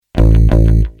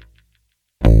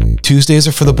Tuesdays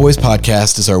Are For The Boys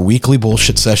podcast is our weekly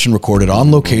bullshit session recorded on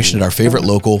location at our favorite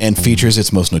local and features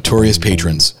its most notorious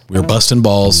patrons. We're busting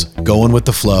balls, going with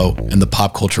the flow, and the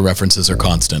pop culture references are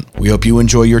constant. We hope you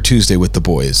enjoy your Tuesday with the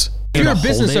boys. If you're a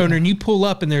business owner and you pull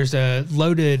up and there's a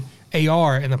loaded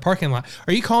AR in the parking lot,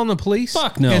 are you calling the police?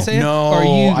 Fuck no. No, Are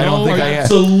you, I don't think I am.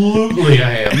 Absolutely,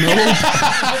 I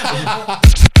am.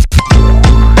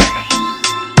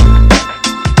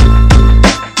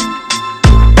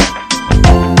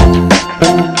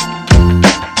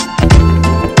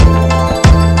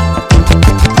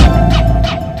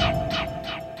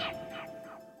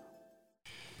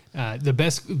 The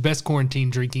best quarantine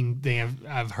drinking thing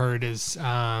I've heard is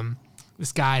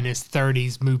this guy in his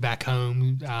 30s moved back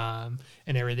home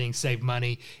and everything, saved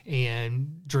money,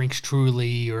 and drinks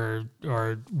Truly or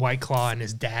White Claw, and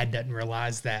his dad doesn't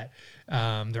realize that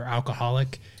they're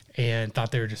alcoholic and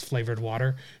thought they were just flavored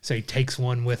water. So he takes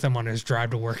one with him on his drive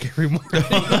to work every morning. So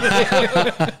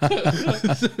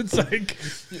it's like,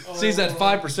 sees that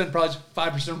 5%, probably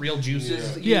 5% real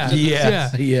juices. yeah.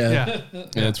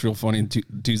 It's real funny.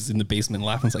 Dude's in the basement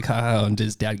laughing. It's like, ha, and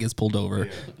his dad gets pulled over.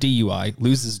 DUI,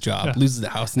 loses his job, loses the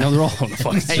house. Now they're all on the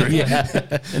fucking street.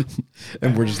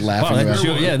 And we're just laughing Wow, about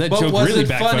it. that But joke was really it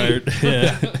funny? backfired.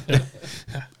 Yeah.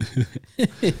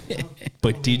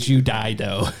 But did you die,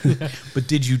 though? But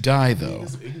did you die, though?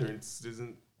 His ignorance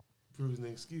doesn't prove an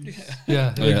excuse.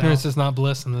 Ignorance is not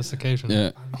bliss on this occasion. Yeah.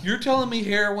 You're telling me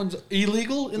heroin's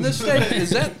illegal in this state?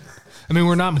 Is that? I mean,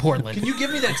 we're not in Portland. Can you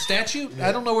give me that statute?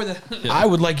 I don't know where that. I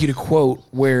would like you to quote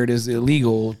where it is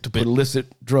illegal to put illicit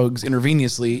drugs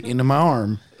intravenously into my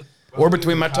arm or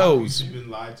between my toes. You've been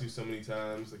lied to so many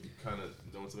times, like you kind of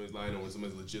know when somebody's lying or when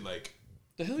somebody's legit. Like,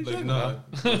 The hell are you like talking no,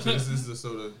 about? so this is a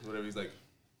soda, whatever. He's like,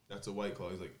 that's a White Claw.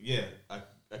 He's like, yeah, I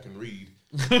can read,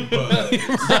 but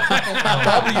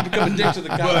Probably you become addicted to the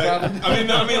cop. I'm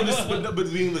just but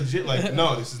being legit, like,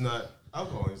 no, this is not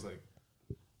alcohol. He's like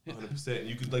 100%.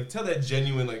 You could like tell that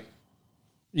genuine, like,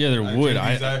 Yeah, there would.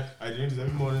 I drink these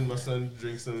every morning. My son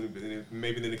drinks some, and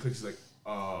maybe then it clicks like,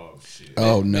 oh shit.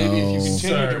 Oh, no. Maybe if you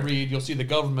continue Sir. to read, you'll see the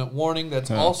government warning that's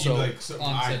You'd also be like, sir,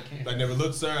 on I said can. never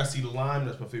looked, sir. I see the lime.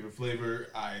 That's my favorite flavor.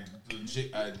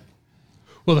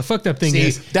 Well, the fucked up thing See,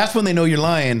 is, that's when they know you're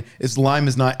lying, is lime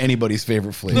is not anybody's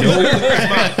favorite flavor. You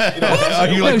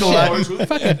like the lime?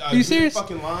 Fucking- are you serious?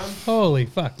 Fucking lime. holy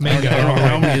fuck, mango.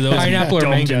 How many of those Pineapple or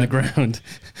dumped mango? in the ground?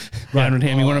 Ryan would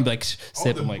hand me one. I'd be like,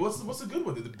 sip. I'm like, What's the good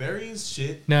one? The berries,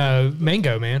 shit. No,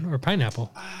 mango, man, or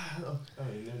pineapple.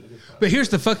 But here's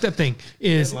the fucked up thing: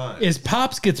 is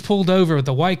Pops gets pulled over with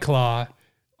a White Claw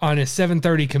on his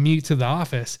 7:30 commute to the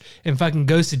office and fucking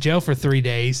goes to jail for 3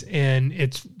 days, and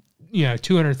it's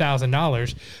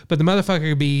 $200,000. But the motherfucker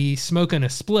could be smoking a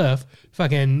spliff,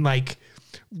 fucking like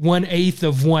 1/8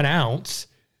 of 1 ounce.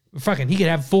 Fucking, he could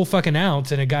have full fucking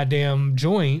ounce in a goddamn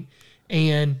joint,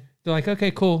 and they're like,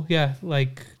 okay, cool, yeah,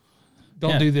 like.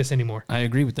 Don't do this anymore. I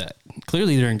agree with that.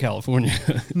 Clearly, they're in California.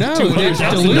 No,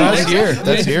 $200,000. That's here.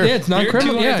 That's here. Yeah, it's not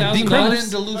criminal. Yeah, Not in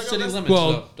Duluth city limits.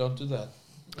 Well- Though. Don't do that.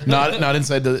 Not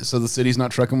inside so the city's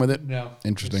not trucking with it? No.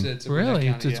 Interesting. It's Really?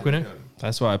 Gwinnett It's County, Gwinnett?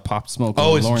 That's why I popped smoke.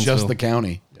 Oh, in it's Lawrenceville. just the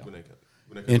county.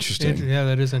 Interesting. Yeah,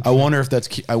 that is I interesting.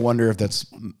 wonder if that's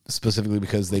specifically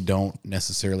because they don't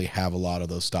necessarily have a lot of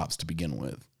those stops to begin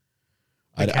with.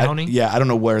 County? I don't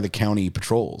know where the county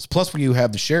patrols. Plus, when you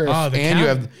have the sheriff and you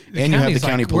have the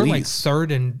county We're like police.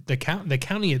 third in the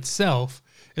county itself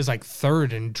is like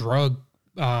third in drug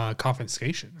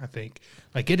confiscation. I think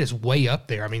like it is way up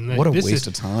there. I mean, What a this waste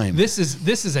of time. This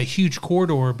is a huge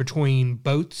corridor between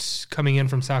boats coming in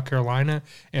from South Carolina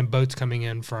and boats coming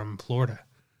in from Florida.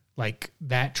 Like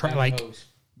that, hose.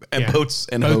 And yeah. boats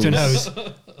and boats and hose.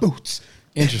 hose. Boats.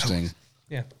 Interesting.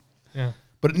 Yeah, yeah.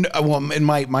 But in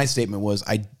my statement was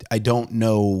I don't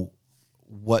know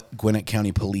what Gwinnett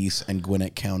County Police and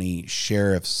Gwinnett County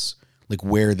Sheriffs, like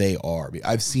where they are.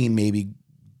 I've seen maybe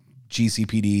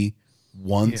GCPD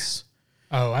once.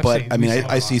 Oh,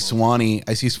 I see Suwannee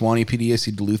PD, I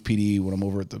see Duluth PD when I'm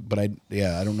over at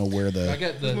I don't know where I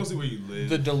get That's mostly where you live.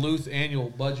 the Duluth annual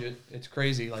budget. It's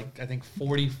crazy. Like I think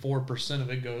 44%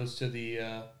 of it goes to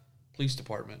the police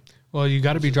department. Well, you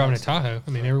got to be driving a Tahoe.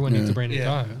 I mean, everyone needs a brand new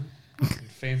Yeah. Tahoe.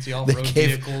 Fancy off-road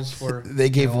vehicles for they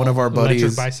gave one of our Electric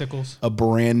buddies bicycles. a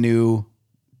brand new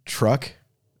truck.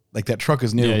 Like that truck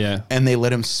is new. Yeah. And they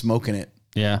let him smoke in it.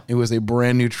 Yeah. It was a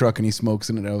brand new truck and he smokes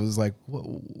in it. I was like,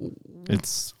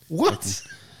 It's what?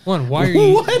 One, why are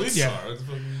you? What? Yeah.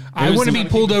 I want to be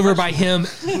pulled over by him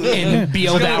and be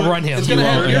able to outrun him. It's gonna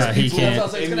have Yeah, he urine.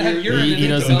 can't. It's gonna have urine in He it,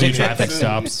 doesn't though. do traffic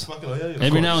stops.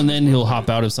 Every now and then he'll hop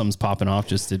out if something's popping off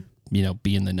just to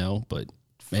be in the know. But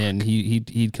man,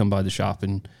 he'd come by the shop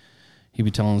and he'd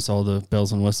be telling us all the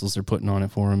bells and whistles they're putting on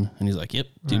it for him, and he's like, "Yep,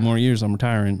 2 more years, I'm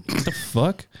retiring." What the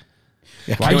fuck?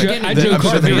 Yeah. I joke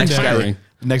with The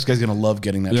next guy's gonna love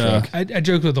getting that truck. I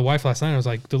joked with the wife last night. I was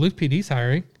like, "Duluth PD's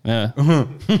hiring." Yeah.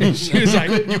 And she was like,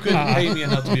 You couldn't pay me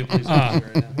enough to be a police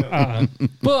officer right now.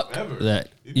 Fuck that.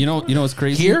 You know what's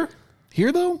crazy?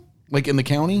 Here though, like in the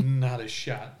county, Not a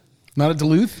shot. not at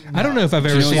Duluth, I don't know if I've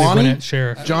ever seen Swanee? it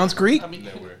sheriff. Johns Creek.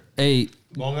 Nowhere. Hey,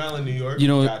 Long Island, New York. You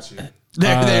know- got you.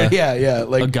 Yeah,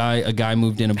 like a guy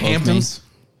moved in above Hamptons. me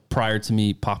prior to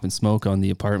me popping smoke on the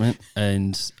apartment,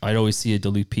 and I'd always see a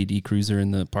Duluth PD cruiser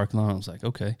in the parking lot. I was like,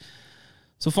 okay.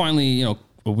 So finally, a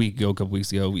couple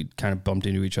weeks ago, we kind of bumped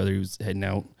into each other. He was heading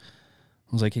out.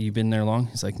 I was like, "Hey, you been there long?"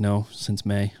 He's like, "No, since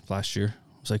May of last year."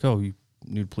 I was like, "Oh, you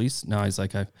new to police?" No, he's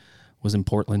like, "I was in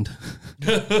Portland."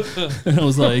 And I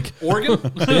was like, Oregon?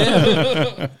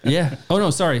 "Yeah." Oh no,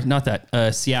 sorry, not that.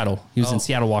 Seattle. He was in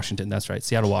Seattle, Washington. That's right,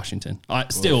 Seattle, Washington.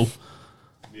 Still.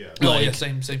 Yeah. Oh, yeah,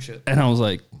 same shit. And I was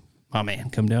like, "My man,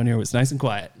 come down here. It's nice and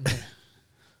quiet."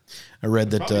 I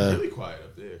read that. Probably really quiet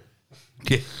up there.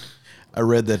 I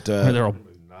read that They're all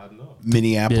Nodding off.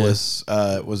 Minneapolis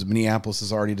Minneapolis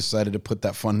has already decided to put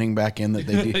that funding back in that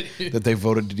that they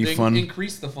voted to They defund.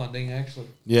 increased the funding, actually.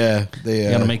 Yeah,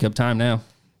 they got to make up time now.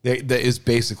 that is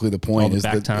basically the point. All the Is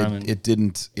back that time and- it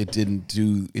didn't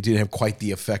have quite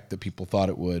the effect that people thought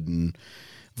it would, and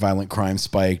violent crime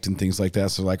spiked and things like that.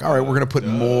 So like, all right, we're gonna put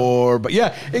more, but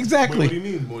yeah, exactly. What do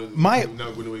you mean? More,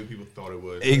 not the way people thought it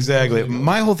would. Exactly.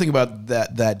 My whole thing about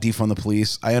that defund the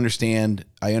police, I understand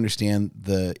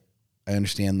the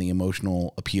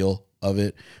emotional appeal of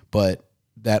it, but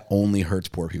that only hurts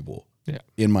poor people. Yeah.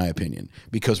 In my opinion,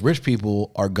 because rich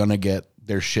people are gonna get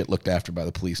their shit looked after by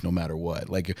the police no matter what.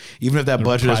 Like even if that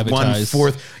budget is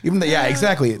privatized. 1/4, yeah,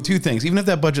 exactly. Two things. Even if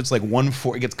that budget's like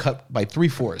 1/4, it gets cut by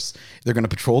 3/4. They're going to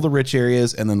patrol the rich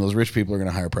areas, and then those rich people are going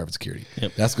to hire private security.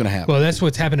 Yep. That's going to happen. Well, that's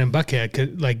what's happening in Buckhead. 'Cause,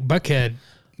 like Buckhead,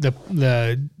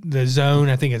 the zone,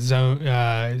 I think it's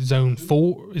zone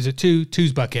 4. Is it 2?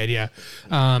 2's Buckhead.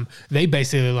 Yeah. They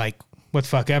basically like what the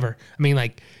fuck ever. I mean,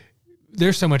 like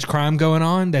there's so much crime going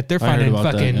on that they're I heard finding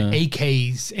about fucking that, yeah.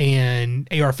 AKs and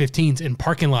AR-15s in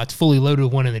parking lots fully loaded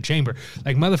with one in the chamber.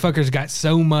 Like motherfuckers got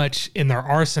so much in their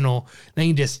arsenal, they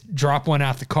can just drop one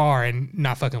out the car and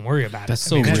not fucking worry about That's it.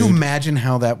 so Could rude. you imagine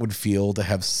how that would feel to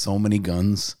have so many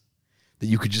guns that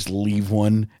you could just leave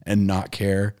one and not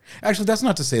care? Actually, that's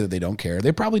not to say that they don't care.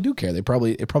 They probably do care. It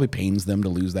probably pains them to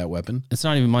lose that weapon. It's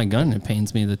not even my gun. It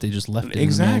pains me that they just left it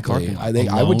Exactly. in the I parking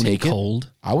lot. would Alone take and it.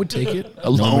 cold. I would take it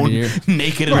alone, Nobody here.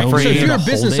 naked and Right. So afraid. if you're a hold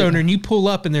business it. owner and you pull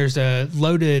up and there's a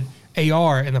loaded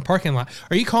AR in the parking lot,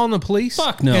 are you calling the police?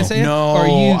 Fuck no. And saying, No, are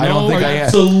you, I don't think I am.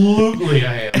 Absolutely,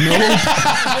 I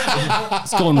am.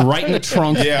 It's going right in the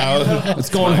trunk. Yeah. It's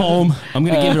going home. I'm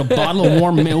going to give it a bottle of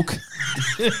warm milk.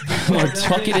 I'm going to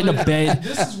tuck it into bed.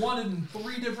 This is wanted in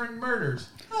 3 different murders.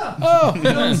 Oh, you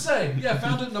don't say. Yeah,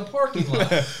 found it in the parking lot.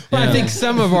 Well, I think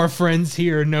some of our friends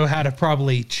here know how to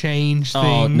probably change Oh,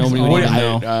 things. nobody would or- even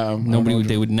know.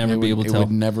 They would never be able to It tell.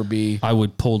 would never be. I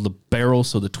would pull the barrel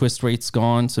so the twist rate's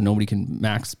gone, so nobody can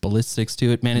max ballistics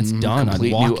to it. Man, it's done. I'd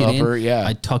Complete walk new it upper, in. yeah.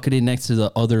 I'd tuck it in next to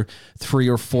the other 3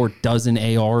 or 4 dozen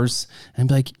ARs, and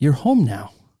be like, "You're home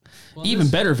now." Well, Even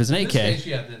better if it's an in AK. this case,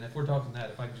 yeah, then if we're talking that,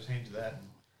 if I can just hand you that.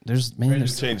 There's It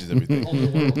changes everything. Whole new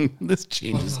world. This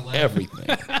changes Fucking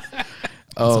everything.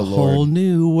 Oh a whole Lord!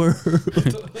 new world.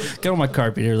 Get on my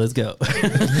carpet here. Let's go.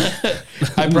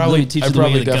 I probably teach you the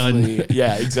way of the gun. definitely.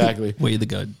 Yeah, exactly. Way the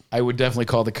gun. I would definitely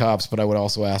call the cops, but I would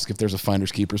also ask if there's a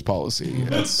finders keepers policy.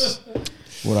 That's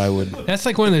what I would. That's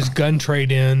like one of those gun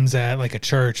trade-ins at like a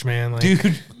church, man. Like,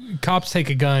 Dude. cops take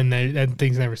a gun that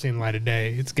thing's never seen the light of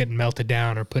day. It's getting melted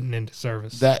down or put into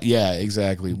service. That yeah,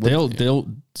 exactly.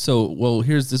 This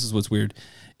is what's weird.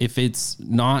 If it's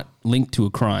not linked to a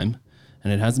crime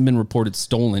and it hasn't been reported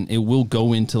stolen, it will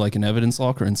go into like an evidence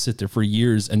locker and sit there for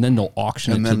years, and then they'll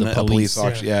auction and it then to the a police. police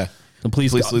auction. Yeah, The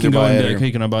police Police can either go buy and it be like, or-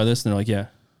 "Hey, can I buy this?" And they're like, "Yeah."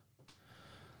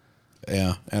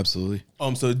 yeah, absolutely.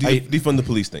 So defund the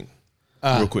police thing,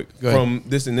 real quick. go ahead. From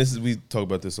this, and this is we talk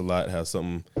about this a lot. How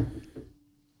something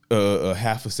a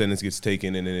half a sentence gets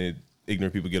taken, and then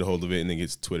ignorant people get a hold of it, and it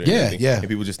gets Twitter. Yeah, and everything. yeah. And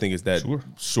people just think it's that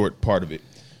short part of it.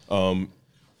 From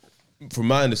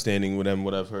my understanding, what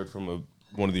I've heard from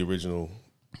one of the originators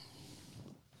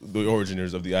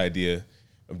of the idea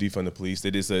of defund the police,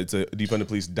 that it's a defund the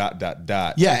police ...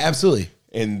 Yeah, absolutely.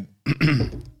 and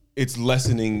it's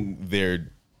lessening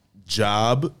their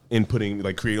job in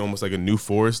create almost like a new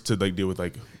force to like deal with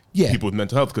like people with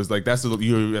mental health, because like that's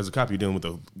you as a cop, you're dealing with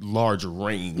a large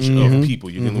range of people.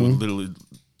 You're dealing with literally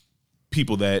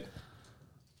people that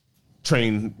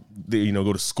train,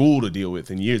 go to school to deal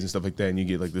with in years and stuff like that, and you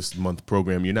get like this month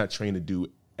program. You're not trained to do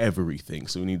everything,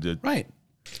 so we need to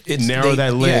narrow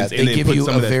that lens and then put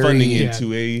some of that funding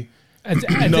into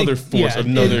another force,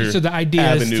 another. So the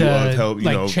idea is to help,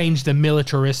 change the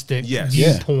militaristic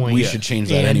viewpoint. We should change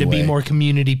that and anyway. to be more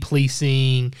community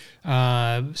policing,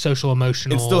 social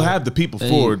emotional, and still have the people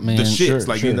for the shits,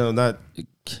 not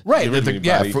right. But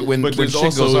there's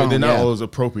also they're not always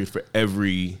appropriate for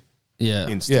every. Yeah.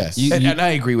 Yes. And I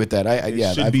agree with that.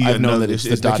 I've known that it's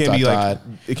the dot.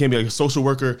 It can't be like a social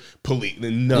worker, police,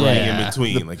 and nothing in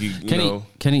between.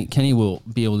 Kenny will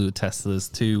be able to attest to this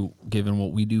too, given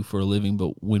what we do for a living.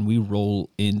 But when we roll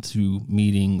into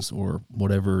meetings or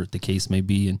whatever the case may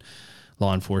be in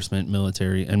law enforcement,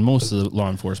 military, and most of the law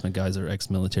enforcement guys are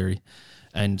ex-military,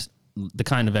 and the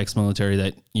kind of ex-military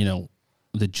that,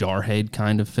 the Jarhead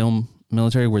kind of film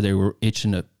military where they were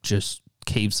itching to just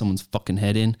cave someone's fucking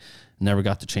head in, never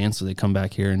got the chance, so they come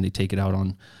back here and they take it out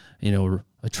on, a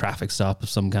traffic stop of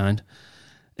some kind.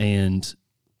 And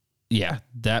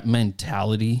that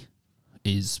mentality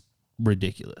is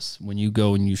ridiculous. When you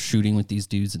go and you're shooting with these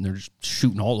dudes and they're just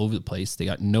shooting all over the place, they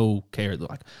got no care. They're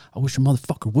like, I wish a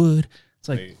motherfucker would. It's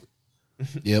like,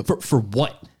 for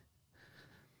what?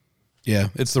 Yeah,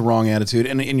 it's the wrong attitude,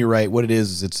 and you're right. What it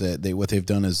is it's what they've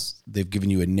done is they've given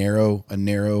you a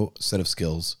narrow set of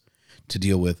skills to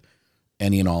deal with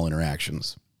any and all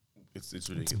interactions. It's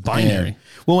ridiculous. It's binary. And,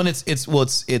 well, and it's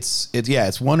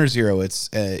 1 or 0. It's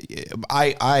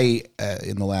I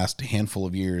in the last handful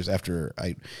of years after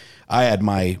I had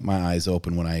my eyes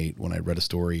open when I read a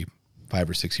story 5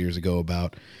 or 6 years ago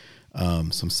about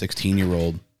some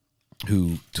 16-year-old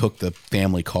who took the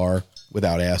family car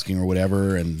without asking or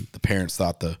whatever, and the parents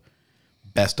thought the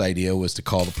best idea was to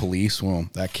call the police. Well,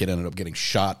 that kid ended up getting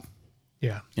shot.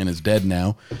 Yeah. And is dead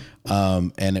now.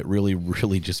 And it really,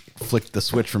 really just flicked the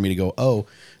switch for me to go,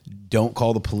 don't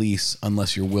call the police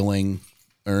unless you're willing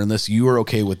or unless you are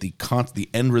okay with the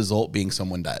end result being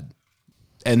someone dead.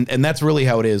 And that's really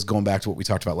how it is, going back to what we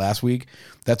talked about last week.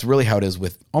 That's really how it is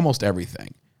with almost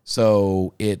everything.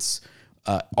 So it's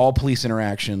all police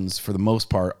interactions for the most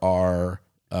part are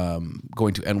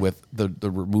going to end with the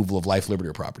removal of life, liberty,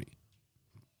 or property.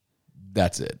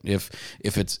 That's it. If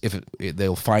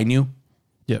they'll fine you.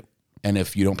 Yep. And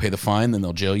if you don't pay the fine, then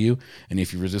they'll jail you. And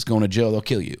if you resist going to jail, they'll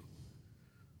kill you.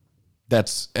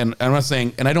 And I'm not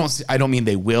saying, and I don't mean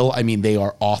they will. I mean they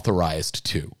are authorized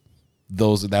to.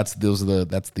 That's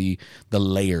the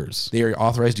layers. They are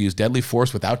authorized to use deadly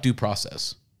force without due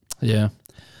process. Yeah.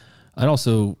 I'd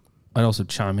also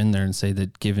chime in there and say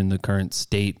that given the current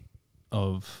state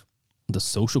of the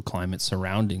social climate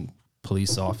surrounding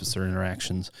police officer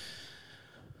interactions,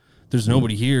 there's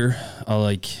nobody here,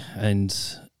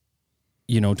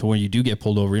 to where you do get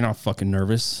pulled over, you're not fucking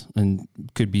nervous, and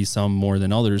could be some more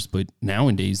than others. But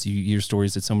nowadays, you hear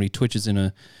stories that somebody twitches in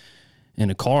a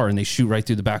car and they shoot right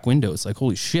through the back window. It's like,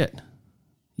 holy shit,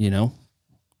 I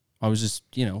was just,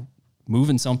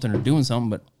 moving something or doing something,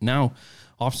 but now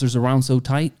officers are wound so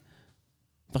tight.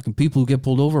 Fucking people who get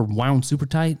pulled over wound super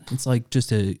tight. It's like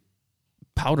just a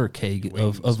powder keg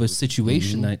of a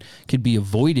situation that could be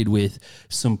avoided with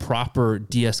some proper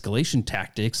de-escalation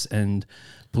tactics and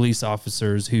police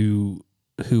officers who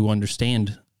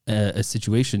understand a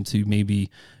situation to maybe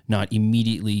not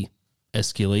immediately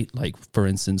escalate, like for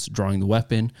instance drawing the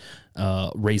weapon,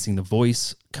 raising the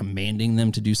voice, commanding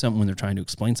them to do something when they're trying to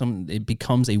explain something. It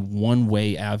becomes a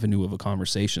one-way avenue of a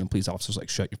conversation. And police officers like,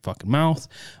 shut your fucking mouth,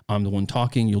 I'm the one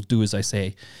talking, you'll do as I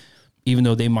say, even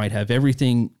though they might have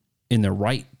everything in their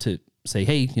right to say,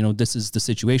 hey, this is the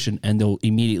situation, and they'll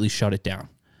immediately shut it down.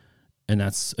 And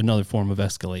that's another form of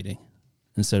escalating.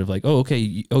 Instead of like,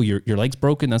 your leg's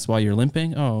broken, that's why you're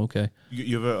limping. Oh, okay.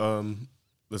 You ever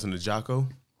listen to Jocko?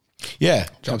 Yeah,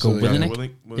 Jocko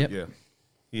Willink. Yep. Yeah,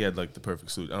 he had like the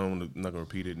perfect suit. I'm not gonna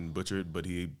repeat it and butcher it, but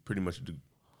he pretty much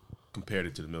compared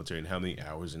it to the military and how many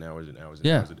hours and hours and hours and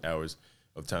hours and hours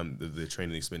of time the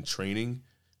training they spend training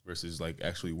versus like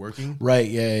actually working. Right.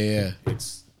 Yeah.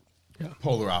 It's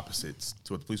polar opposites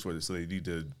to what the police force is. So they need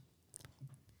to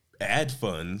add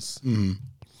funds and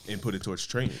put it towards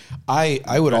training.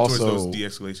 I would also towards those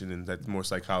de-escalation and that more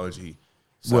psychology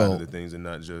side of the things, and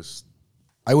not just.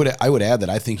 I would add that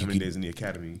I think how many days in the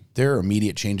academy. There are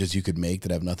immediate changes you could make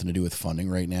that have nothing to do with funding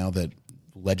right now that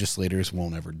legislators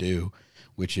won't ever do,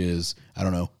 which is, I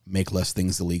don't know, make less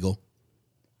things illegal.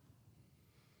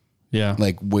 Yeah.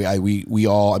 Like we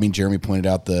all, I mean, Jeremy pointed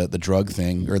out the drug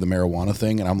thing or the marijuana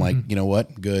thing, and I'm like, you know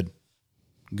what? Good.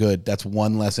 That's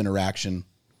one less interaction.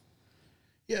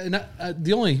 Yeah, and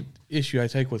the only issue I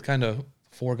take with kind of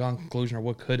foregone conclusion or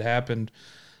what could happen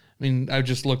mean, I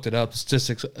just looked it up.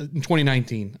 Statistics in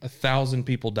 2019, 1,000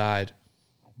 people died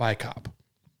by a cop.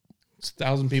 It's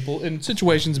 1,000 people in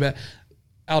situations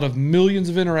out of millions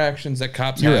of interactions that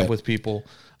cops have with people.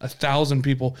 1,000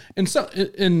 people, and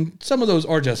some of those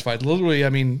are justified. Literally, I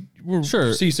mean, we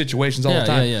see situations all the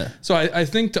time. Yeah. So I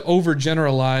think to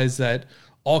overgeneralize that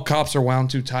all cops are wound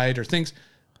too tight or things,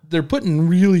 they're put in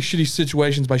really shitty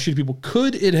situations by shitty people.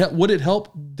 Would it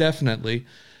help? Definitely.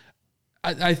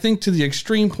 I think to the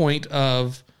extreme point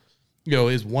of,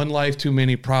 is one life too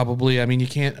many? Probably. I mean, you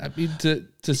can't. I mean,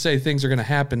 to say things are going to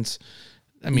happen.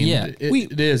 I mean,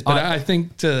 it is. But I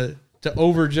think to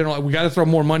overgeneralize, we got to throw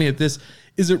more money at this.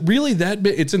 Is it really that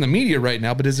big? It's in the media right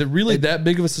now, but is it really that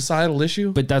big of a societal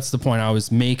issue? But that's the point I was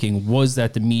making, was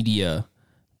that the media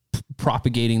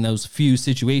propagating those few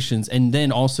situations, and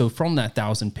then also from that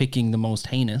 1,000 picking the most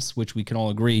heinous, which we can all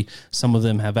agree some of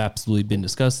them have absolutely been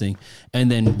disgusting,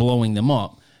 and then blowing them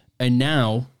up. And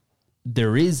now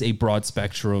there is a broad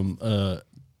spectrum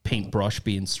paintbrush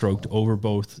being stroked over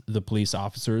both the police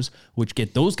officers, which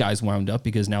get those guys wound up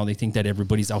because now they think that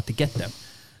everybody's out to get them.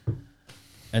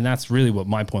 And that's really what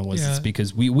my point was. Yeah. It's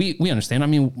because we understand. I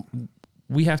mean,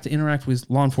 we have to interact with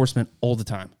law enforcement all the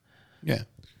time. Yeah.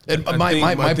 And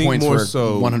my points were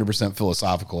 100%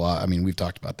 philosophical. I mean, we've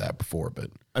talked about that before,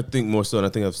 but I think more so, and I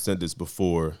think I've said this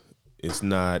before, it's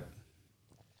not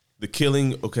the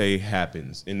killing,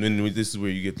 happens. And then this is where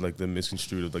you get like the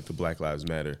misconstrued of like the Black Lives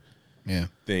Matter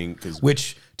thing.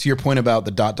 Which, to your point about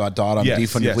the ... on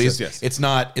defunding police, it's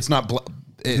not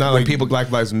like people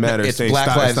Black Lives Matter. It's saying Black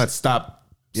Lives. It's not stop.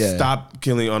 Yeah. Stop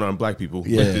killing unarmed black people.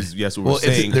 Yeah. Yes, what we're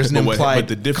saying. There's an implied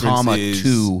the difference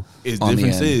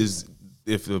is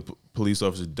if the police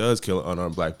officer does kill an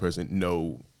unarmed black person,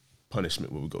 no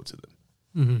punishment will go to them.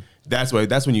 Mm-hmm.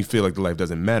 That's when you feel like the life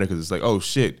doesn't matter, because it's like, oh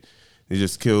shit, they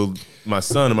just killed my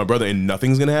son and my brother and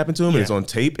nothing's gonna happen to him, and it's on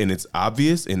tape and it's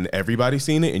obvious and everybody's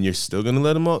seen it, and you're still gonna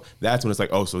let them out. That's when it's like,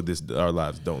 oh, so our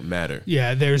lives don't matter.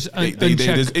 Yeah, there's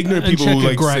there's ignorant people who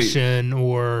like aggression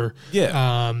or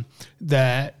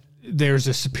that there's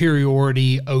a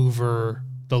superiority over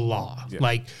the law. Yeah.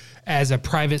 Like, as a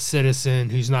private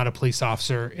citizen who's not a police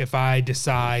officer, if I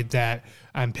decide that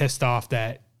I'm pissed off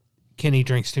that Kenny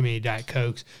drinks too many Diet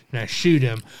Cokes and I shoot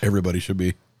him, everybody should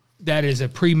be. That is a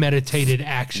premeditated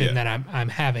action that I'm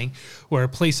having. Where a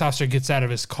police officer gets out of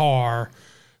his car,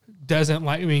 doesn't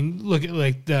like. I mean, look at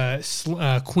like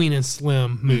the Queen and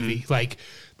Slim movie. Mm-hmm. Like,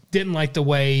 didn't like the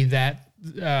way that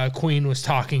Queen was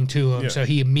talking to him, so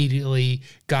he immediately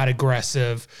got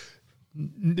aggressive.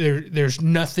 There's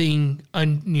nothing.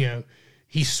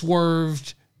 He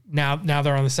swerved. Now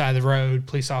they're on the side of the road.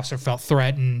 Police officer felt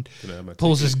threatened,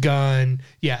 pulls his gun.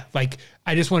 Yeah, like,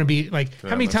 I just want to be like,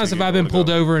 how many times have I been pulled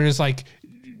over and it's like,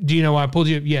 do you know why I pulled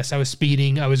you? Yes, I was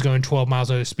speeding. I was going 12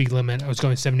 miles over the speed limit. I was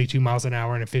going 72 miles an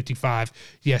hour in a 55.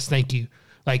 Yes, thank you.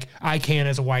 Like, I can,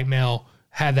 as a white male,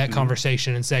 have that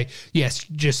conversation and say, yes,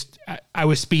 just I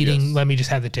was speeding. Yes. Let me just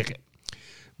have the ticket.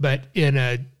 But in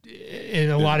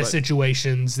a lot of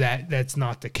situations that's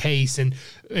not the case, and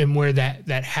where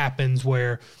that happens,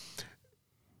 where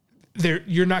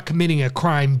you're not committing a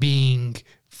crime being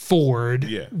forward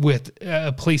with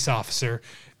a police officer,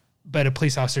 but a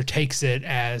police officer takes it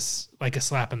as like a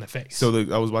slap in the face. So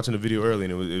I was watching a video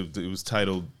earlier, and it was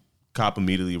titled "Cop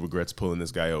Immediately Regrets Pulling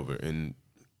This Guy Over," and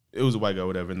it was a white guy,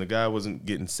 whatever, and the guy wasn't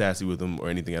getting sassy with him or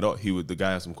anything at all. The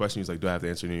guy asked some questions. He's like, "Do I have to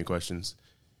answer any of your questions?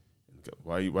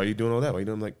 Why are you doing all that? Why are you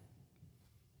doing?" I'm like,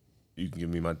 "You can give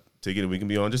me my ticket and we can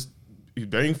be on." Just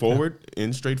bearing forward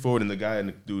and straightforward. And the guy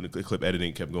doing the clip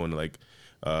editing kept going to like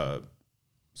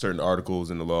certain articles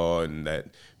in the law, and that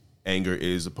anger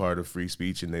is a part of free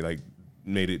speech, and they like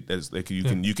made it as like you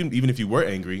can even if you were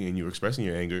angry and you were expressing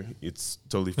your anger, it's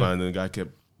totally fine. And the guy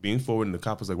kept being forward, and the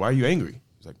cop was like, "Why are you angry?"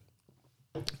 He's like,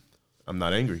 "I'm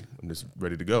not angry. I'm just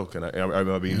ready to go. Am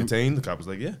I being detained?" The cop was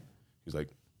like, "Yeah." He's like,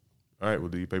 "All right, we'll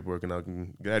do your paperwork and I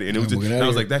can get out of here." And I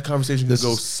was like, that conversation could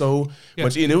go so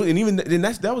much. And even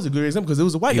that was a good example, because it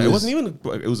was a white guy.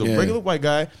 It was a regular white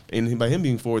guy, and by him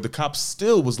being forward, the cop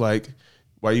still was like,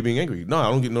 "Why are you being angry?" "No,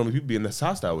 I don't get normally people being this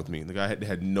hostile with me." And the guy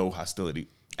had no hostility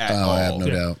at all. I have no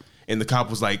doubt. And the cop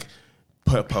was like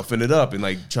puffing it up and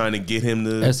like trying to get him to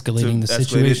escalating the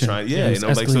situation. And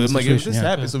I'm like, if this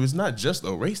happens, so it's not just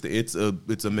a race thing, it's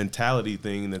a mentality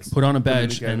thing that's put on a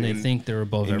badge and they think they're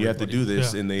above everybody. And you have to do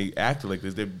this, and they act like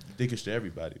this. They're dickish to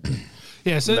everybody.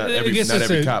 So not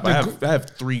every cop. I have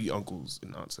 3 uncles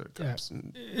and aunts that are cops,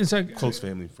 and it's like close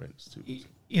family and friends too.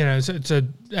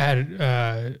 I had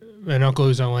an uncle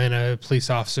who's an Atlanta police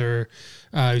officer.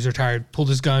 He's retired. Pulled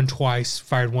his gun twice.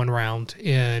 Fired 1 round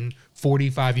in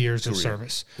 45 years of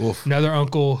service. Oof. Another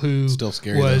uncle who still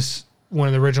scary, was one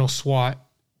of the original SWAT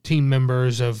team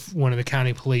members of one of the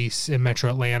county police in Metro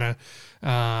Atlanta.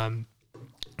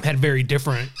 Had a very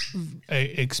different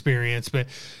experience, but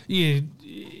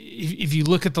if you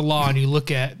look at the law and you look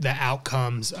at the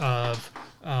outcomes of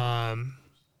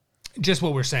just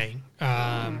what we're saying,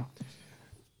 a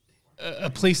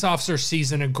police officer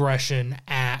sees an aggression,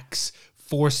 acts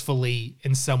forcefully,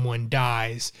 and someone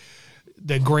dies.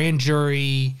 The grand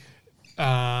jury,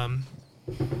 the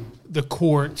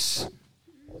courts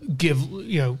give,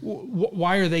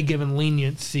 why are they given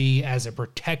leniency as a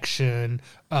protection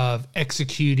of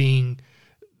executing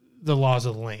the laws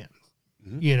of the land?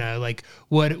 Like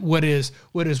what is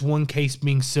one case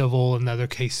being civil and the other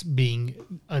case being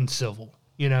uncivil?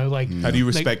 Like how do you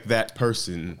respect that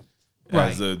person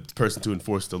as a person to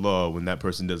enforce the law when that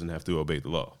person doesn't have to obey the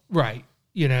law? Right.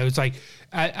 It's like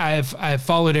I've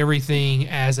followed everything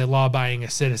as a law-abiding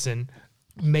citizen,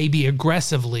 maybe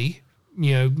aggressively.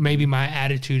 Maybe my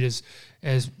attitude is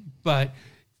but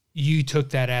you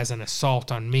took that as an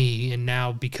assault on me. And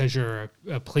now because you're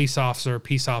a police officer,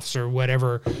 peace officer,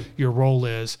 whatever your role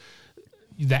is,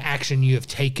 the action you have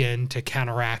taken to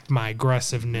counteract my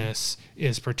aggressiveness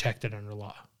is protected under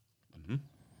law. Mm-hmm.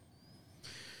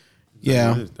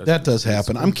 Yeah, that does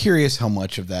happen. I'm curious how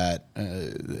much of that,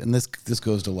 and this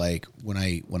goes to like when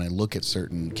I look at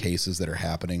certain cases that are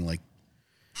happening, like,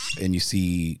 and you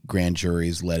see grand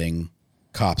juries letting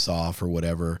cops off or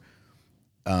whatever.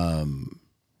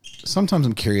 Sometimes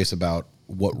I'm curious about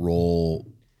what role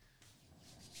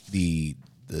the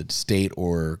state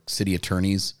or city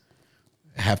attorneys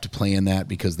have to play in that,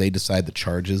 because they decide the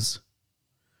charges,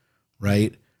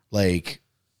 right? Like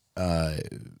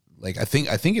I think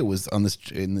it was in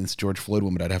this George Floyd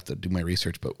one, but I'd have to do my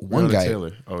research. But one guy,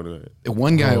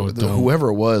 whoever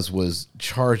it was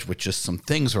charged with just some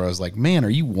things where I was like, man, are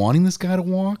you wanting this guy to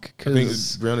walk? I think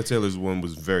Breonna Taylor's one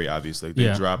was very obvious. Like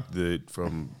they dropped it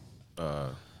from.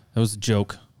 That was a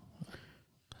joke.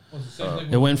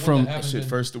 It went from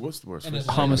first. What's the worst?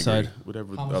 Homicide.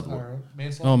 Whatever the other one.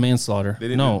 Manslaughter. Oh, manslaughter.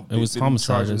 No, it was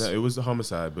homicide. It was the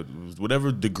homicide, but it was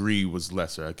whatever degree was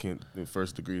lesser. I can't.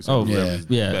 First degree. Yeah.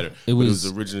 Better. It was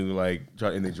originally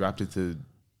and they dropped it to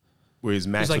where his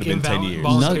max like would have been 10 years.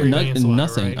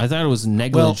 Nothing. Right? I thought it was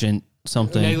negligent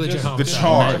something. Negligent homicide. The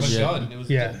charge.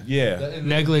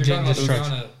 Negligent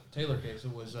discharge. Taylor case.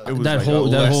 It was that whole.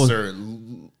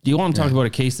 Do you want to talk about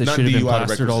a case that should have been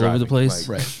plastered all over the place?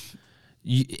 Right.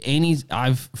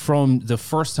 From the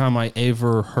first time I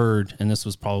ever heard, and this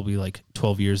was probably like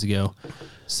 12 years ago,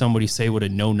 somebody say what a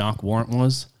no-knock warrant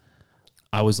was,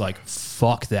 I was like,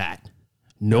 fuck that.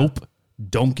 Nope.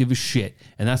 Don't give a shit.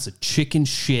 And that's a chicken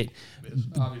shit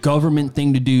government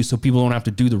thing to do so people don't have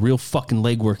to do the real fucking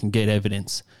legwork and get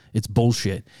evidence. It's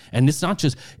bullshit. And it's not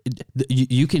just,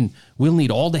 we'll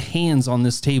need all the hands on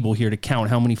this table here to count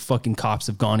how many fucking cops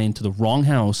have gone into the wrong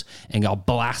house and got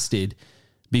blasted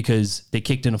because they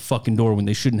kicked in a fucking door when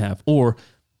they shouldn't have. Or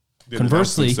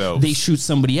conversely, they shoot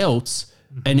somebody else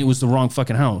and it was the wrong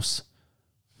fucking house.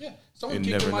 Yeah. Someone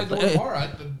kicked in my door tomorrow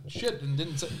and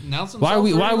didn't announce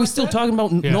themselves. Why are we still talking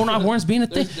about no-knock warrants being a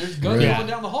thing? There's guns going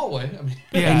down the hallway. I mean,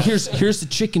 And here's the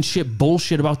chicken shit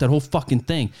bullshit about that whole fucking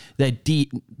thing. That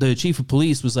the chief of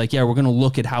police was like, yeah, we're going to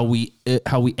look at how we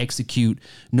execute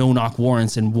no-knock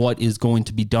warrants and what is going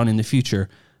to be done in the future.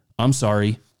 I'm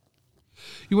sorry.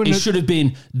 It should have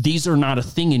been, these are not a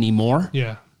thing anymore.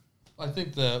 Yeah. I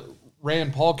think the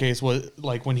Rand Paul case was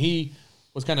like when he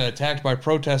was kind of attacked by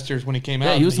protesters when he came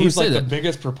out. He's like the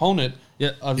biggest proponent.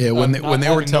 When they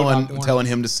were telling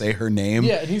him to say her name.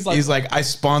 Yeah, and he's like, I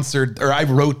sponsored or I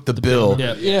wrote the bill.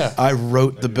 Yeah. I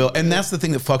wrote the bill, and that's the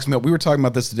thing that fucks me up. We were talking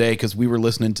about this today because we were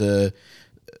listening to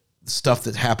stuff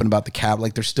that happened about the Capitol.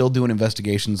 Like they're still doing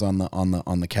investigations on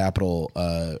the Capitol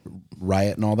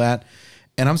riot and all that.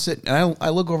 And I'm sitting, and I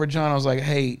look over at John. I was like,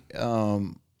 "Hey,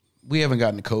 we haven't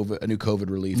gotten a new COVID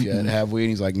relief yet, have we?" And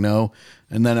he's like, "No."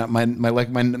 And then my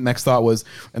next thought was,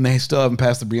 "And they still haven't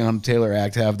passed the Breonna Taylor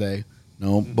Act, have they?"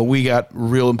 No, but we got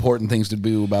real important things to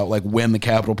do about like when the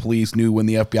Capitol Police knew, when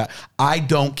the FBI. I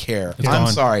don't care. I'm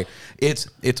sorry. It's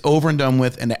over and done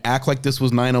with. And to act like this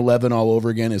was 9/11 all over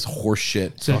again is horse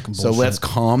shit. So let's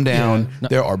calm down. Yeah.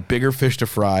 There are bigger fish to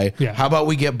fry. Yeah. How about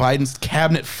we get Biden's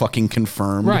cabinet fucking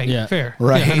confirmed? Right. Yeah. Fair.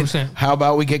 Right. Yeah, 100%. How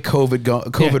about we get COVID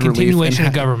relief? Continuation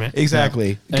of government.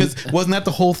 Exactly. Because wasn't that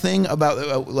the whole thing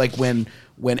about like when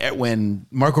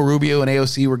Marco Rubio and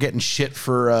AOC were getting shit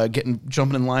for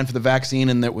jumping in line for the vaccine,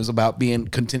 and that was about being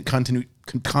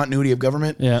continuity of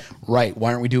government. Yeah, right. Why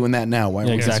aren't we doing that now? Why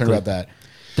aren't we concerned about that?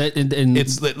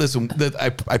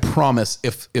 I promise.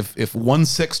 If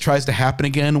 1/6 tries to happen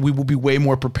again, we will be way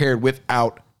more prepared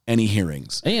without any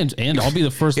hearings. And I'll be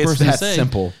the first person to say,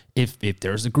 simple. If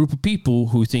there's a group of people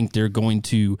who think they're going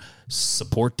to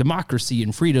support democracy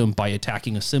and freedom by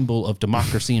attacking a symbol of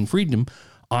democracy and freedom,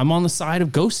 I'm on the side of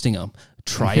ghosting them.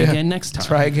 Try again next time.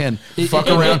 Try again. Fuck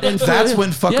around. That's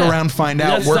when fuck around, find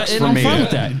out works for me. Fine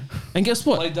with that. And guess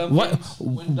what?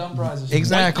 Win dumb prizes.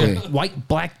 Exactly. White,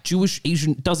 black, Jewish,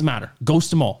 Asian, doesn't matter.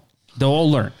 Ghost them all. They'll all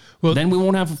learn. Well, then we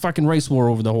won't have a fucking race war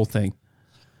over the whole thing.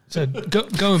 So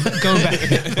going back.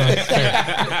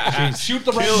 Shoot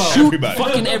the rainbow. Shoot everybody.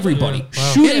 Fucking everybody.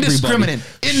 Wow. Shoot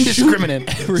indiscriminate.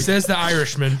 Says the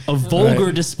Irishman. A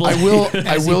vulgar display. I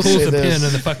will pulls say the this. pin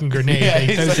of the fucking grenade.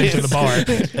 He throws it into the bar,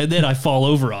 and then I fall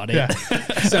over on it. Yeah.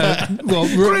 So, well,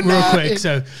 real quick.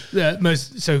 So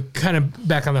kind of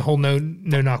back on the whole no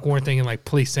knock warrant thing and like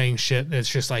police saying shit that's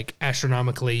just like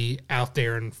astronomically out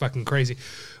there and fucking crazy.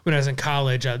 When I was in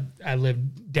college, I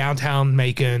lived downtown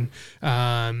Macon.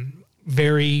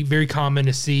 Very, very common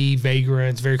to see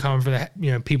vagrants. Very common for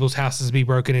people's houses to be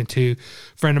broken into.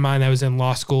 A friend of mine that was in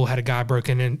law school had a guy break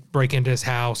into his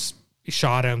house,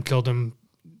 shot him, killed him.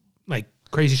 Like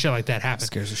crazy shit like that happened.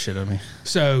 Scares the shit out of me.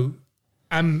 So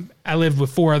I lived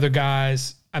with 4 other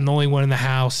guys. I'm the only one in the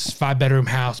house. 5-bedroom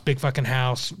house, big fucking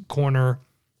house, corner,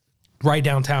 right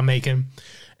downtown Macon.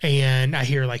 And I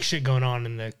hear like shit going on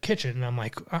in the kitchen. And I'm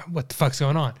like, what the fuck's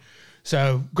going on?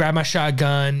 So grab my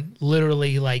shotgun,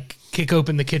 literally like kick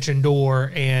open the kitchen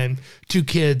door, and 2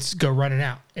 kids go running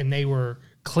out. And they were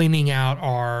cleaning out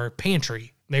our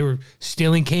pantry. They were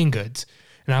stealing canned goods.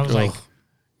 And I was like,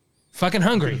 fucking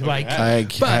hungry. Like,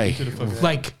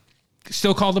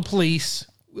 still call the police.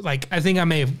 Like, I think I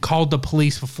may have called the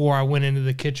police before I went into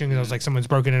the kitchen because I was like, someone's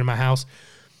broken into my house.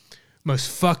 Most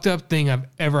fucked up thing I've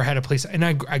ever had a police. And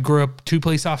I grew up 2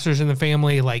 police officers in the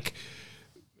family, like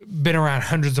been around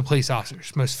hundreds of police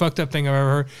officers. Most fucked up thing I've ever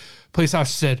heard. Police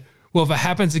officer said, well, if it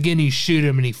happens again, you shoot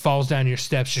him and he falls down your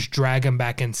steps, just drag him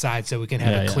back inside so we can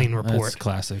have a clean report. That's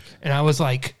classic. And I was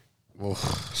like,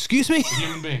 excuse me?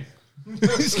 Human being.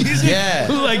 Excuse me? Yeah.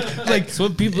 like so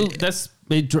people,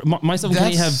 myself and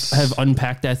Kenny have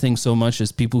unpacked that thing so much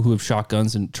as people who have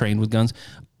shotguns and trained with guns.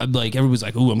 Like everybody's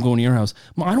like, "Ooh, I'm going to your house."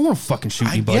 Well, I don't want to fucking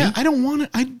shoot you, buddy. Yeah, I don't want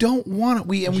it.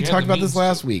 We talked about this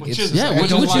last week. Which is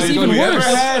even worse.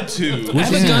 Had to. I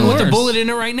have a gun with a bullet in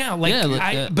it right now.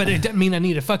 Like, but it doesn't mean I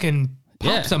need to fucking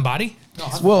pop somebody.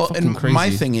 Well, and crazy.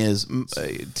 My thing is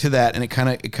to that, and it kind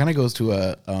of goes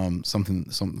to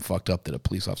something fucked up that a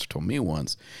police officer told me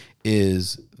once,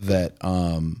 is that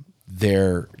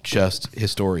they're just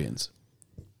historians.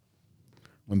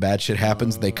 When bad shit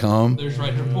happens, they come. They're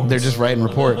just writing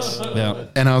reports. Yeah.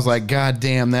 And I was like, God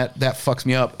damn, that fucks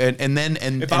me up. And then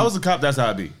if I was a cop, that's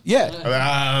how I'd be. Yeah.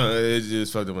 It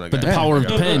just fucked up when I got. But the power of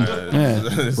the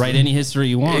pen. Write any history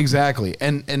you want. Exactly.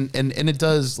 And it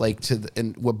does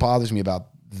and what bothers me about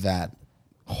that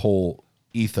whole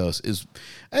ethos is,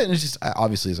 and it's just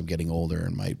obviously as I'm getting older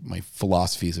and my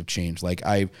philosophies have changed. Like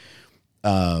I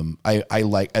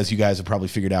like, as you guys have probably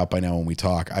figured out by now when we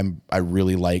talk, I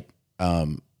really like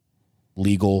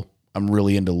legal. I'm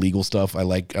really into legal stuff. I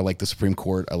like the Supreme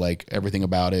Court. I like everything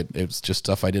about it. It's just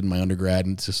stuff I did in my undergrad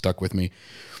and it's just stuck with me.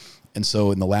 And so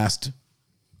in the last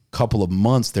couple of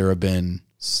months, there have been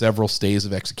several stays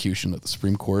of execution that the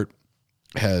Supreme Court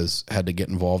has had to get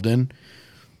involved in.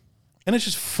 And it's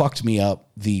just fucked me up,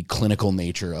 the clinical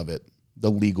nature of it, the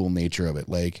legal nature of it.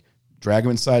 Like, drag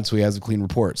him inside so he has a clean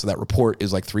report. So that report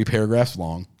is like 3 paragraphs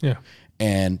long. Yeah.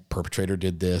 And perpetrator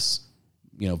did this,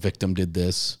 victim did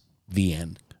this, the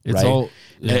end. It's right? all,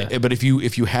 yeah. But if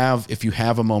you have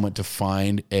a moment to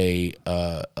find to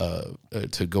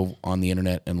go on the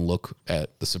internet and look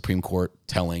at the Supreme Court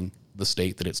telling the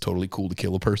state that it's totally cool to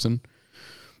kill a person,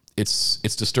 it's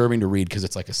disturbing to read because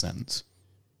it's like a sentence.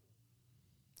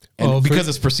 And because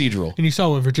it's procedural. And you saw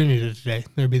what Virginia did today.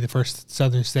 There'd be the first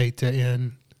southern state to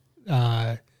end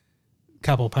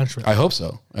capital punishment. I hope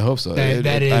so.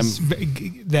 That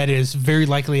is very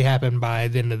likely to happen by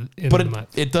the end of the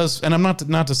month. It does, and I'm not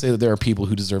to say that there are people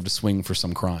who deserve to swing for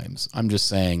some crimes. I'm just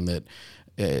saying that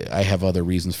I have other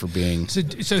reasons for being.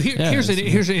 Here's an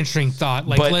interesting thought.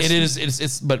 Like, but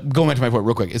but going back to my point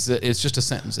real quick, it's just a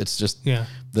sentence. It's just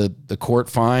the court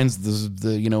finds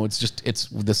it's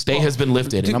the stay has been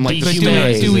lifted, and I'm like,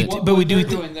 what we're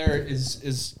doing there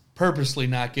is purposely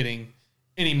not getting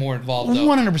any more involved.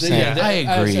 100%. I agree.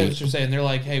 I understand what you're saying. They're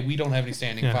like, hey, we don't have any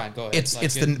standing. Yeah. Fine, go ahead. It's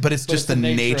just the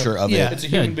nature of it. It's a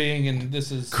human being, and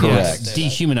this is correct. It's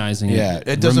dehumanizing. Yeah,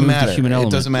 it doesn't matter. It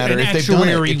doesn't matter if they've done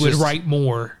it. Would write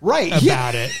more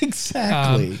about it.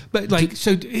 Exactly. But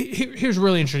here's a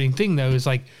really interesting thing though: is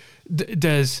like,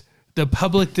 does the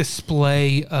public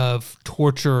display of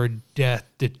torture or death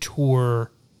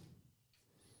deter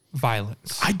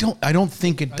violence. I don't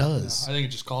think it does. I think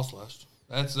it just costs less.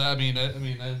 You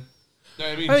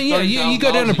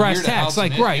go down to brass tacks,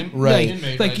 like right.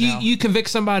 Like you convict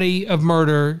somebody of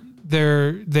murder,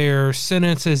 their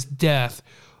sentence is death.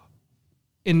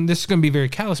 And this is going to be very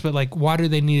callous, but like, why do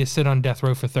they need to sit on death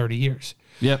row for 30 years?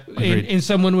 Yep. And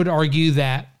someone would argue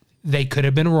that they could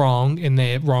have been wrong and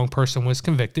the wrong person was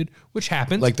convicted, which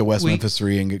happens. Like the West Memphis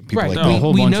 3 and people like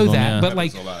that. We know that,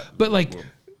 yeah. but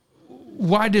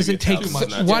why does it take?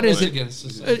 Why does it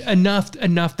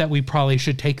enough that we probably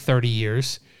should take 30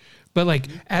 years? But like,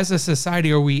 as a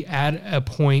society, are we at a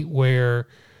point where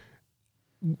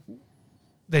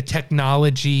the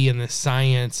technology and the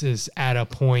science is at a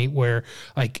point where,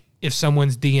 like, if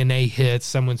someone's DNA hits,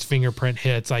 someone's fingerprint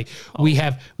hits, like we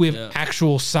have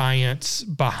actual science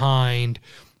behind.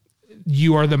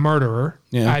 You are the murderer.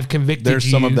 Yeah. I've convicted There's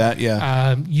you. There's some of that,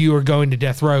 yeah. You are going to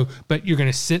death row, but you're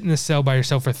going to sit in the cell by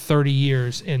yourself for 30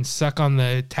 years and suck on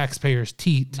the taxpayers'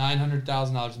 teeth. $900,000,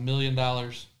 $1 million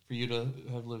for you to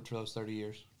have lived for those 30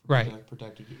 years. Right.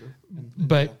 Protected you.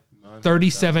 But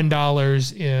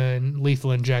 $37 in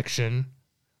lethal injection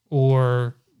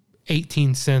or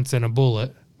 18 cents in a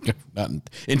bullet. Not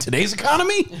in today's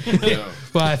economy.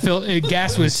 Well, I feel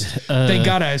gas was. Thank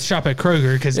God I shop at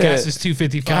Kroger because gas is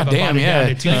 $2.55. God damn,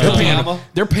 yeah.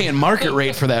 They're paying market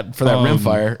rate for that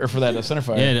rimfire or for that center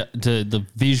fire. Yeah, the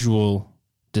visual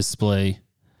display.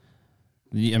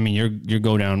 I mean, you're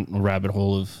go down a rabbit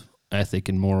hole of ethic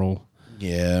and moral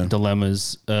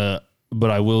dilemmas. But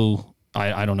I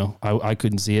don't know. I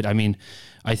couldn't see it. I mean,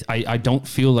 I don't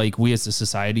feel like we as a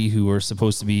society who are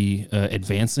supposed to be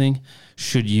advancing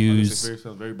should use...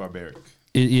 Sounds very barbaric.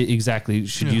 Exactly.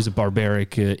 Should use a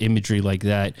barbaric imagery like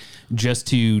that just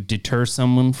to deter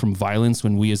someone from violence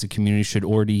when we as a community should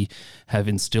already have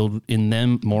instilled in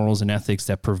them morals and ethics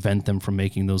that prevent them from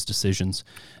making those decisions.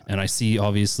 And I see,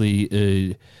 obviously,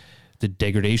 the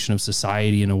degradation of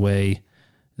society in a way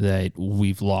that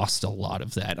we've lost a lot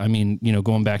of that. I mean,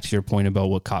 going back to your point about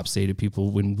what cops say to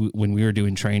people when we were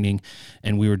doing training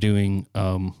and we were doing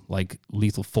like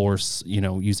lethal force,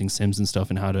 using sims and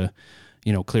stuff and how to,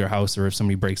 clear a house, or if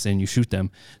somebody breaks in, you shoot them.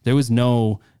 There was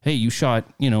no, hey, you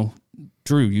shot,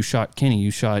 Drew, you shot Kenny, you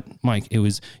shot Mike. It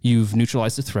was, you've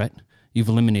neutralized the threat. You've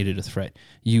eliminated a threat.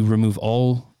 You remove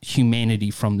all humanity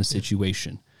from the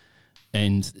situation.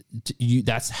 And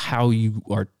that's how you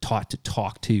are taught to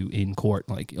talk to in court.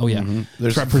 Like, oh yeah,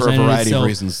 there's for a variety of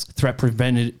reasons. Threat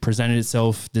presented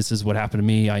itself. This is what happened to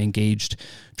me. I engaged,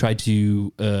 tried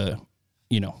to,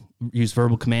 use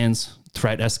verbal commands.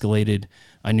 Threat escalated.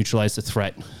 I neutralized the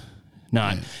threat.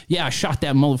 I shot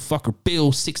that motherfucker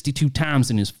Bill 62 times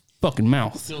in his fucking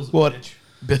mouth. Feels bitch.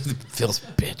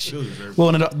 Well,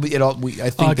 and I think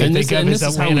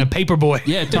that ran a paperboy.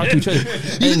 Yeah, talk to each other.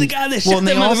 You're the guy that shot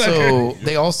that motherfucker.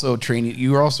 They also train you.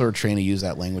 You are also trained to use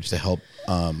that language to help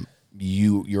it's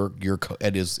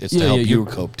to help you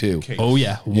cope too. Oh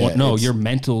yeah. Your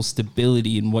mental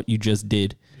stability in what you just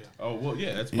did. Yeah. Oh well,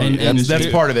 yeah. That's that's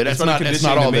part of it. That's not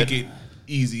all of it. Make it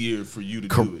easier for you to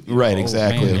do it. Right,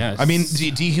 exactly. Man, yes. I mean,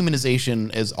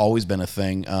 dehumanization has always been a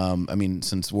thing. I mean,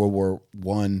 since World War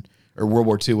I or World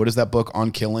War II. What is that book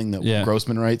on killing that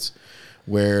Grossman writes?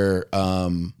 Where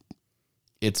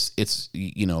it's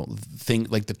thing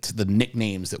like the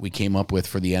nicknames that we came up with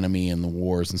for the enemy and the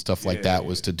wars and stuff like that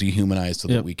was to dehumanize so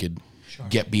that we could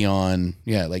get beyond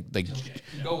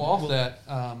go off that.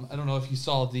 I don't know if you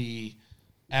saw the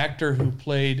actor who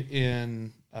played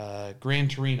in Gran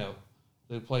Torino,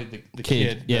 who played the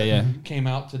kid. Came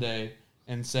out today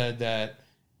and said that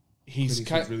he's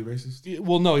really racist.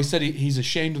 Well, no, he said he's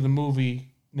ashamed of the movie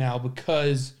now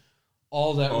because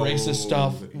all that racist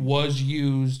stuff was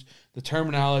used. The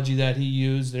terminology that he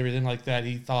used, everything like that,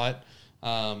 he thought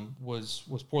was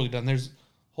poorly done. There's a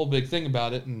whole big thing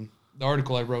about it, and the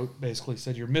article I wrote basically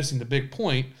said you're missing the big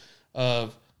point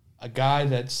of a guy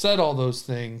that said all those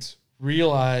things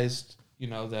realized,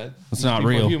 that it's not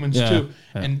real. Humans too,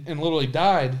 and literally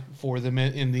died for them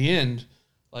in the end.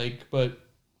 But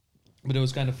it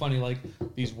was kind of funny. Like,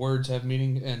 these words have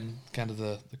meaning, and kind of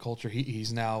the culture.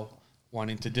 He's now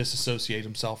wanting to disassociate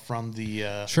himself from the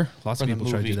lots of people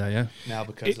try to do that. Now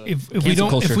because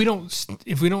if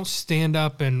we don't stand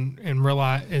up and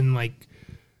rely and I'm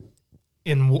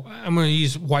going to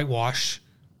use whitewash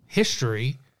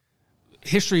history.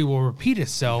 History will repeat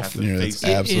itself. That's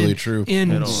absolutely true.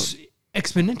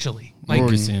 Exponentially. Like,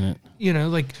 already seen it.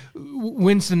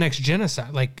 When's the next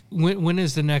genocide? Like, when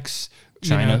is the next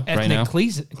China ethnic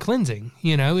right cleansing?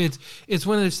 It's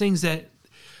one of those things that,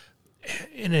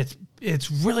 and it's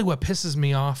really what pisses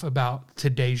me off about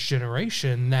today's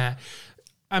generation, that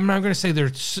I'm not going to say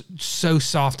they're so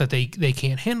soft that they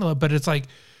can't handle it, but it's like,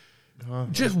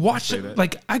 just watch it.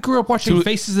 Like, I grew up watching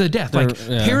Faces of the Death, like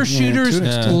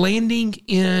parachuters landing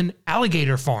in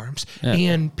alligator farms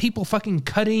and people fucking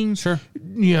cutting,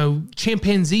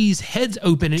 chimpanzees' heads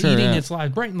open and eating its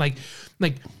live brain. Like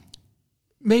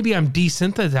maybe I'm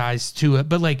desensitized to it,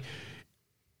 but like,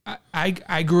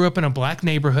 I grew up in a black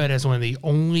neighborhood as one of the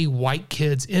only white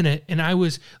kids in it. And I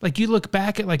was like, you look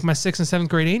back at like my 6th and 7th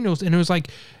grade annuals, and it was like,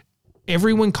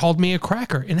 everyone called me a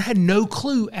cracker, and I had no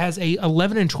clue as a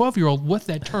 11 and 12-year-old what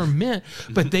that term meant.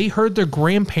 But they heard their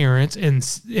grandparents in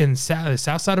the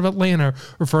south side of Atlanta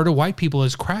refer to white people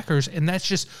as crackers, and that's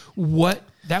just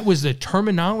that was the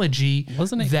terminology.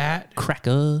 Wasn't it that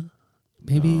cracker?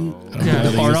 Maybe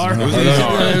hard R.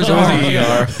 It was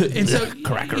R. And so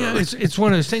cracker. It's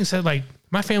one of those things that like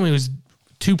my family was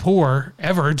too poor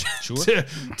ever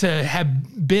to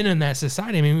have been in that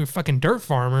society. I mean, we were fucking dirt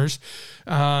farmers,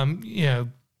 but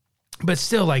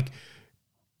still, like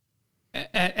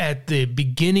at the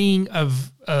beginning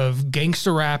of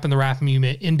gangster rap and the rap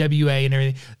movement, NWA and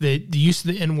everything, the use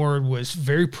of the N-word was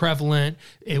very prevalent.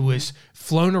 It was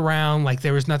flown around like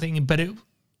there was nothing, but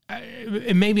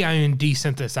maybe I am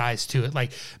desensitized to it.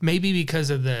 Like maybe because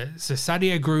of the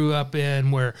society I grew up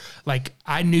in, where like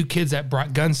I knew kids that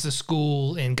brought guns to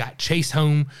school and got chased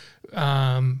home,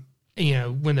 when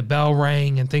the bell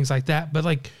rang and things like that. But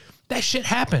like that shit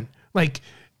happened. Like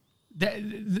that,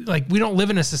 like we don't live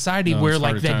in a society where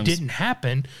like that times. Didn't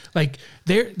happen. Like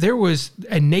there was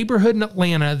a neighborhood in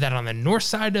Atlanta that on the north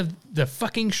side of the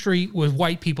fucking street was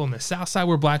white people and the south side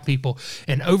were black people.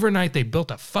 And overnight they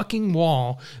built a fucking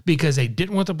wall because they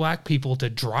didn't want the black people to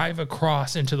drive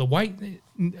across into the white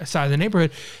side of the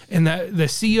neighborhood. And the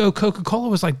CEO of Coca-Cola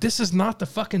was like, this is not the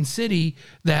fucking city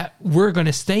that we're going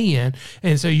to stay in.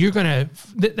 And so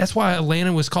that's why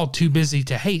Atlanta was called Too Busy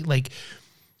to Hate. Like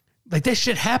that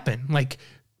shit happened. Like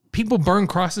people burn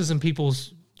crosses in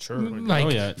people's front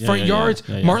yards.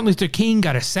 Yeah. Martin Luther King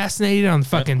got assassinated on the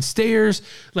fucking stairs.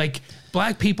 Like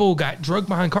black people got drugged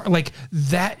behind cars. Like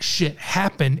that shit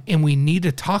happened, and we need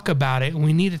to talk about it. And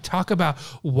we need to talk about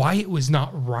why it was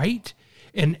not right.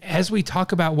 And as we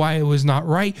talk about why it was not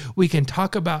right, we can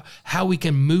talk about how we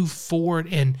can move forward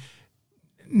and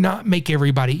not make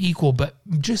everybody equal, but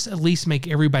just at least make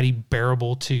everybody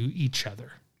bearable to each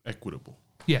other. Equitable.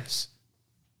 Yes.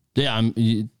 Yeah.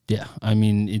 I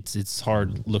mean, it's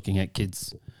hard looking at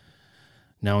kids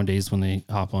nowadays when they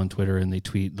hop on Twitter and they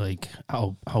tweet like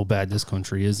how bad this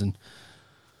country is. And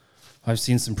I've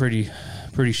seen some pretty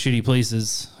shitty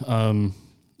places,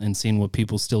 and seen what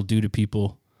people still do to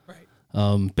people,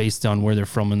 right, based on where they're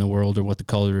from in the world or what the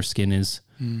color of their skin is.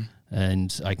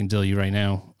 And I can tell you right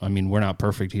now, I mean, we're not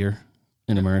perfect here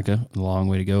in America, a long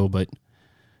way to go, but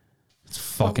it's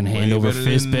fucking hand over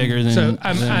fist bigger than. So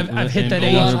I've hit that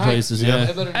age. Other places,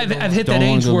 yeah. I've hit that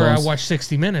age where I watch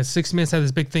 60 Minutes. 60 Minutes had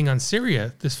this big thing on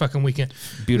Syria this fucking weekend.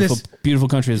 Beautiful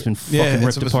country that's been fucking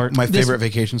ripped apart. My favorite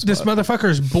vacation spot. This motherfucker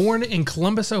is born in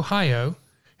Columbus, Ohio.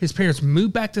 His parents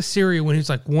moved back to Syria when he was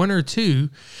like 1 or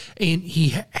 2, and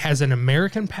he has an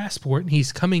American passport, and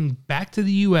he's coming back to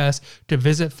the U.S. to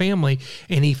visit family,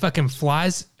 and he fucking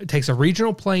takes a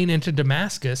regional plane into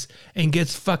Damascus and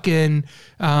gets fucking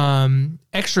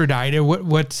extradited.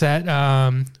 What's that?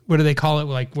 What do they call it?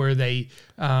 Like where they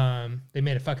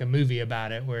made a fucking movie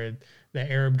about it, where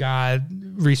the Arab guy,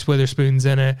 Reese Witherspoon's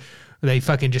in it. They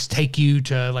fucking just take you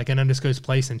to like an undisclosed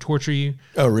place and torture you.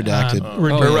 Oh, redacted.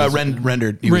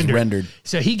 Rendered. He was rendered.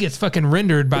 So he gets fucking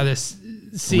rendered by the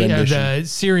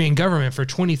Syrian government for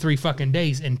 23 fucking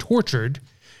days and tortured.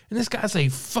 And this guy's a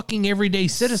fucking everyday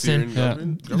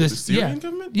citizen. The Syrian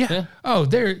government? Yeah. Oh,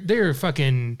 they're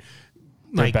fucking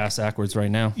like they're bass backwards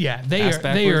right now. Yeah, they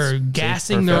are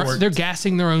gassing they're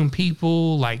gassing their own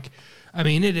people. Like, I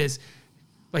mean, it is.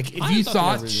 Like, if you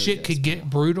thought shit could get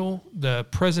brutal, the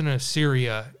president of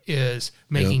Syria is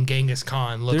making Genghis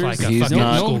Khan look like a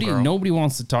fucking schoolgirl. Nobody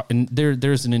wants to talk. And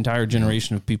there's an entire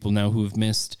generation of people now who have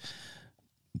missed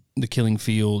the killing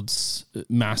fields,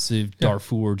 massive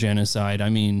Darfur genocide. I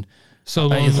mean,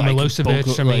 Milosevic,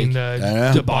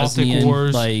 the Baltic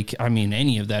Wars. Like, I mean,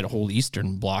 any of that whole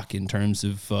Eastern Bloc in terms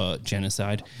of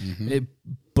genocide. Mm-hmm.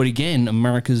 But again,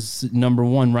 America's number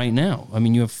one right now. I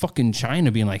mean, you have fucking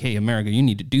China being like, "Hey, America, you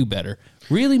need to do better."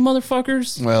 Really,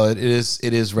 motherfuckers? Well, it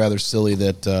is rather silly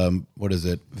that what is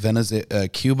it? Venezuela,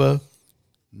 Cuba,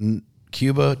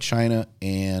 China,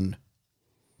 and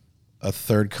a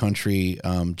third country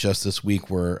just this week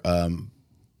were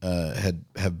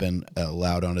have been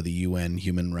allowed onto the UN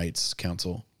Human Rights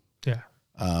Council. Yeah,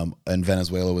 and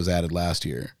Venezuela was added last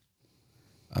year.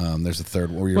 There's a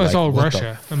third where you're well, it's all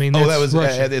Russia. I mean, that was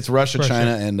Russia. It's Russia,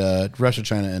 China, and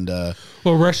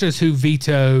well, Russia's who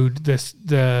vetoed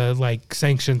the like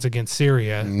sanctions against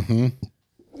Syria. Mm-hmm.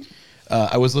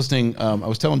 I was listening. I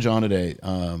was telling John today.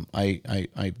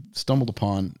 I stumbled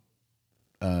upon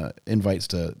invites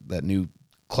to that new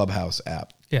Clubhouse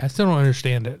app. Yeah, I still don't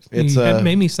understand it. It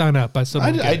made me sign up.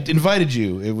 I invited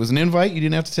you. It was an invite. You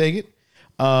didn't have to take it.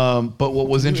 But what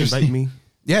was interesting? Invite me.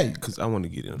 Yeah, because I want to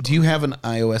get in. Do you have an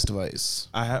iOS device?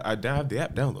 I have the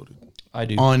app downloaded. I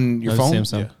do on your phone.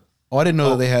 Samsung. Yeah. Oh, I didn't know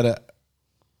that they had a.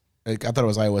 I thought it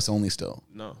was iOS only still.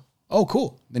 No. Oh,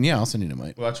 cool. Then yeah, I'll send you an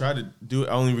invite. Well, I tried to do it.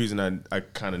 The only reason I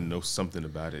kind of know something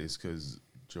about it is because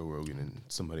Joe Rogan and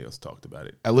somebody else talked about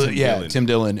it. Tim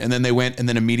Dillon, and then they went and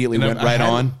then immediately went right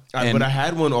on. But I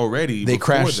had one already. They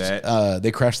crashed.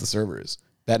 They crashed the servers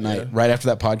that night. Right after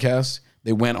that podcast,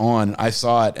 they went on. I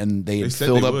saw it, and they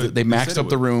filled up. They maxed up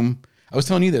the room. I was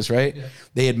telling you this, right? Yeah.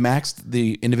 They had maxed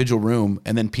the individual room,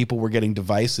 and then people were getting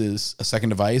devices, a second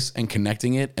device, and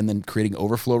connecting it, and then creating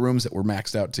overflow rooms that were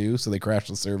maxed out too. So they crashed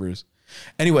the servers.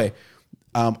 Anyway,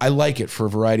 I like it for a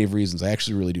variety of reasons. I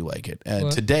actually really do like it.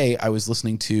 Today, I was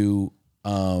listening to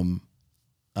a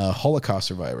Holocaust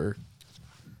survivor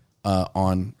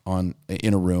in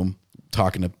a room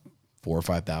talking to 4,000 or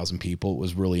 5,000 people. It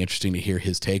was really interesting to hear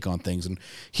his take on things, and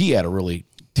he had a really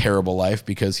terrible life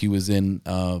because he was in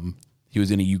a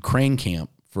Ukraine camp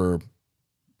for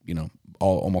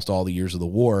almost all the years of the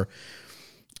war,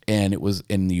 and it was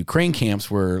in the Ukraine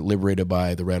camps were liberated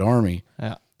by the Red Army.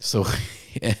 Yeah.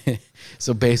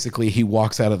 So basically, he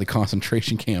walks out of the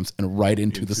concentration camps and right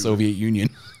into the Soviet Union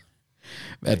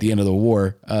at the end of the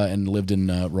war, and lived in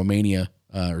Romania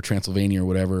or Transylvania or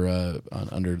whatever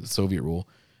under the Soviet rule.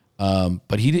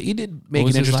 But he did make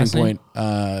an interesting point.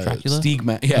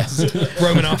 Stigma, yes.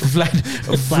 Romanov.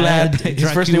 Vlad.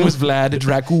 His first name was Vlad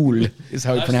Dracul, is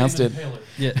how he pronounced it.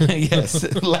 Yeah. Yes.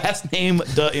 Last name,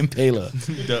 the Impaler.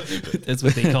 That's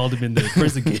what they called him in the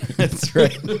prison game. That's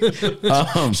right.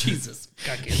 Jesus.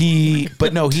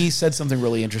 He said something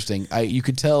really interesting. You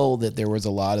could tell that there was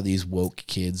a lot of these woke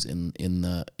kids in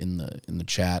the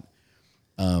chat,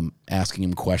 asking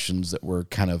him questions that were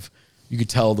kind of, you could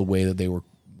tell the way that they were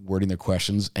wording their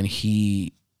questions, and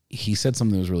he said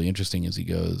something that was really interesting as he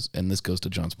goes, and this goes to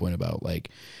John's point about like,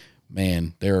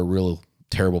 man, there are real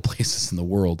terrible places in the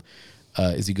world.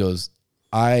 As he goes,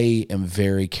 I am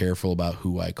very careful about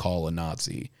who I call a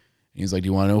Nazi. And he's like, do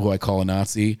you want to know who I call a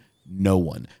Nazi? No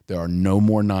one. There are no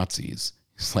more Nazis.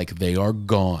 It's like, they are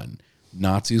gone.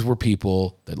 Nazis were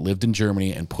people that lived in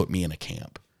Germany and put me in a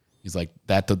camp. He's like,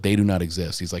 that they do not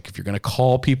exist. He's like, if you're going to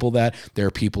call people that, there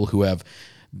are people who have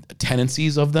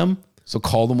tendencies of them, so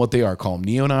call them what they are. Call them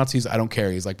neo-Nazis. I don't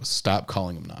care. He's like, but stop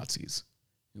calling them Nazis.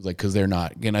 He's like, because they're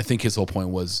not. And I think his whole point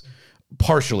was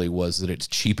that it's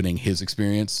cheapening his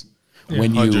experience. Yeah.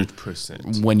 When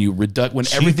 100%. When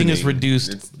everything is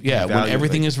reduced, when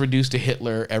everything is reduced to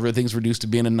Hitler, everything's reduced to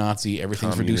being a Nazi,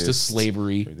 everything's reduced to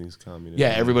slavery. Everything's communist. Yeah,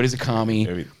 everybody's a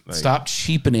commie. Stop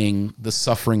cheapening the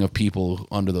suffering of people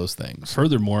under those things.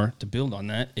 Furthermore, to build on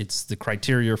that, it's the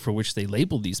criteria for which they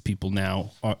label these people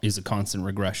now is a constant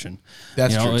regression.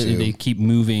 That's true too. They keep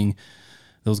moving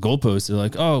those goalposts. They're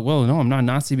like, oh, well, no, I'm not a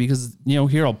Nazi because,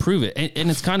 here, I'll prove it. And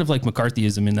it's kind of like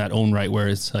McCarthyism in that own right, where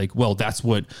it's like, well, that's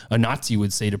what a Nazi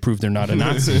would say to prove they're not a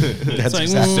Nazi. That's like,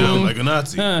 sound like a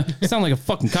Nazi. Sound like a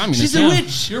fucking communist. She's a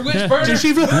witch. You're a witch burner.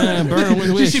 She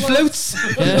floats. She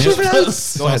floats. She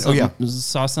floats. Go ahead.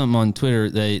 Saw something on Twitter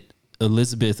that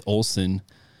Elizabeth Olsen.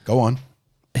 Go on.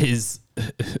 Is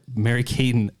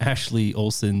Mary-Kate and Ashley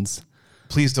Olsen's.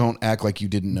 Please don't act like you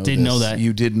didn't know Didn't know that.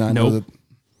 You did not know that.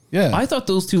 Yeah, I thought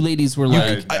those two ladies were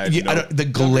like the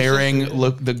glaring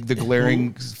look, the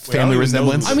glaring family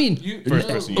resemblance. I mean,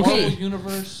 universe.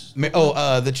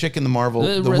 The chick in the Marvel,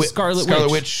 the Scarlet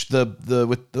Witch,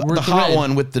 the hot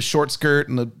one with the short skirt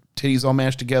and the titties all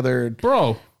mashed together,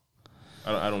 bro.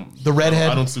 I don't. The redhead.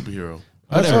 I don't superhero.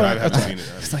 I haven't seen it.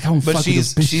 It's like, but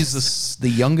she's the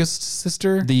youngest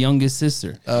sister. The youngest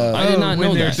sister. I did not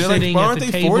know that. Aren't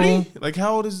they 40? Like,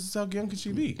 how old is? How young could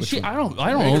she be? I don't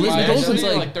know. Elizabeth Olsen's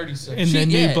like 36. In the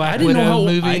new Black Widow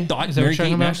movie. I thought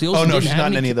Mary-Kate and Ashley Olsen. Oh no, she's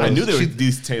not in any of those. I knew there were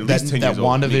these 10 years old. That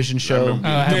WandaVision show.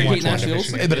 Mary-Kate and Ashley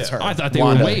Olsen. But it's her. I thought they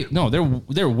were way. No,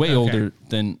 they're way older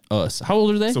than us. How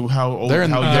old are they? So how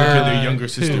young could their younger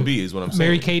sister be? Is what I'm saying.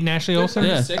 Mary-Kate and Ashley Olsen.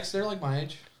 36. They're like my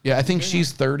age. Yeah, I think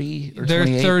she's 30 or they're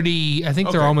 28. 30. I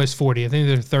think they're almost 40. I think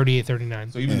they're 38,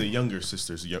 39. So even the younger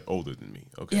sister's older than me.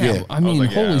 Okay. Yeah. I mean,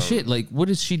 holy shit. Like, what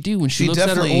does she do when she looks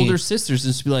at her older sisters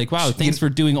and she's like, wow, thanks for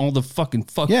doing all the fucking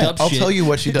fucked up shit. I'll tell you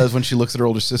what she does when she looks at her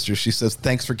older sister. She says,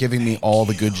 thanks for giving me all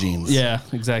the good genes. Yeah,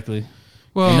 exactly.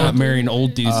 Well, you're not marrying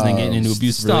old dudes and then getting into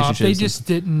abusive relationships. They just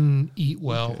didn't eat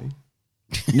well. Okay.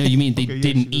 No, you mean they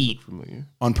didn't eat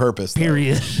on purpose.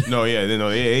 Period. No, yeah,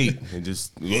 they ate and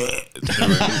just put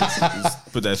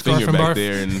that finger back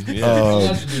there and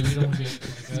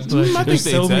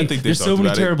there's so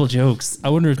many terrible jokes. I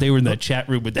wonder if they were in that chat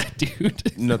room with that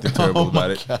dude. Nothing terrible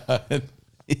about it.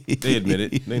 They admit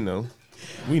it. They know.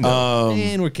 We know.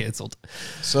 And we're canceled.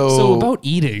 So about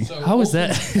eating, how is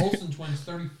that? Olsen twins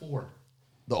 34.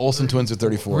 The Olsen twins are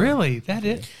 34. Really? That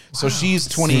it? So she's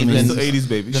 20. Then, 80s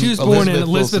baby. She was born in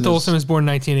Elizabeth Olsen was born in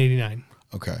 1989.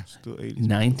 Okay. Still 80s.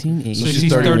 1980. So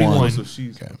she's 31. So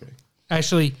she's okay.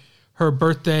 Actually, her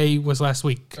birthday was last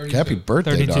week. Happy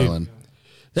birthday, 32. Darling.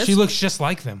 She looks just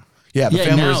like them. Yeah, the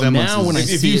family resemblance. Now when I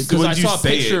see it, because I saw a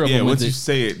picture of them. Once you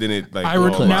say it, then it like.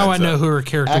 Now I know who her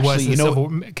character was in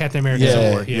Captain America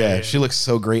Civil War. Yeah, she looks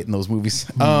so great in those movies.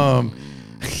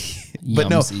 But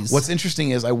no, what's interesting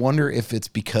is I wonder if it's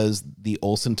because the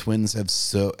Olsen twins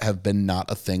have been not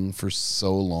a thing for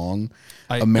so long.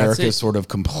 America's sort of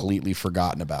completely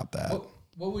forgotten about that.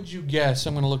 What would you guess?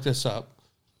 I'm going to look this up.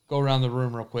 Go around the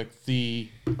room real quick. The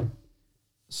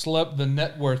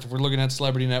net worth, if we're looking at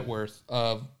celebrity net worth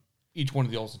of each one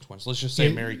of the Olsen twins. Let's just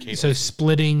say Mary-Kate. So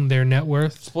splitting their net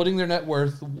worth? Splitting their net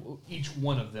worth, each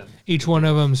one of them. Each one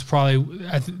of them is probably,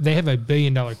 they have $1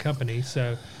 billion company,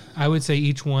 so I would say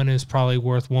each one is probably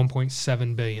worth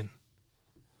 $1.7 billion.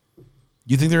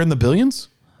 You think they're in the billions?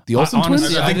 The Olsen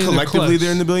twins? I think collectively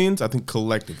they're in the billions. I think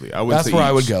collectively. I would That's say where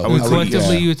I would go.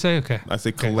 Collectively, you would say, okay. I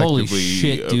say collectively. Holy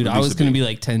shit, dude. I was going to be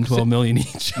like 10, 12 million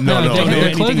each. No, they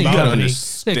have a clothing company.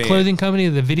 The clothing company,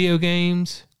 the video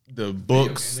games. The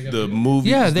books, the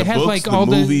movies, they have books, like all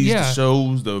the movies, the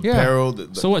shows, the apparel.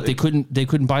 So what? They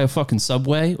couldn't buy a fucking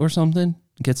Subway or something?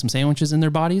 Get some sandwiches in their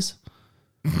bodies?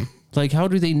 Like, how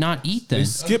do they not eat them? They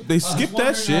skip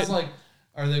that shit.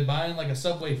 Are they buying like a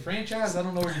Subway franchise? I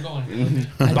don't know where you're going here.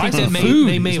 I think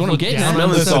they may have looked down on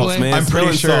the Subway. I'm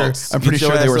pretty sure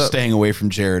they were staying away from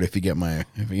Jared. If you get my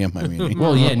meaning.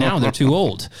 Well, yeah. Now they're too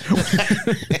old.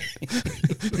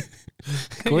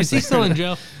 Is he still in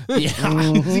jail?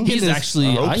 Yeah, he's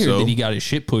actually. I heard that he got his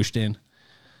shit pushed in.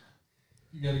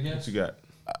 You got a guess? What you got?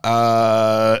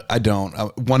 I don't.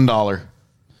 $1.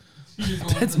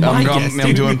 That's my guess.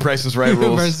 I'm doing Price is Right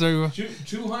rules.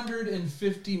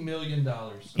 $250 million.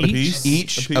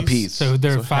 Each a piece. So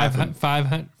they're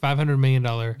 $500 million.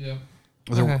 Yep.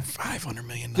 They're $500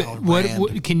 million.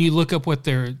 What can you look up what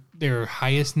their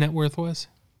highest net worth was?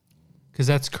 Because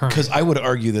that's current. Because I would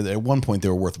argue that at one point they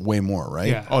were worth way more, right?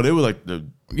 Yeah. Oh, they were like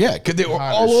because they were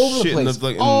all over the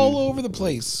place. All over the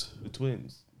place. The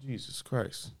twins. Jesus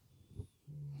Christ.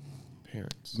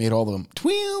 Parents. Made all them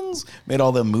twins. Made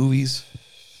all them movies.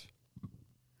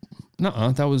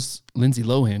 Nuh-uh, that was Lindsay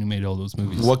Lohan who made all those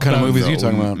movies. What kind of movies are you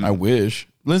talking about? I wish.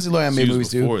 Lindsay Lohan made movies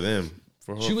too. Before them.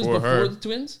 She was before the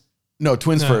twins? No,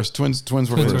 twins first. Twins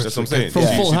were first. That's what I'm saying. From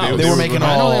Full House. They were making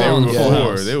all. They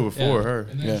were before her.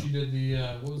 And then she did the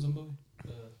what was the movie?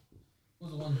 What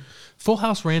was the one? Full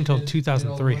House ran until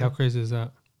 2003. How crazy is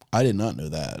that? I did not know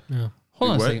that. Yeah.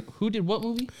 Hold on a second. Who did what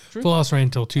movie? Drew? Full House ran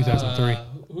until 2003.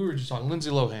 Who were just talking? Lindsay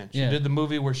Lohan. She did the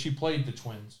movie where she played the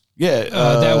twins. Yeah.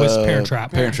 That was Parent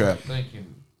Trap. Parent Trap. Thank you.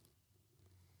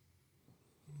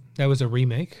 That was a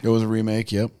remake. It was a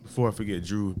remake. Yep. Before I forget,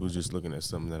 Drew was just looking at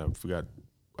something that I forgot.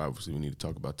 Obviously, we need to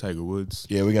talk about Tiger Woods.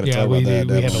 Yeah, we got to talk about that.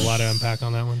 We have a lot to unpack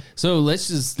on that one. So let's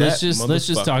just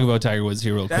talk about Tiger Woods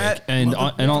here real quick. And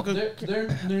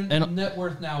their net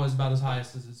worth now is about as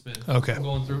highest as it's been. Okay. I'm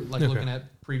going through looking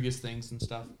at previous things and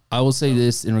stuff. I will say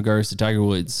this in regards to Tiger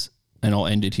Woods, and I'll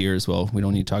end it here as well. We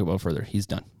don't need to talk about it further. He's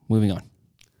done. Moving on.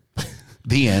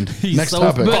 The end. Next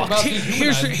topic. But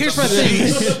here's my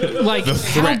thing. Like,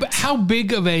 how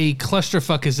big of a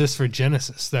clusterfuck is this for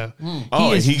Genesis, though?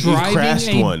 He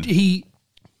crashed one.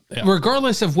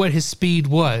 Regardless of what his speed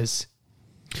was.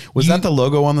 Was that the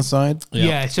logo on the side?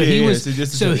 Yeah. So he was.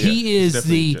 So he is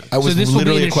the. I was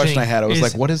literally a question I had. I was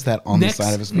like, "What is that on the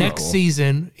side of his logo?" Next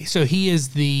season, so he is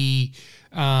the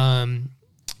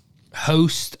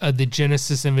host of the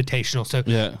Genesis Invitational. So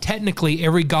technically,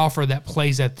 every golfer that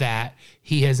plays at that,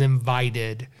 he has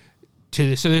invited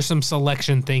to. So there's some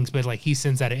selection things, but like he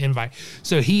sends out an invite.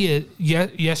 So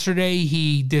yesterday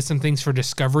he did some things for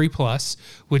Discovery Plus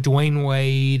with Dwayne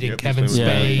Wade and Kevin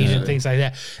Spade and things like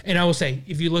that. And I will say,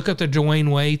 if you look up the Dwayne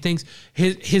Wade things,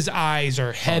 his eyes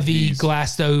are heavy,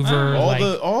 glassed over.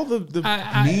 All the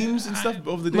memes and stuff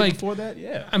over the day before that.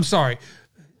 Yeah, I'm sorry.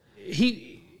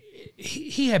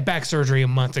 He had back surgery a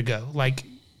month ago. Like,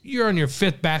 you're on your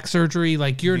 5th back surgery.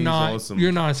 Like, you're not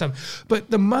something.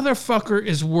 But the motherfucker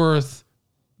is worth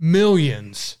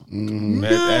millions.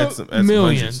 That's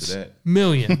millions.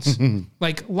 Millions.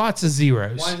 Like lots of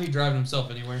zeros. Why isn't he driving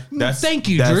himself anywhere? Thank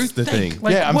you, Drew. That's the thing.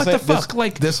 Like, yeah, what the fuck?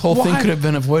 Like this whole thing could have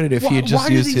been avoided if he had just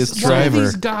used his driver. Why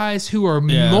these guys who are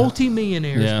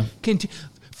multimillionaires can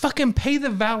fucking pay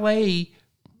the valet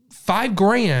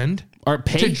 $5,000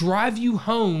 to drive you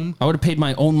home? I would have paid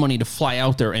my own money to fly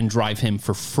out there and drive him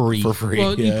for free.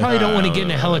 Well, you probably don't want to get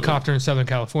in a helicopter in Southern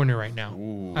California right now.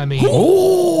 Ooh. I mean,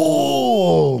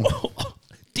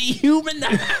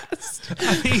 dehumanized.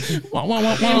 In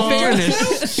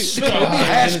fairness,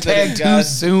 hashtag too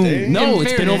soon. No,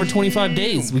 it's been over 25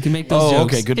 days. We can make those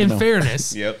jokes. Okay, good to know. In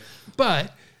fairness, Yep.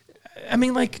 But I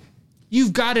mean, like,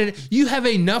 you've got it. You have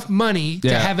enough money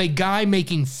to have a guy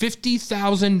making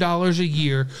 $50,000 a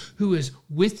year who is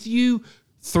with you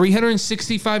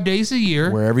 365 days a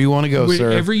year, wherever you want to go,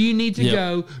 wherever you need to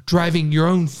go, driving your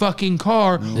own fucking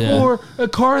car or a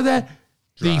car that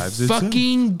drives the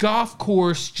fucking golf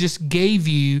course just gave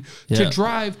you to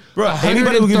drive. Bro,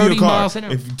 anybody will give you a car.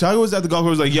 If Tiger was at the golf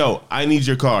course, like, yo, I need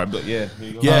your car. But here's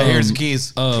the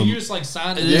keys. Can you just like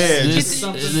sign it?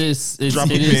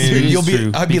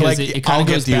 I'd be like, I'll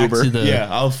get the Uber.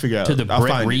 I'll figure out. To the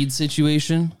Brett Reed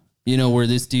situation, where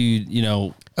this dude,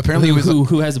 apparently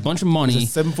who has a bunch of money,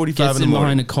 7:45 gets in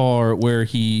behind a car where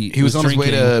he was on his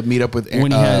way to meet up with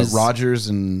Rodgers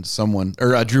and someone,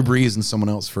 or Drew Brees and someone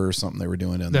else for something they were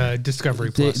doing down there. The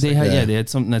Discovery Plus. They had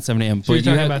something at 7 a.m. So you're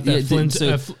talking about the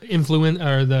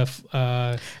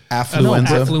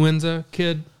affluenza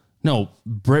kid? No,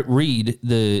 Brett Reed,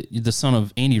 the son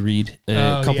of Andy Reid,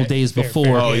 a couple days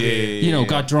before,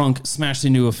 got drunk, smashed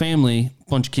into a family,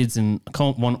 bunch of kids in a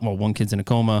coma. One kid's in a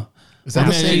coma. Is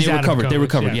that They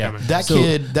recovered. Yeah. That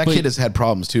kid has had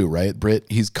problems too, right? Britt,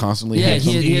 he's constantly he had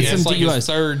some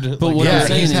DUIs. But what I'm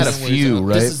saying he's had a few,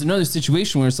 right? This is another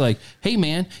situation where it's like, hey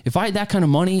man, if I had that kind of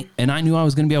money and I knew I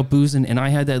was going to be out boozing and I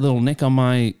had that little nick on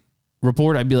my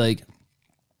report, I'd be like,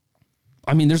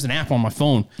 I mean, there's an app on my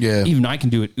phone. Yeah. Even I can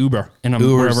do it. Uber, and I'm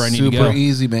Uber's wherever I need to go. Super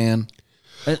easy, man.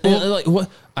 Like what?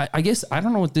 I guess I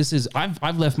don't know what this is.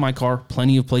 I've left my car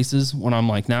plenty of places when I'm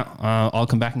like, I'll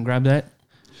come back and grab that.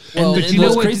 Well, but you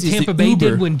know what Tampa Bay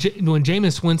did when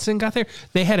Jameis Winston got there?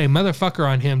 They had a motherfucker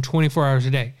on him 24 hours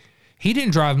a day. He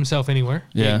didn't drive himself anywhere.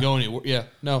 He didn't go anywhere. Yeah,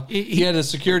 no. He had a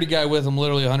security guy with him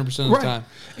literally 100% of the time.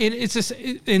 And it's just,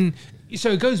 so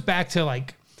it goes back to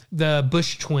like the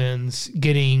Bush twins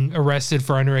getting arrested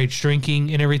for underage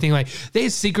drinking and everything. Like, they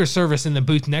had Secret Service in the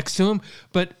booth next to him,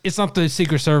 but it's not the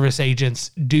Secret Service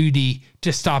agent's duty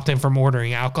to stop them from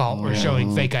ordering alcohol or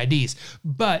showing fake IDs.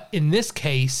 But in this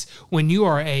case, when you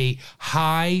are a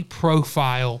high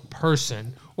profile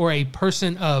person or a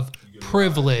person of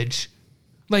privilege,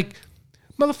 like,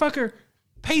 motherfucker,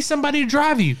 pay somebody to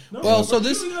drive you. No, so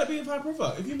this is not being high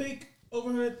profile. If you make over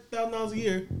 $100,000 a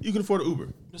year, you can afford an Uber.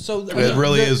 So it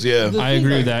really is, yeah. I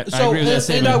agree with that. I agree with that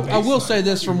statement. I will say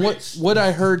this from what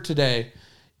I heard today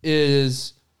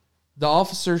is the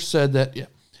officer said that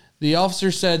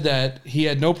he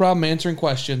had no problem answering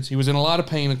questions. He was in a lot of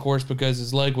pain, of course, because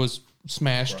his leg was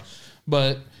smashed,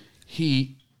 but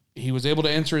he was able to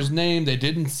answer his name. They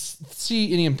didn't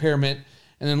see any impairment.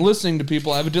 And then listening to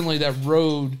people, evidently that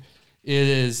road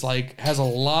has a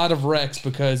lot of wrecks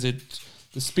because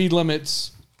the speed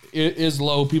limits is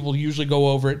low. People usually go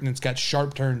over it, and it's got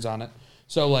sharp turns on it.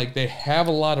 So, like, they have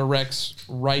a lot of wrecks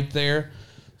right there.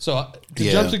 So,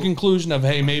 to jump to the conclusion of,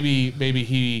 hey, maybe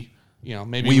he,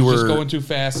 maybe he was just going too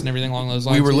fast and everything along those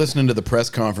lines. We were listening to the press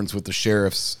conference with the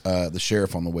sheriff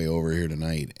on the way over here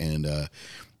tonight, and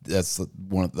that's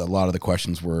one of a lot of the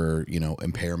questions were,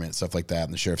 impairment, stuff like that.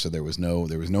 And the sheriff said there was no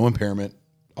impairment.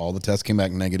 All the tests came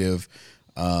back negative.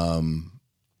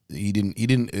 He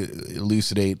didn't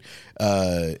elucidate.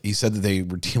 He said that they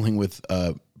were dealing with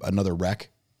another wreck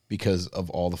because of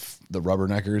all the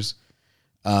rubberneckers.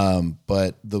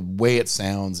 But the way it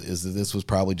sounds is that this was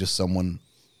probably just someone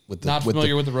with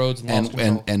familiar with the roads and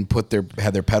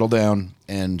had their pedal down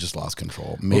and just lost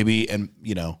control. Maybe a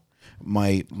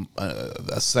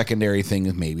secondary thing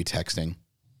is maybe texting.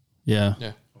 Yeah.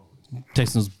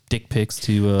 Texting those dick pics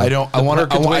to. I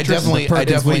definitely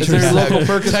texting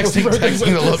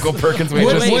the local Perkins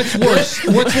waitress.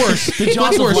 What's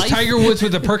worse? Tiger Woods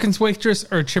with the Perkins waitress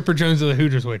or Chipper Jones with the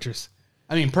Hooters waitress?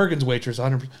 I mean, Perkins waitress,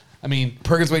 100%. I mean,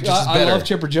 Perkins weight just is I better. love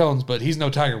Chipper Jones, but he's no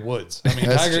Tiger Woods. I mean,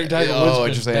 Tiger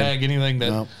Woods could bag anything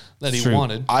that he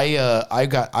wanted.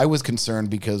 I was concerned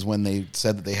because when they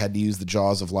said that they had to use the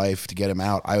jaws of life to get him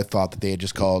out, I thought that they had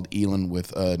just called Elon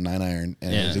with a 9-iron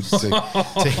and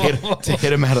to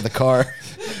hit him out of the car.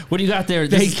 What do you got there?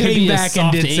 They came back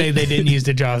and did say they didn't use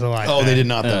the jaws of life. Oh, they did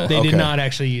not though. They did not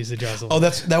actually use the jaws of life. Oh,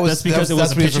 that's because it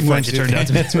was a pitching wedge. It turned out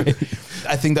to be. That's right.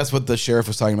 I think that's what the sheriff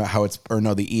was talking about.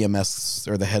 The EMS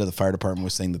or the head of the fire department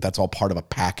was saying that's all part of a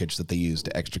package that they used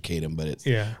to extricate him, but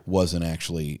it wasn't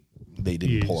actually. They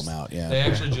didn't pull him out. Yeah, they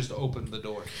actually just opened the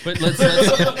door. But let's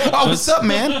oh, what's up,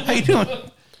 man? How you doing?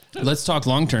 Let's talk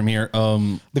long term here.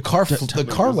 The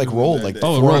car like rolled like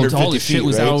all the shit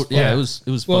was right? out. Yeah, it was.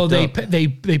 Well, fucked up. they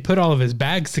put all of his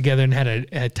bags together and had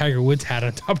a Tiger Woods hat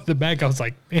on top of the bag. I was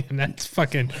like, man, that's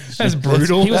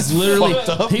brutal. He was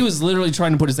literally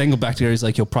trying to put his angle back together. He's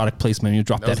like, yo, product placement. You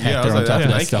drop that hat there on top of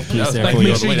that stuff, please. Like,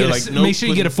 make sure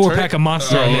you get a 4-pack of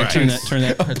Monster. Turn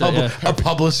that. A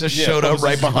publicist showed up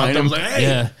right behind him.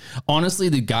 Yeah, honestly,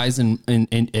 the guys at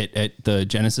the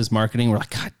Genesis marketing were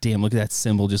like, God damn, look at that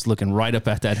symbol just looking right up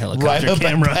at that helicopter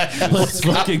camera. Let's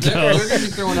fucking go. We're going to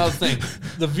be throwing out a thing.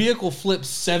 The vehicle flipped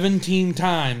 17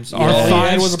 times. Our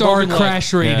 5-star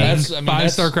crash rating. Yeah.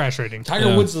 5-star crash rating.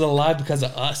 Tiger Woods is alive because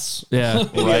of us. Yeah.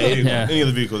 Right. Any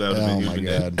other vehicle that would have been. Oh, my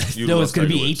God. No, it's going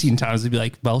to be 18 times. It'd be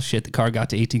like, well, shit, the car got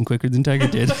to 18 quicker than Tiger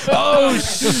did. Oh,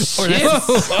 shit. Or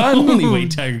that's the only way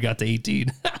Tiger got to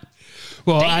 18.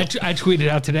 Well, I tweeted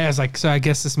out today. I was like, so I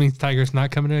guess this means Tiger's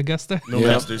not coming to Augusta? No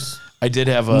Masters. I did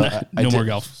have more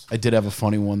golf. I did have a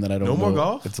funny one that I don't know. No more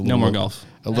golf? It's no more golf.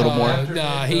 A little more.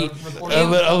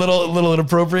 A little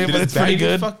inappropriate, but it's pretty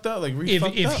good. Fucked up,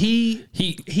 if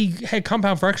he had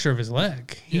compound fracture of his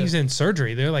leg, he's in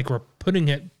surgery. They're like, we're putting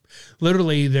it.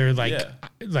 Literally, they're like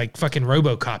fucking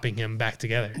RoboCoping him back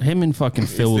together. Him and fucking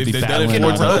Phil will be battling.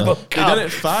 They've done it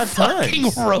 5 times. Fucking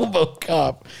RoboCop.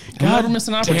 God, never miss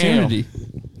an opportunity.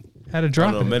 Had to drop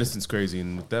I don't it. know, medicine's crazy,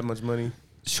 and with that much money,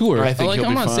 sure. I think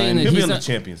I'm not saying that he'll be he's on the not.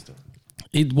 champions though.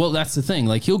 Well, that's the thing.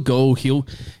 Like he'll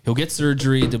get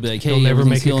surgery. They'll be like, hey, never everything's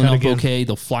make a healing cut up again. okay.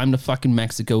 They'll fly him to fucking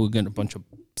Mexico. We'll get a bunch of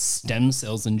stem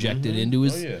cells injected into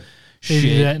his They shit.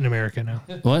 do that in America now.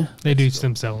 What? They do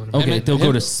stem cell in America. Okay, they'll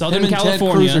go to Southern California.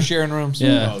 Ted Cruz are sharing rooms.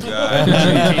 Yeah. Oh God!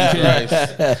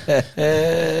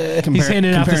 He's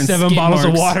handing out the 7 bottles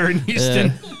of water in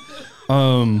Houston.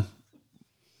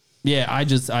 Yeah,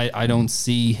 I don't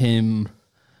see him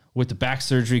with the back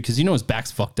surgery because his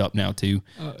back's fucked up now too.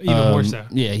 Even more so.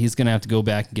 Yeah, he's gonna have to go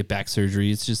back and get back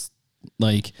surgery. It's just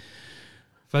like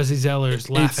Fuzzy Zeller's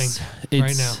laughing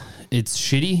right now. It's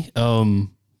shitty.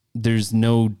 There's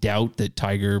no doubt that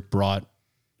Tiger brought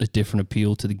a different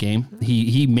appeal to the game.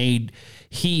 He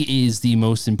is the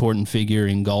most important figure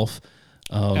in golf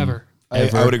Ever.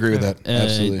 I would agree with that.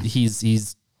 Absolutely.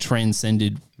 He's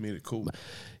transcended. Made it cool.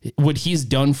 What he's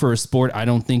done for a sport, I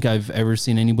don't think I've ever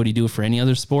seen anybody do it for any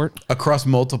other sport. Across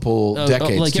multiple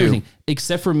decades, like too. everything,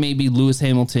 except for maybe Lewis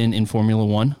Hamilton in Formula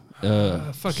One.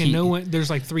 No one.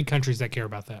 There's like 3 countries that care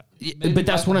about that. But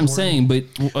that's what I'm saying. But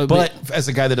as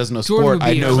a guy that doesn't know Jordan sport, would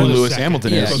I be know a who close Lewis second.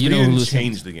 Hamilton Yeah, is. you You know know, who's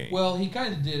changed the game. Well, he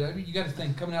kind of did. I mean, you got to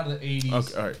think coming out of the 80s.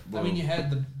 Okay, all right. I mean, you had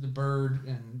the Bird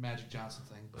and Magic Johnson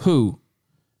thing. But who?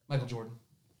 Michael Jordan.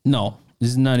 No, this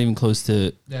is not even close to.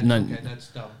 Okay, that's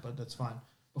dumb, but that's fine.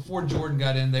 Before Jordan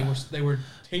got in, they were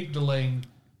tape delaying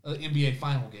NBA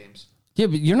final games. Yeah,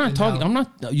 but you're not talking.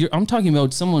 I'm talking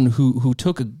about someone who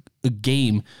took a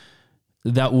game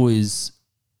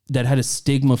that had a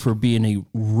stigma for being a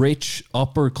rich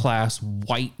upper class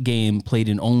white game played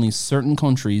in only certain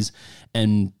countries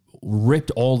and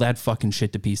ripped all that fucking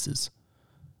shit to pieces.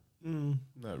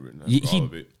 Not He- all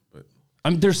of it, but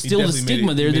There's still a definitely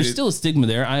stigma there. made There's it- still a stigma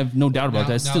there. I have no doubt about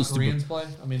that. It's Now still Koreans stupid. play.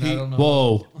 I mean, I don't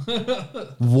know.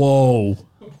 Whoa.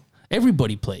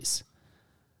 Everybody plays.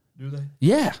 Do they?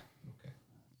 Yeah.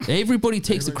 Everybody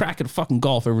takes a crack at a fucking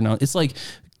golf every now and then. It's like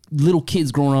little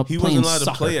kids growing up he playing wasn't allowed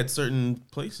soccer. to play at certain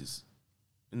places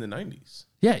in the 90s.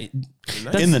 Yeah. In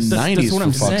the 90s, that's what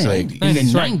I'm for fuck's saying. sake. In the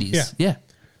 90s, right. 90s. Yeah.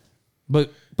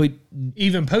 But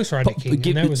Even post Rodney King,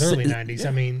 and that was early 90s.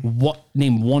 I mean,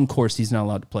 name one course he's not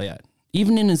allowed to play at.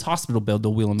 Even in his hospital bed,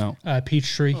 they'll wheel him out.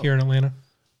 Peachtree here in Atlanta.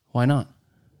 Why not?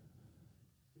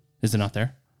 Is it not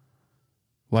there?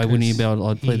 Why wouldn't he be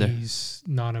allowed to play there? He's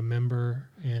not a member,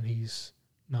 and he's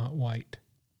not white.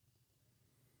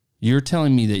 You're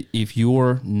telling me that if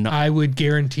you're not... I would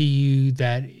guarantee you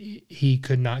that he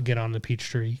could not get on the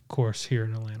Peachtree course here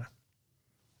in Atlanta.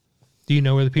 Do you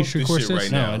know where the Peachtree course is?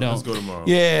 Right No, now. I don't. Let's go tomorrow.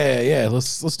 Yeah.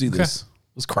 Let's do this.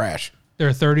 Let's crash. There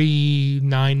are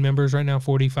 39 members right now,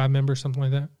 45 members, something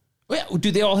like that. Well,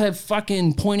 do they all have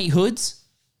fucking pointy hoods?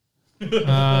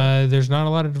 There's not a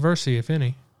lot of diversity, if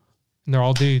any. And they're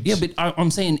all dudes. Yeah, but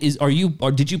I'm saying,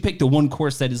 did you pick the one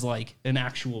course that is like an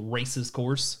actual racist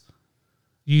course?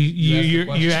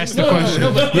 You asked the question.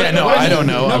 I don't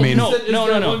know.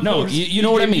 No. You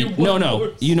know what I mean?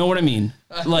 No. You know what I mean?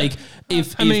 Like,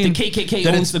 if the KKK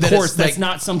owns the course, that's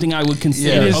not something I would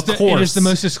consider a course. It is the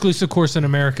most exclusive course in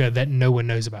America that no one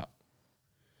knows about.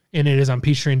 And it is on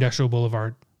Peachtree Industrial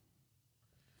Boulevard.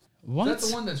 What? Is that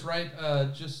the one that's right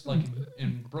just like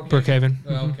in Brookhaven?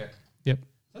 Oh, okay. Yep.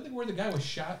 I think where the guy was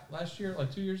shot last year,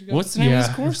 like 2 years ago. What's the name of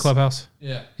this course? Clubhouse.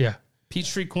 Yeah.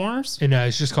 Peachtree Corners? And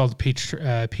it's just called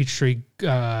the Peachtree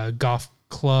Golf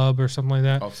Club or something like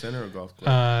that. Golf Center or Golf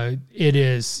Club?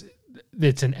 It's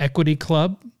an equity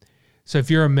club. So if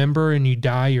you're a member and you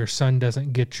die, your son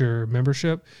doesn't get your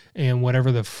membership, and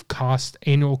whatever the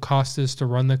annual cost is to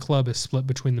run the club is split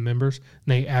between the members. And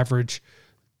they average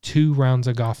 2 rounds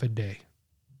of golf a day.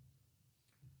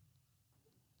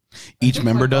 Each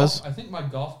member does? I think my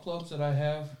golf clubs that I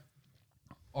have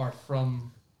are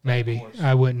from... Maybe.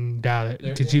 I wouldn't doubt it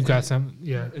because you've got some.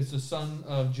 Yeah. It's the son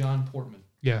of John Portman.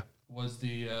 Yeah. Was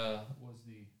the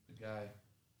guy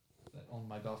that owned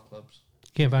my golf clubs.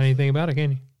 Can't find anything about it,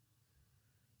 can you?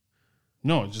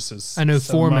 No, it just says I know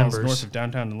 4 members north of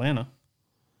downtown Atlanta.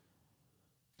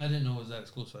 I didn't know it was that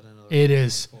exclusive. I didn't know it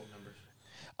is. 4 members.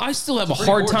 I still have a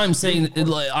hard time saying.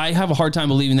 I have a hard time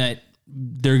believing that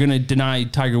they're going to deny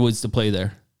Tiger Woods to play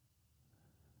there.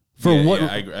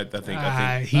 I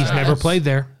think he's never played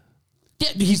there. Yeah,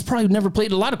 he's probably never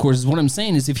played a lot of courses. What I'm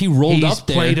saying is, if he rolled up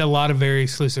there, he's played a lot of very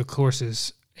exclusive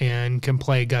courses and can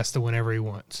play Augusta whenever he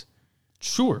wants.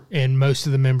 Sure. And most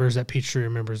of the members at Peachtree are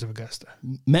members of Augusta.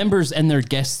 Members and their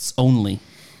guests only.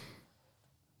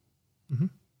 Mm-hmm.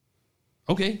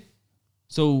 Okay,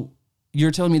 so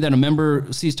you're telling me that a member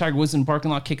sees Tiger Woods in the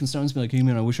parking lot kicking stones, be like, "Hey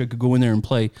man, I wish I could go in there and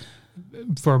play."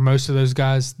 For most of those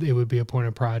guys, it would be a point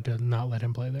of pride to not let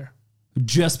him play there.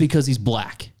 Just because he's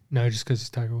black? No, just because he's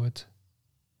Tiger Woods.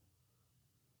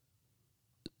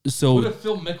 So what if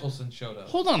Phil Mickelson showed up?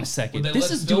 Hold on a second.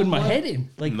 This is doing my head in,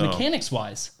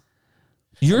 mechanics-wise.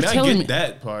 You're telling I get me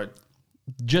that part.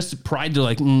 Just pride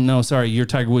to no, sorry, you're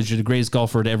Tiger Woods. You're the greatest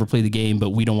golfer to ever play the game,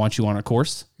 but we don't want you on our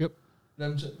course. Yep.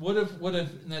 What if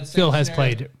in that Phil has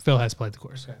played the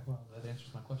course. Okay, well, that answers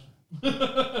my question.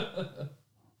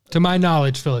 To my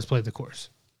knowledge, Phil has played the course.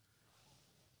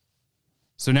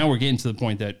 So now we're getting to the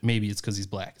point that maybe it's because he's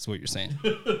black. Is what you're saying.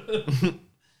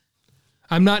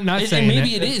 I'm not saying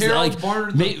maybe that. it is.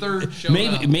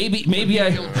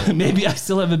 Maybe I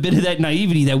still have a bit of that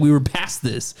naivety that we were past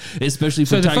this, especially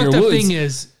for Tiger Woods. So the fucked up thing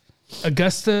is,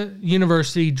 Augusta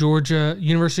University,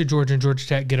 University of Georgia, and Georgia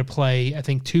Tech get to play, I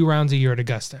think, 2 rounds a year at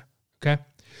Augusta. Okay?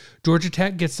 Georgia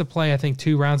Tech gets to play, I think,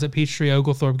 2 rounds at Peachtree.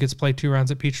 Oglethorpe gets to play 2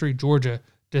 rounds at Peachtree. Georgia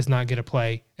does not get to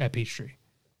play at Peachtree.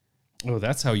 Oh,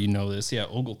 that's how you know this. Yeah,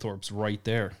 Oglethorpe's right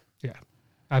there. Yeah.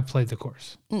 I've played the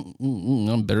course.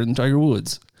 I'm better than Tiger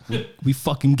Woods. We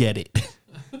fucking get it.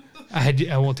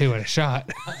 I won't take it a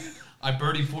shot. I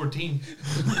birdied 14.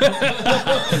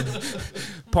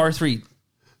 Par 3.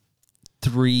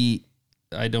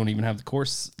 I don't even have the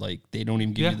course. Like, they don't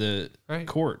even give you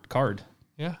the card.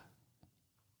 Yeah.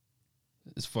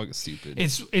 It's fucking stupid.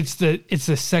 It's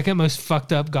the second most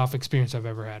fucked up golf experience I've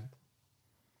ever had.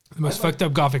 The most fucked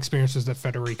up golf experience was at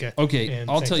Federica. Okay,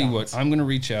 I'll tell you what. I'm going to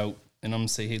reach out and I'm going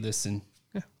to say, hey, listen,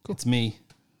 it's me.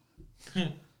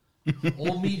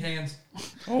 Old meat hands.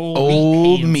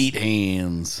 Old meat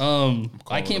hands.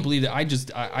 I can't believe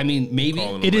that. I mean, maybe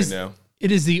it is. Now.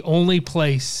 It is the only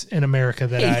place in America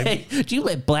that Hey, do you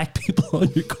let black people on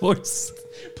your course?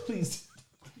 Please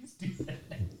do that.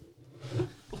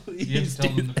 You have to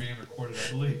tell them they're being recorded,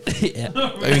 I believe. Yeah.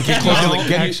 I mean, get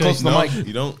close to the mic.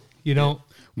 You don't.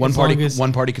 One party consent.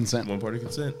 One party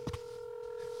consent.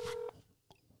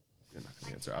 You're not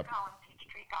gonna answer.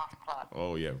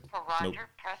 Oh yeah. For Roger,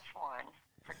 press 1.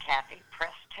 For Kathy,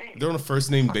 press 2. They're on a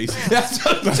first name basis. That's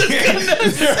what I'm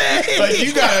saying. Like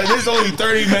you got, there's only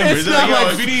 30 members. It's not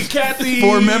like if you need Kathy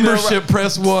for membership,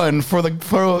 press 1. For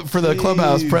the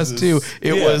clubhouse, press 2.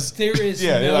 There is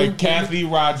like Kathy,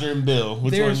 Roger, and Bill.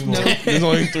 Which one you want? There's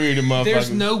only 3 of them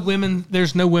motherfuckers.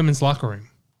 There's no women's locker room.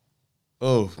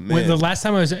 Oh man! The last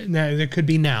time I was, there could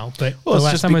be now, but the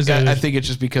last time I was, I think it's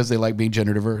just because they like being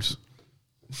gender diverse.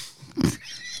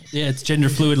 Yeah, it's gender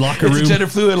fluid locker room. It's a gender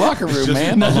fluid locker room,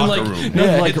 man. Nothing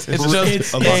like it's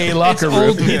just a locker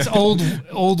room. It's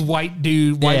old white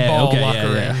dude, white ball locker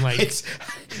room. Like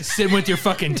sitting with your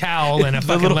fucking towel in a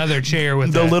fucking leather chair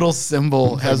with the little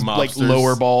symbol has like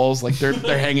lower balls, like they're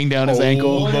hanging down his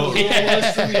ankle.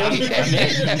 This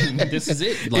is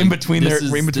it. Like, in between the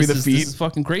feet. This is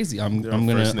fucking crazy. I'm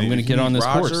gonna get on this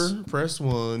course. Press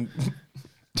 1.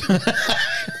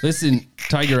 Listen,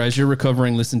 Tiger, as you're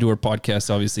recovering, listen to our podcast,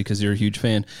 obviously, because you're a huge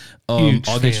fan.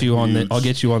 I'll get you on that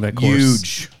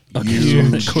course.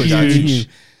 Huge.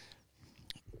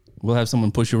 We'll have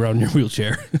someone push you around in your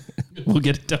wheelchair. We'll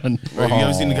get it done. Right, you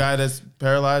ever seen the guy that's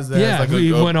paralyzed? That yeah, has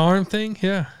like one arm thing.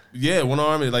 Yeah, yeah, one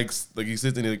arm. And like he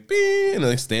sits and he like, bing, and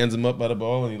like stands him up by the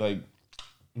ball, and he like,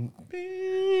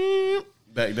 bing,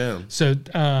 back down. So,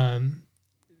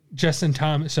 Justin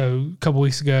Thomas. So a couple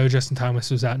weeks ago, Justin Thomas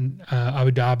was out in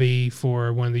Abu Dhabi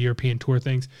for one of the European Tour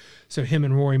things. So him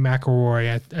and Rory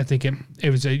McIlroy, I think it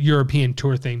was a European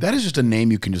Tour thing. That is just a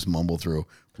name you can just mumble through.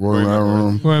 Rory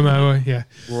McIlroy, yeah.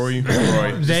 Roy.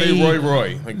 Say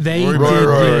Roy. Like they Roy.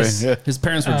 Roy. Yeah. His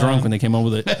parents were drunk when they came up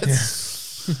with it.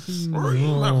 Rory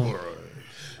McIlroy.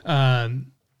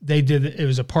 They did. It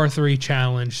was a par 3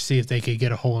 challenge. See if they could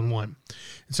get a hole in one.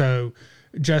 So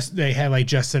they had like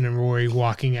Justin and Rory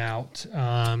walking out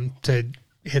to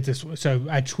hit this. So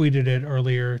I tweeted it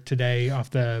earlier today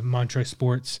off the Montreux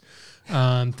Sports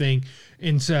thing.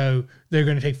 And so they're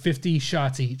going to take 50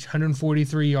 shots each,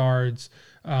 143 yards.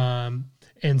 And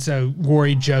so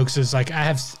Rory jokes is like,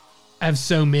 I have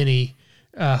so many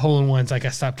hole-in-ones, like I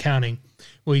stopped counting.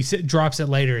 Well, he drops it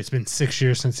later. It's been 6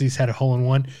 years since he's had a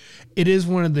hole-in-one. It is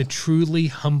one of the truly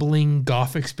humbling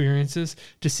golf experiences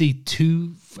to see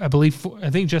two, I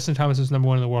think Justin Thomas was number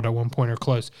 1 in the world at one point or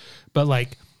close, but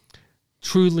like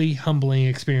truly humbling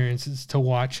experiences to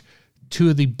watch two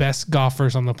of the best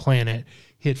golfers on the planet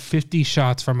hit 50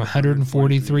 shots from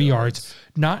 143 yards,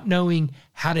 not knowing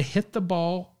how to hit the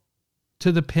ball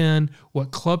to the pin,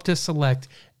 what club to select,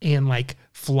 and like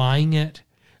flying it.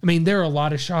 I mean, there are a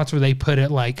lot of shots where they put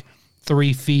it like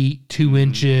 3 feet, 2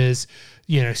 inches,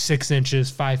 6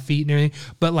 inches, 5 feet and everything,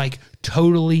 but like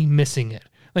totally missing it.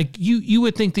 Like you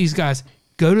would think these guys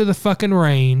go to the fucking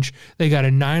range. They got a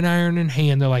 9-iron in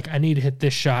hand. They're like, I need to hit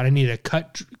this shot. I need to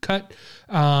cut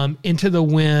into the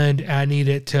wind. I need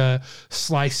it to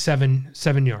slice 7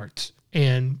 yards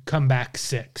and come back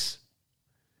 6.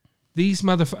 These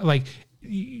motherfuckers, like,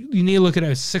 you need to look at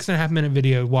a 6.5 minute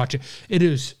video. Watch it. It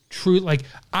is true. Like,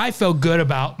 I felt good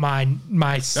about my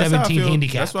 17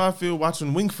 handicap. That's why I feel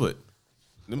watching Winged Foot.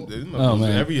 Man.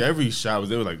 Every shot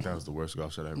they were like, that was the worst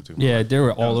golf shot I ever took. Yeah, they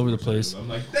were all over the place. I'm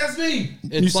like, that's me.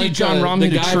 It's you see like John Rahm the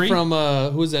hit a guy tree? from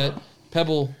who was that?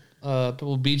 Pebble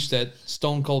Beach, that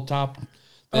Stone Cold Top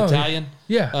Italian.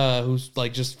 Yeah. Who's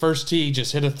like just first tee,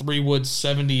 just hit a 3-wood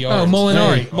 70 yards. Oh,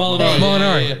 Molinari.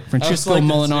 Molinari. Yeah. Francisco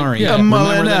Molinari. Yeah,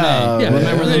 Molinari. Yeah,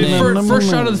 remember the name. First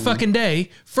shot of the fucking day,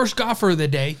 first golfer of the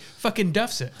day, fucking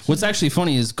duffs it. What's actually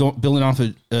funny is building off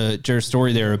of Jared's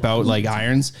story there about like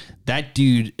irons. That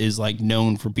dude is like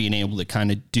known for being able to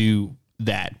kind of do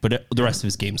that, but the rest of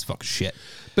his game is fucking shit.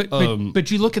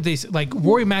 But you look at these, like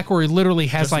Rory McIlroy literally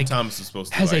has Justin like Thomas is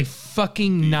supposed to has like a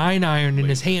fucking 9-iron in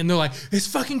his hand. They're like, it's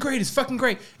fucking great. It's fucking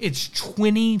great. It's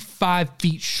 25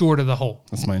 feet short of the hole.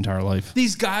 That's my entire life.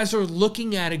 These guys are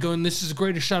looking at it going, this is the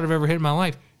greatest shot I've ever hit in my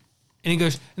life. And he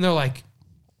goes, and they're like,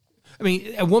 I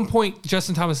mean, at one point,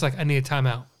 Justin Thomas is like, I need a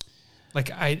timeout. Like,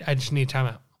 I just need a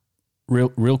timeout.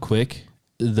 Real quick,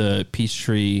 the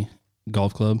Peachtree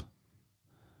Golf Club.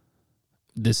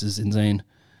 This is insane.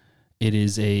 It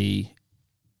is a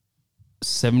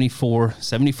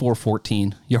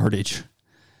 74-14 yardage,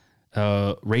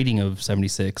 rating of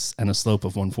 76, and a slope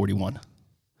of 141.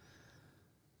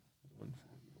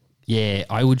 Yeah,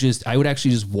 I would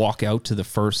actually just walk out to the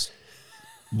first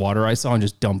water I saw and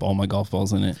just dump all my golf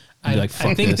balls in it. I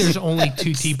think there's only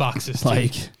 2 tee boxes.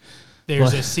 Like,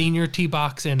 there's a senior tee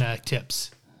box and a tips.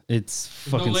 It's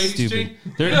fucking stupid.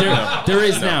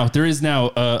 There is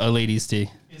now a ladies'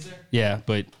 tee. Is there? Yeah,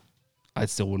 but I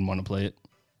still wouldn't want to play it.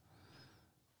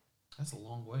 That's a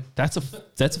long way. That's a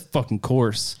fucking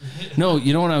course. No,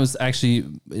 you know what I was actually?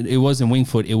 It wasn't Winged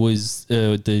Foot. It was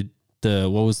the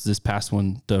what was this past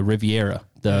one? The Riviera.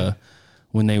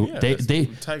 When they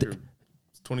Tiger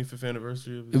 25th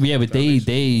anniversary of but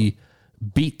they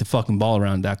beat the fucking ball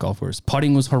around that golf course.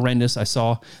 Putting was horrendous. I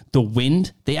saw the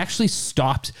wind. They actually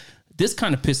stopped. This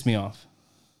kind of pissed me off.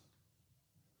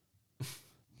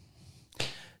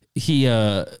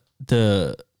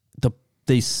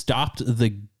 They stopped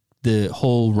the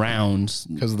whole round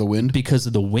because of the wind.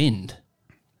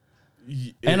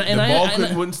 And the ball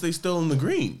wouldn't stay still in the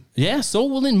green. Yeah, so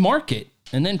well then mark it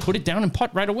and then put it down and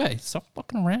putt right away. Stop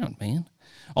fucking around, man.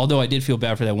 Although I did feel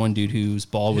bad for that one dude whose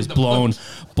ball was blown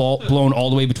all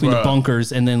the way between the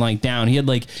bunkers and then like down. He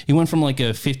went from like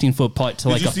a 15-foot putt to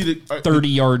like a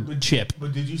 30-yard chip.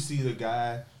 But did you see the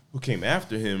guy who came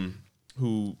after him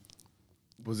who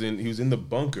was in the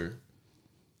bunker?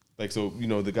 Like, so,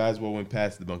 the guys went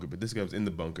past the bunker, but this guy was in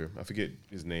the bunker. I forget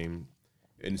his name.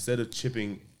 Instead of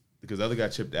chipping, because the other guy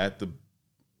chipped at the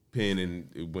pin and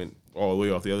it went all the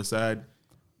way off the other side,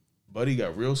 Buddy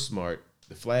got real smart.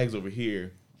 The flag's over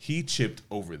here. He chipped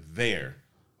over there,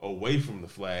 away from the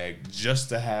flag, just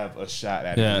to have a shot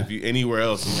at it. If you anywhere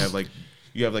else,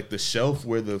 you have the shelf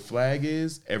where the flag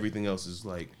is. Everything else is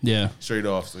straight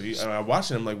off. So I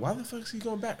watched him. I'm like, why the fuck is he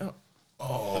going back?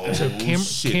 Oh, so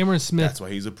shit. Cameron Smith. That's why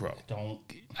he's a pro.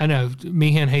 I know.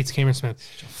 Meehan hates Cameron Smith.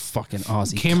 Fucking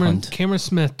Aussie cunt. Cameron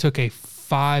Smith took a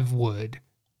 5-wood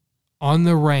on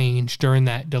the range during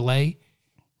that delay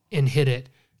and hit it.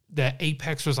 The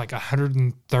apex was like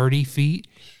 130 feet,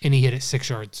 and he hit it 6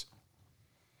 yards.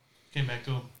 Came back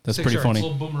to him. That's pretty funny. A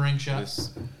little boomerang shot.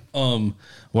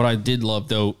 What I did love,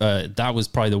 though, that was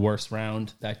probably the worst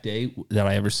round that day that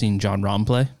I ever seen Jon Rahm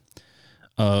play.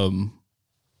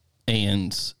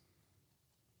 And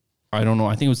I don't know.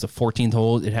 I think it was the 14th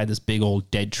hole. It had this big old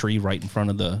dead tree right in front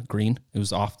of the green. It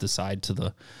was off the side to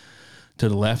the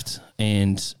left,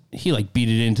 and he beat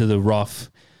it into the rough.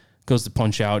 Goes to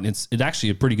punch out, and it's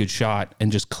actually a pretty good shot,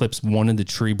 and just clips one of the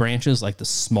tree branches, like the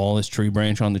smallest tree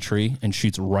branch on the tree, and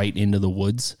shoots right into the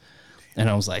woods. And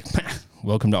I was like,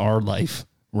 "Welcome to our life,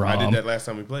 Rahm." I did that last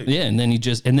time we played. Yeah, and then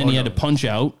he had to punch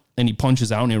out, and he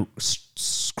punches out, and it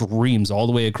screams all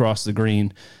the way across the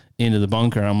green into the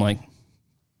bunker. And I'm like,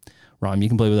 Rahm, you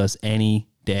can play with us any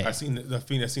day. I seen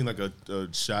like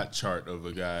a shot chart of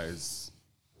a guy's,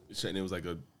 and it was like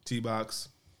a tee box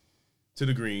to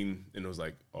the green, and it was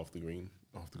like off the green,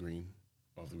 off the green,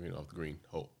 off the green, off the green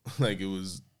hole. Like, it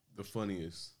was the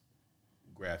funniest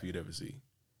graph you'd ever see.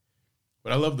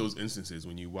 But I love those instances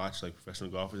when you watch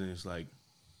professional golfers, and it's like,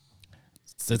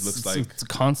 it's a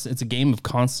constant. It's a game of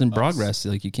constant progress.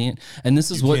 Like, you can't, and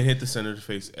this is you can't hit the center of the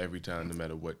face every time, no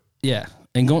matter what. Yeah,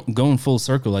 and going full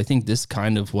circle, I think this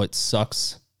kind of what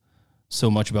sucks so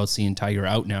much about seeing Tiger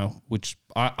out now, which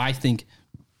I think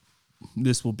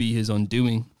this will be his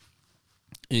undoing.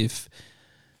 If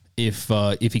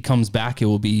he comes back, it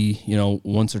will be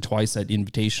once or twice at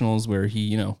invitationals where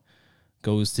he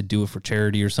goes to do it for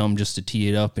charity or something, just to tee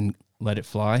it up and let it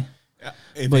fly.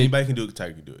 If anybody can do it,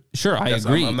 Tiger can do it. Sure, I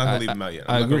agree. I'm not going to leave him out yet.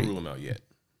 I'm not going to rule him out yet.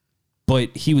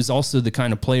 But he was also the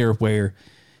kind of player where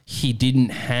he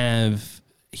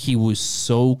was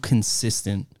so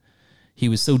consistent. He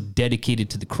was so dedicated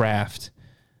to the craft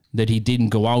that he didn't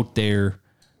go out there.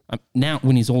 Now,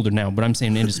 when he's older now, but I'm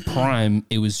saying in his prime,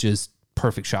 it was just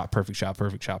perfect shot, perfect shot,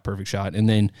 perfect shot, perfect shot, and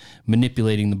then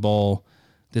manipulating the ball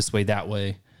this way, that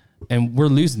way. And we're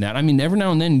losing that. I mean, every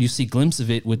now and then you see a glimpse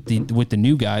of it with the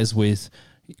new guys, with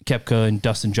Koepka and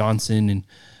Dustin Johnson and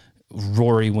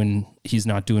Rory when he's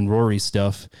not doing Rory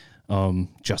stuff.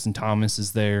 Justin Thomas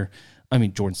is there. I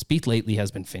mean, Jordan Spieth lately has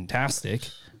been fantastic,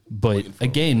 but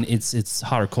again, it's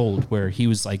hot or cold, where he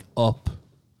was up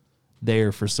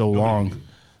there for so long.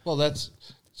 Well,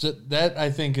 that I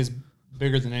think is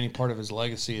bigger than any part of his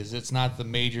legacy. Is it's not the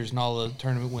majors and all the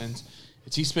tournament wins.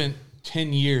 It's he spent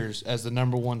 10 years as the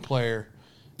number one player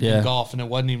in golf, and it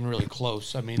wasn't even really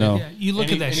close. I mean, you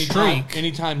look at that streak.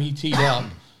 Anytime he teed up,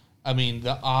 I mean,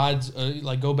 the odds,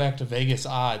 go back to Vegas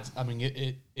odds. I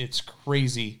mean, it's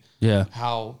crazy. Yeah,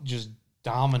 how just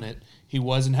dominant he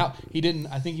was, and how he didn't.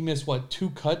 I think he missed 2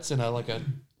 cuts in a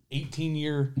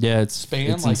 18-year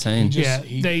span. It's insane.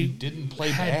 He didn't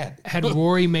play bad. Had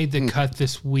Rory made the cut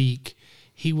this week,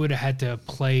 he would have had to have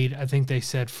played, I think they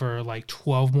said, for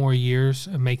 12 more years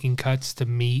of making cuts to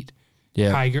meet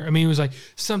Tiger. I mean, it was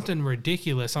something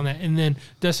ridiculous on that. And then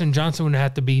Dustin Johnson would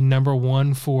have to be number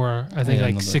one for, I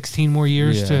think, 16 more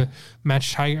years to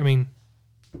match Tiger. I mean,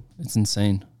 it's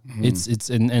insane.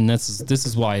 Mm-hmm. And this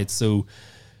is why it's so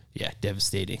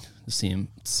devastating to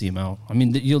see him out. I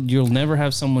mean, you'll never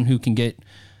have someone who can get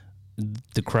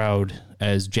the crowd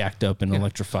as jacked up and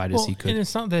electrified as he could. And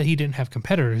it's not that he didn't have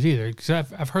competitors either, because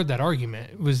I've heard that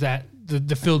argument, was that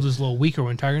the field was a little weaker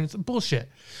when Tiger, and it's bullshit.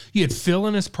 You had Phil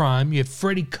in his prime, you had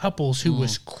Freddie Couples, who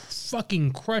was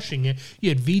fucking crushing it, you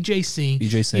had Vijay Singh, you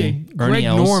had Greg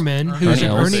Norman, who's at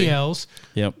Ernie Els.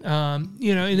 Yep.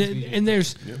 And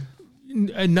there's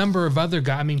a number of other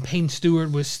guys. I mean, Payne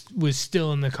Stewart was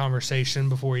still in the conversation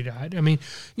before he died. I mean,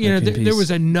 there was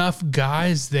enough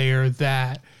guys there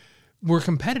that were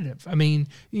competitive. I mean,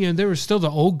 there was still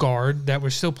the old guard that were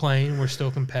still playing, were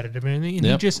still competitive, and he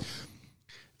just,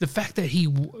 the fact that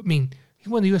He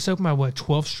won the U.S. Open by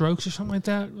 12 strokes or something like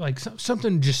that. Like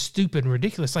something just stupid and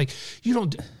ridiculous. Like you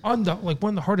don't on the one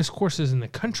of the hardest courses in the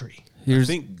country. I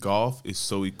think golf is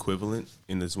so equivalent,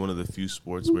 and it's one of the few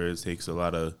sports where it takes a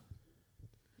lot of,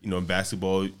 in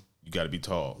basketball you got to be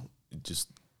tall, just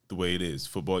the way it is.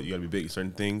 Football you got to be big at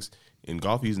certain things. In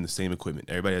golf, you're using the same equipment.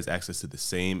 Everybody has access to the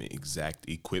same exact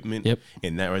equipment,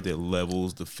 and that right there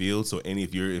levels the field. So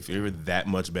if you're that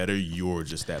much better, you're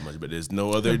just that much better. There's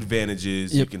no other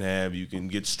advantages you can have. You can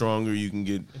get stronger. You can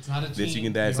get this. You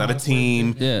can that. It's not a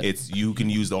team. It's you can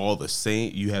use all the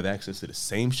same. You have access to the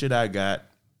same shit I got,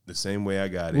 the same way I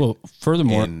got it. Well,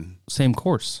 furthermore, same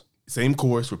course. Same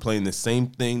course. We're playing the same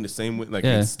thing, the same way. Like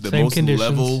it's the most conditions.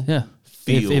 level. Yeah.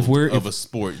 Field of a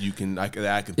sport I can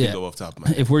think of off the top of my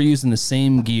head. If we're using the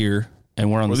same gear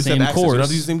and we're on the same course, we're not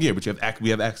using the same gear, but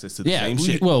we have access to the same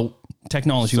shit. Well,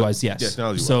 technology wise, yes.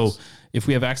 So if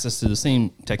we have access to the same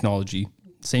technology,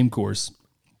 same course,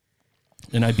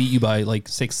 and I beat you by like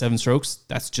 6-7 strokes,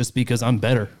 that's just because I'm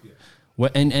better.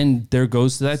 And there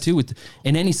goes to that too.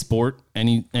 In any sport,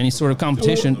 any sort of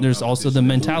competition, there's also the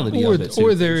mentality of it too.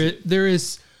 Or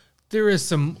there is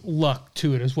some luck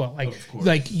to it as well.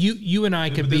 Like you and I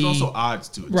could be. There's also odds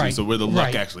to it, too. So where the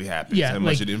luck actually happens, how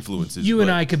much it influences. You and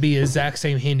I could be exact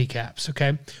same handicaps.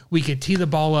 Okay, we could tee the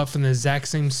ball up from the exact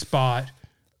same spot,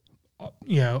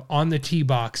 on the tee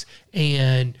box,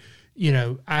 and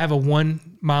I have a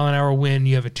 1 mile an hour wind,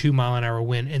 you have a 2 mile an hour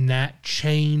wind, and that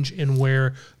change in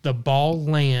where the ball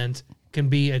lands can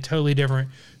be a totally different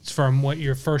from what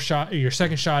your first shot, your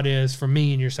second shot is for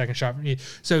me, and your second shot for me.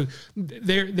 So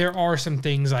there are some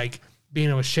things like being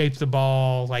able to shape the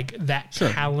ball, like that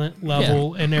talent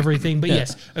level and everything. But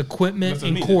yes, equipment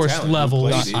and course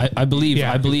levels. I believe. You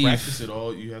practice it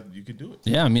all. You can do it.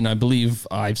 Yeah, I mean, I believe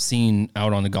I've seen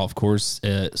out on the golf course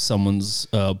someone's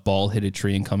ball hit a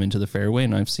tree and come into the fairway,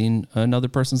 and I've seen another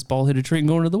person's ball hit a tree and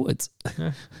go into the woods.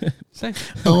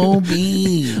 OB. Oh,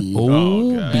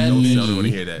 God. I don't want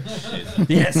to hear that shit.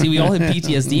 Yeah, see, we all had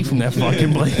PTSD from that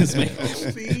fucking place, man.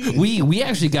 We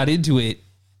actually got into it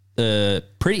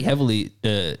pretty heavily.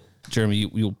 Jeremy,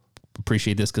 you'll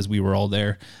appreciate this because we were all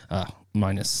there,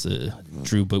 minus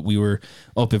Drew, but we were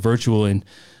up at virtual, and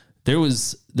there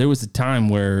was a time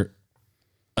where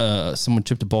someone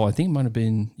chipped a ball. I think it might have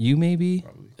been you, maybe,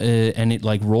 and it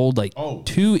like rolled like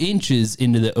 2 inches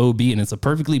into the OB, and it's a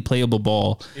perfectly playable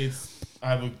ball.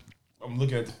 I'm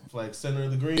looking at the flag center of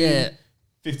the green. Yeah,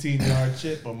 15-yard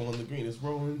chip. I'm on the green. It's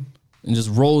rolling. And just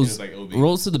rolls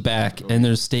to the back, and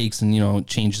there's stakes, and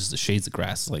changes the shades of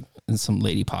grass. Like, and some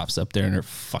lady pops up there in her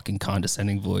fucking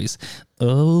condescending voice,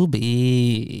 OB,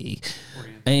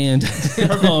 and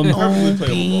and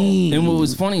what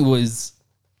was funny was,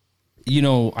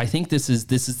 I think this is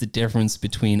the difference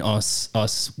between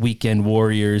us weekend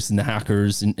warriors and the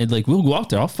hackers, and like we'll go out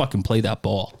there. I'll fucking play that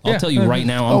ball. I'll tell you right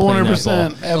now, I'm playing that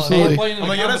ball. Absolutely. I'm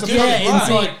like, that's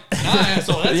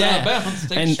a out of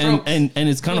bounds. And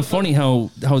it's kind of funny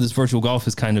how this virtual golf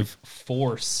has kind of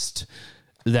forced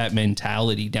that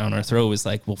mentality down our throat. It's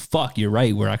like, well, fuck, you're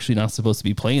right. We're actually not supposed to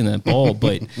be playing that ball.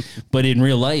 But in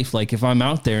real life, like if I'm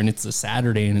out there and it's a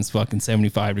Saturday and it's fucking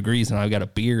 75 degrees and I've got a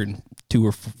beer and 2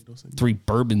 or 3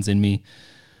 bourbons in me,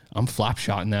 I'm flop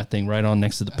shotting that thing right on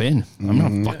next to the pin.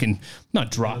 I'm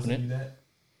not dropping it.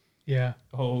 Yeah.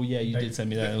 Oh yeah, you did send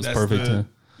me that. It was perfect.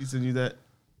 You sent you that?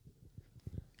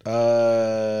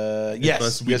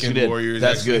 Yes, you did. Warriors.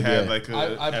 That's good.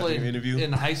 I played interview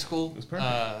in high school.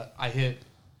 I hit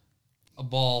a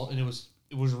ball and it was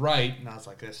right, and I was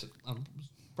like, I'm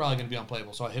probably going to be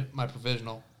unplayable. So I hit my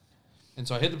provisional, and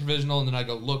so I hit the provisional, and then I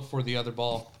go look for the other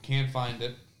ball, can't find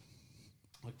it.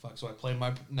 Like fuck, so I play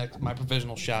my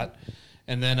provisional shot,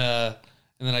 and then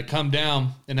I come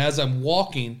down, and as I'm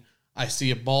walking, I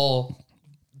see a ball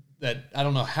that I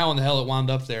don't know how in the hell it wound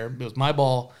up there. It was my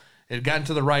ball. It had gotten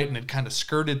to the right, and it kind of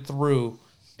skirted through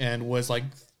and was like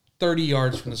 30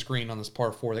 yards from the screen on this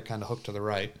par 4 that kind of hooked to the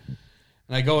right.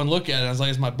 And I go and look at it, and I was like,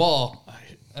 it's my ball.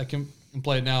 I can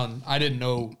play it now. And I didn't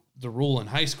know the rule in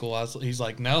high school. He's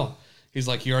like, no. He's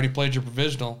like, you already played your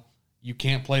provisional. You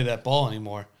can't play that ball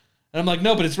anymore. And I'm like,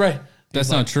 no, but it's right. That's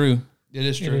not true. It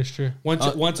is true. It is true.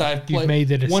 Once I've made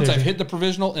the decision. Once I've hit the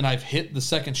provisional and I've hit the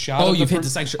second shot. Oh, you've hit the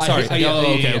second shot. Sorry.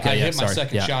 I hit my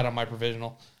second shot on my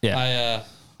provisional. Yeah.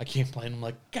 I can't play, and I'm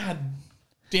like, God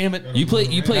damn it. You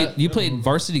played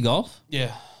varsity golf?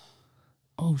 Yeah.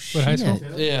 Oh shit. High school?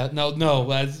 Yeah.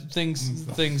 No.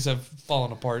 Things have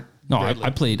fallen apart. No,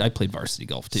 I played varsity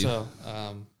golf too. So,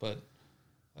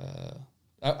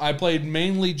 I played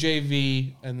mainly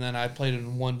JV, and then I played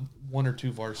in one or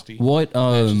two varsity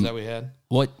matches that we had.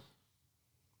 What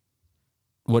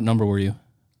number were you?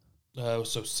 So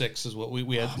 6 is what we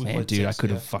had. Oh, man, dude, 6, I could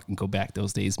have fucking go back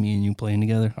those days, me and you playing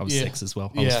together. I was 6 as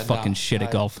well. I was fucking shit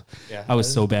at golf. Yeah, I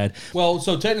was so bad. Well,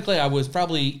 so technically I was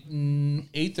probably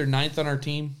 8th or 9th on our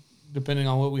team, depending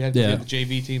on what we had. We had the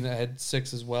JV team that had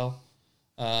 6 as well.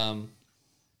 And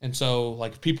so,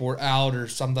 like, if people were out or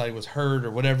somebody was hurt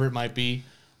or whatever it might be,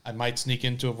 I might sneak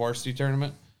into a varsity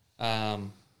tournament.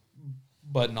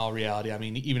 But in all reality, I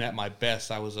mean, even at my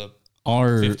best, I was a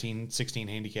 15, 16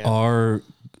 handicap.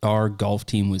 Our golf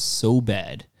team was so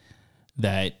bad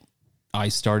that I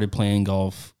started playing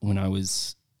golf when I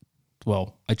was,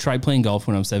 I tried playing golf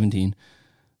when I was 17.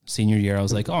 Senior year, I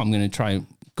was like, I'm going to try and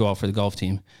go out for the golf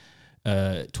team.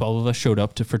 12 of us showed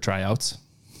up for tryouts,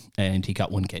 and he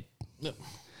got 1 kid. Yep.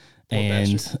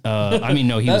 And I mean,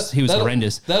 no, he was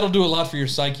horrendous. That'll do a lot for your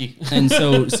psyche. And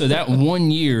so that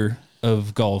 1 year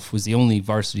of golf was the only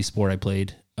varsity sport I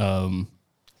played.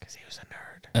 Because he was a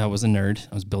nerd. I was a nerd.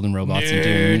 I was building robots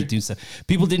and doing stuff.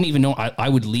 People didn't even know. I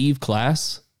would leave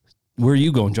class. Where are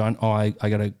you going, John? Oh, I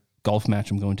got a golf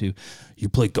match I'm going to. You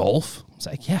play golf? I was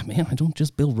like, yeah, man. I don't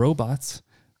just build robots,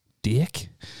 dick.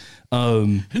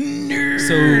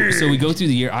 Nerd. So we go through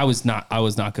the year. I was not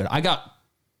good. I got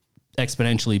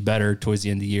exponentially better towards the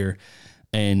end of the year,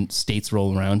 and states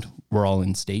roll around. We're all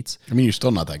in states. I mean, you're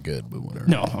still not that good, but whatever.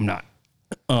 No, I'm not.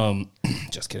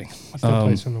 Just kidding. Still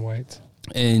plays from the whites.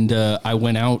 And I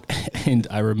went out, and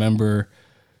I remember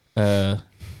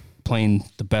playing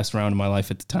the best round of my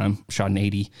life at the time. Shot an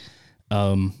 80.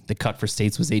 The cut for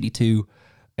states was 82,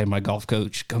 and my golf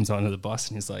coach comes onto the bus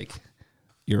and he's like,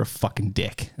 "You're a fucking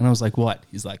dick." And I was like, "What?"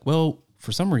 He's like, "Well,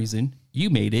 for some reason you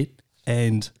made it,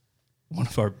 and one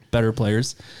of our better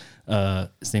players,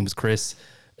 his name was Chris,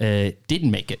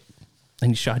 didn't make it,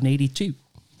 and he shot an 82.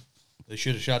 They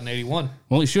should have shot an 81.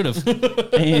 Well, he should have.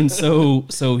 And so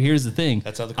here's the thing.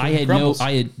 That's how the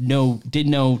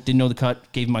didn't know the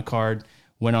cut. Gave him my card.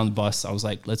 Went on the bus. I was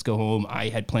like, let's go home. I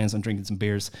had plans on drinking some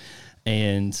beers,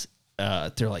 and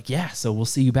they're like, yeah. So we'll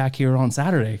see you back here on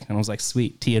Saturday. And I was like,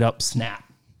 sweet. Tee it up. Snap.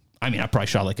 I mean, I probably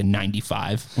shot like a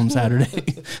 95 on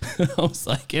Saturday. I was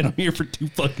like, and I'm here for 2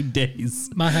 fucking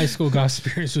days. My high school golf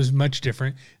experience was much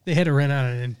different. They had to rent out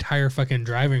an entire fucking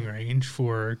driving range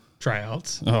for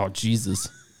tryouts. Oh, Jesus.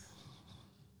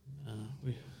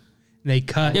 They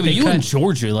cut. Yeah, but you in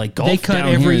Georgia, like golf. They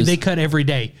cut every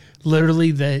day.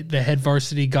 Literally, the head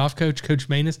varsity golf coach, Coach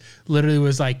Manus, literally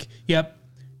was like, "Yep,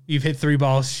 you've hit 3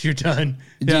 balls. You're done."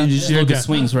 Yeah, you just look at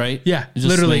swings, right? Yeah,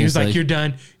 literally, he was like, "You're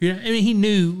done." I mean, he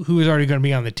knew who was already going to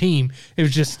be on the team. It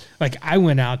was just like I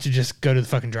went out to just go to the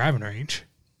fucking driving range.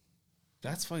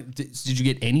 That's fine. Did you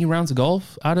get any rounds of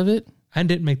golf out of it? I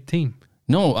didn't make the team.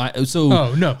 No,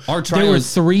 no. There were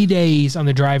 3 days on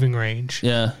the driving range.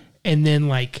 Yeah, and then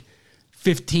like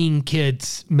 15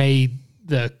 kids made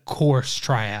the course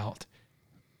tryout,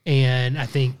 and I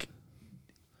think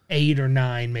 8 or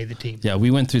 9 made the team. Yeah,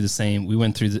 we went through the same.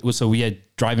 So we had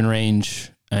driving range,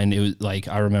 and it was like,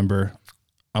 I remember,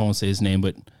 I won't say his name,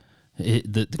 but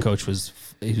the coach was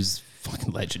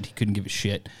fucking legend. He couldn't give a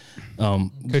shit.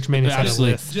 Coach Manus had a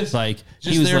list. He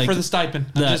was there like, for the stipend.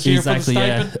 Just here for the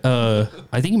stipend. Yeah.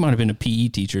 I think he might have been a PE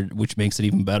teacher, which makes it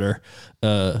even better.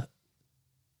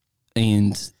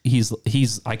 And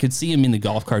he's I could see him in the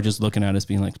golf cart just looking at us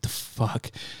being like, what the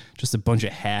fuck? Just a bunch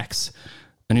of hacks.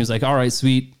 And he was like, all right,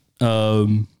 sweet.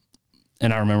 And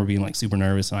I remember being like super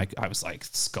nervous, and I was like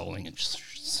sculling and just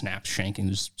shanking,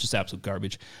 just absolute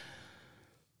garbage.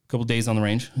 A couple days on the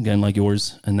range, again, like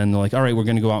yours. And then they're like, all right, we're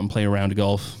going to go out and play a round of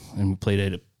golf. And we played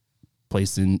at a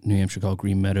place in New Hampshire called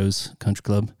Green Meadows Country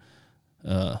Club.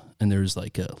 And there's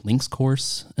like a links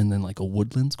course and then like a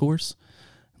woodlands course.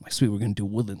 I'm like, sweet, we're going to do a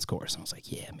woodlands course. And I was like,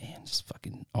 yeah, man, just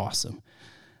fucking awesome.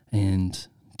 And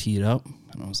tee it up.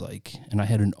 And I was like, and I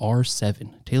had an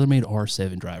R7, TaylorMade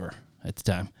R7 driver at the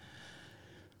time.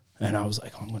 And I was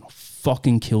like, I'm going to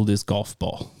fucking kill this golf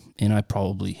ball. And I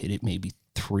probably hit it maybe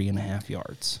 3.5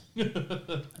 yards.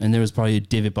 And there was probably a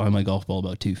divot behind my golf ball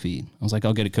about 2 feet. I was like,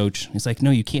 I'll get it, coach. He's like,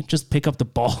 no, you can't just pick up the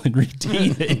ball and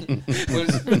re-tee it.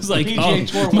 It was like, PGA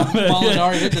Tour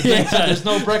Molinari hit the thing, so there's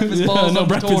no breakfast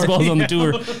balls on the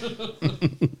tour.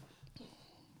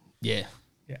 Yeah.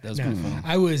 That was pretty fun.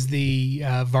 I was the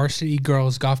varsity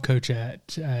girls golf coach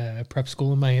at prep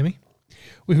school in Miami.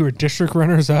 We were district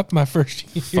runners up my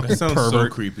first year. That sounds so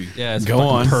creepy. Yeah, it's Go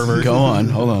on.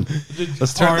 Hold on.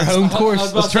 Let's turn our home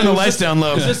course. Let's turn the lights down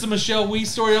low. Is this a Michelle Wee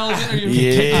story? Have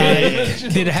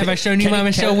I shown you my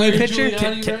Michelle Wee picture?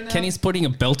 Kenny's putting a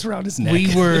belt around his neck.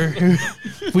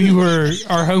 We were.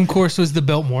 Our home course was the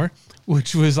Biltmore,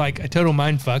 which was like a total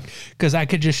mindfuck because I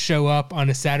could just show up on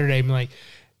a Saturday and be like,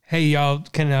 hey, y'all,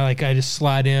 can I just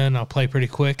slide in? I'll play pretty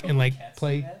quick and like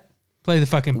play. play the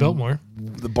fucking Biltmore.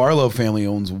 The Barlow family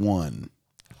owns one.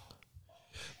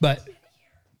 But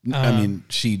I mean,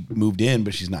 she moved in,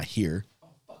 but she's not here. Oh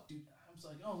fuck, dude! I was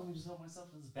like, oh, let me just help myself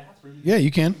in this bathroom. Yeah,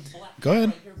 you can. Go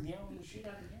ahead.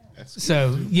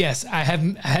 So yes, I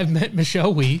have met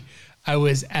Michelle Wee. I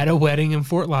was at a wedding in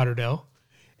Fort Lauderdale,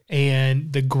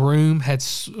 and the groom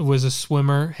was a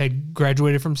swimmer, had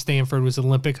graduated from Stanford, was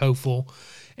Olympic hopeful,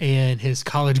 and his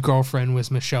college girlfriend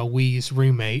was Michelle Wee's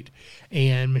roommate,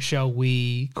 and Michelle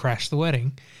Wee crashed the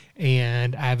wedding.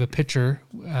 And I have a picture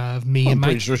of me and I'm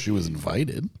pretty sure she was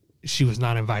invited. She was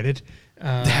not invited.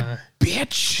 That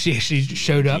bitch. She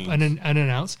showed up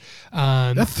unannounced.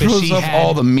 That throws off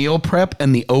all the meal prep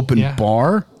and the open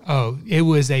bar. Oh, it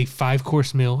was a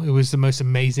 5-course meal. It was the most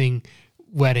amazing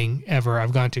wedding ever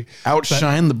I've gone to.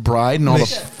 Outshine the bride and all the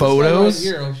photos.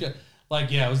 Right here, oh shit.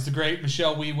 Like, yeah, it was the great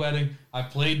Michelle Wee wedding. I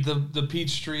played the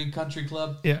Peachtree Country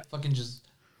Club. Yeah. Fucking just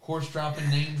horse dropping,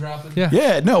 name dropping.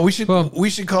 Yeah, no, we should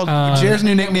call Jared's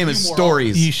new nickname is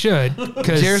Stories. You should.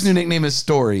 Jared's new nickname is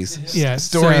Stories. Yeah.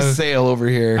 Stories sale over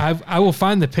here. I will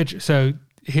find the picture. So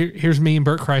here's me and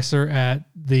Bert Chrysler at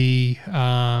the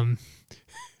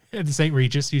St.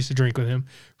 Regis. Used to drink with him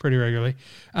pretty regularly.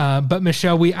 But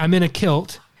Michelle, I'm in a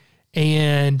kilt,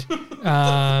 and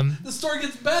the story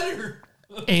gets better.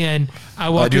 And I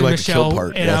walked in Michelle,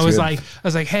 and I was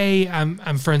like, hey,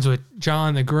 I'm friends with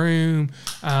John, the groom.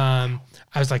 I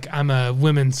was like, I'm a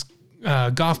women's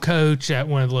golf coach at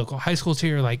one of the local high schools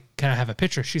here. Like, can I have a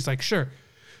picture? She's like, sure.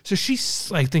 So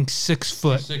she's, I think, 6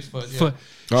 foot. 6 foot. Yeah.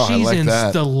 Oh, she's like in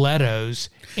that. Stilettos.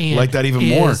 And like that even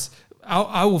more.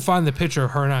 I will find the picture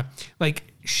of her and I. Like,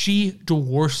 she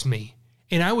dwarfs me,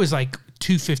 and I was like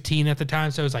 215 at the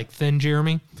time, so I was like thin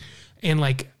Jeremy, and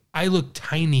like I look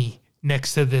tiny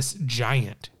next to this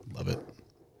giant. Love it.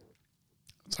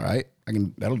 It's all right.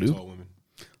 That'll do. All women.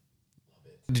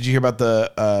 Did you hear about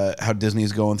the how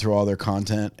Disney's going through all their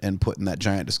content and putting that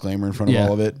giant disclaimer in front of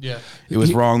all of it? Yeah. It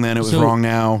was wrong then, it was wrong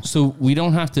now. So we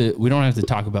don't have to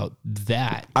talk about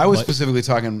that. I was specifically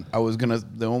talking,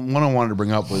 the one I wanted to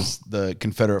bring up was the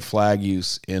Confederate flag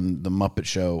use in the Muppet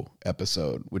Show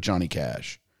episode with Johnny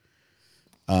Cash.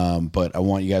 But I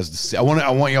want you guys to see, I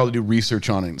want y'all to do research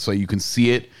on it so you can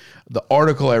see it. The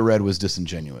article I read was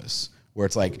disingenuous, where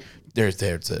it's like, there's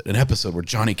an episode where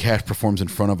Johnny Cash performs in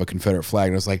front of a Confederate flag.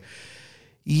 And I was like,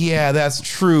 yeah, that's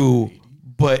true.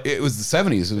 But it was the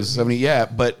 70s. It was 70, yeah.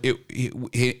 But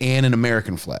and an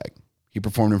American flag. He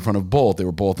performed in front of both. They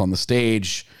were both on the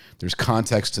stage. There's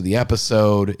context to the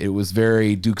episode. It was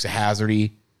very Dukes of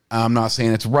Hazzard-y. I'm not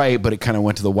saying it's right, but it kind of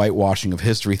went to the whitewashing of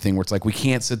history thing where it's like, we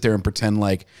can't sit there and pretend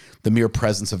like the mere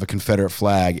presence of a Confederate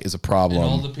flag is a problem. And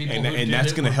all the people and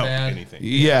that's going to help anything.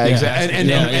 Yeah,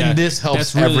 exactly. And this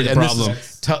helps really the problem.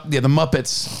 The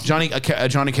Muppets,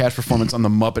 Johnny Cash performance on the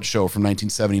Muppet Show from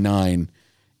 1979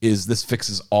 this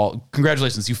fixes all.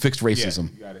 Congratulations, you fixed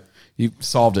racism. Yeah, you got it. You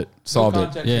solved it.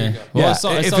 Yeah. Well,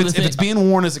 if it's being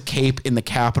worn as a cape in the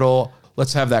Capitol,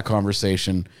 let's have that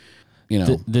conversation. You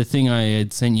know, the thing I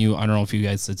had sent you, I don't know if you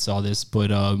guys saw this,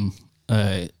 but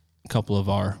a couple of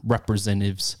our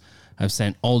representatives have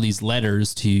sent all these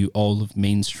letters to all of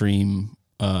mainstream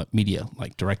media,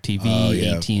 like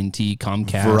DirecTV, AT&T,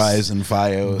 Comcast, Verizon,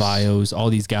 Fios, all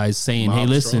these guys saying, hey,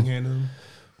 listen,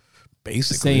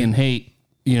 basically saying, hey,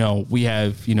 we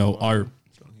have, the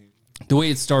way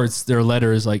it starts, their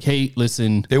letter is like, hey,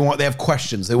 listen, they have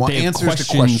questions. They want answers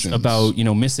to questions about,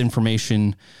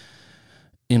 misinformation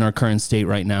in our current state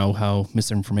right now, how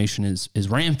misinformation is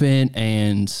rampant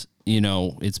and,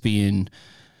 it's being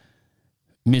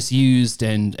misused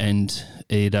and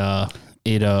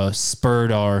it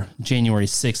spurred our January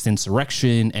 6th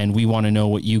insurrection. And we want to know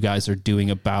what you guys are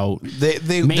doing about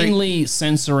mainly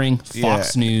censoring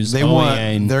Fox News,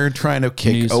 OAN. They're trying to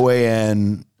kick news,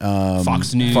 OAN,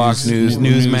 Fox News,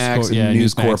 Newsmax, and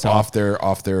News Corp off their,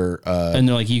 and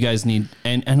they're like, you guys need,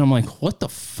 and I'm like, what the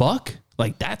fuck?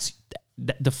 Like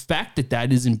the fact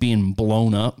that isn't being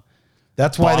blown up.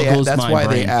 That's why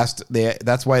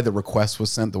that's why the request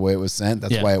was sent the way it was sent.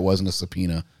 That's why it wasn't a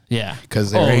subpoena. Yeah.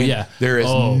 Because there is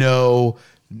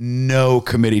no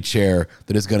committee chair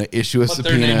that is going to issue a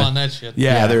subpoena. Put their name on that shit.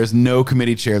 Yeah, there is no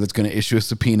committee chair that's going to issue a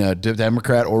subpoena,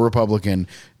 Democrat or Republican,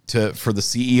 for the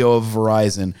CEO of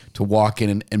Verizon to walk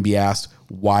in and be asked,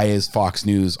 why is Fox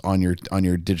News on your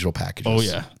digital packages? Oh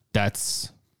yeah. That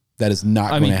is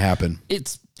not going to happen.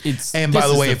 And by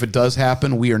the way, if it does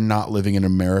happen, we are not living in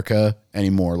America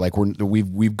anymore. Like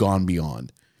we've gone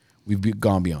beyond. We've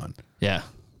gone beyond. Yeah.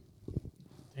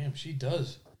 Damn, she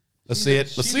does. Let's see it.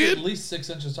 She's at least 6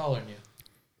 inches taller than you.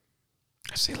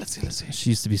 Let's see it.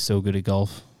 She used to be so good at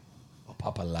golf. Oh,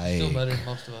 Papa Lai. Still better than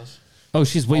most of us. Oh,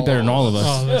 she's way better than all of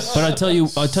us. But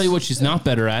I'll tell you what she's not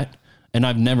better at, and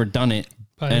I've never done it,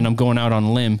 and I'm going out on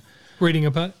a limb. Reading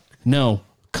a putt? No,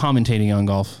 commentating on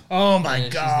golf. Oh my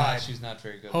God. She's not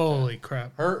very good. Holy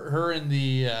crap. Her and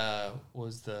the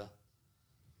was the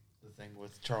thing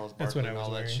with Charles Barkley and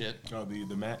all that shit. Oh,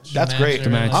 the match. That's great.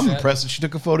 match. I'm impressed that she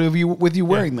took a photo of you with you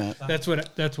wearing that. That's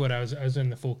what I was in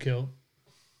the full kilt.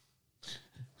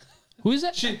 Who is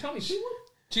that? Tell me,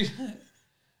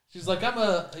 she's like, I'm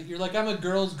a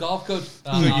girls golf coach.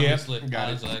 Obviously.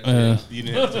 Got it. Like, You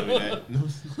didn't have to tell me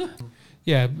that.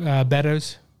 Yeah,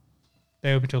 Betos.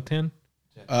 They open till 10.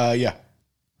 Yeah.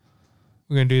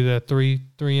 We're gonna do the 3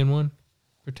 and 1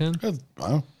 for 10.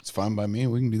 Well, it's fine by me.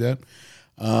 We can do that.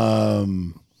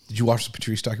 Did you watch the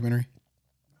Patrice documentary?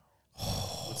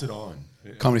 What's it on?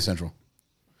 Comedy Central,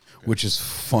 which is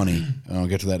funny. I'll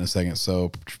get to that in a second.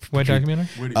 So, What documentary?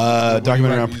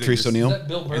 documentary on Patrice O'Neal. is that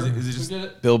Bill Burr? Is it Who just- did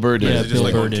it? Bill Burr did. Yeah, it. Is it just Bill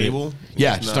like Burr on did it. cable?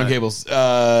 Yeah, It's just on not- cables.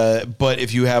 But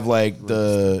if you have like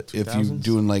the if you 2000s?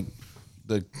 doing like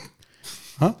the,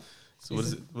 huh? So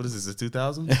what is this? The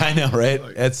 2000s? I know, right?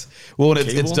 It's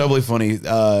Cable? doubly funny. It's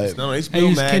not on I HBO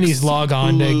use Max. Kenny's log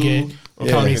on to get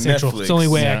Yeah, Comedy like Central. Netflix. It's the only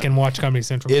way I Yeah. can watch Comedy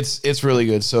Central. It's really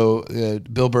good. So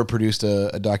Bill Burr produced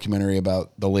a documentary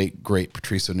about the late great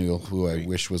Patrice O'Neal, who I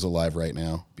wish was alive right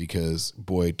now because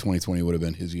boy, 2020 would have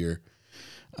been his year.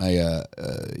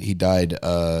 He died.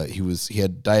 He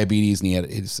had diabetes and he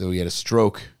had a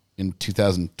stroke in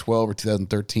 2012 or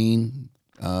 2013.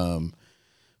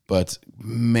 But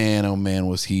man, oh man,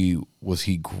 was he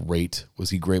great? Was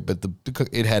he great? But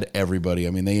it had everybody.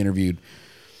 I mean, they interviewed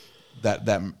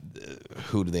that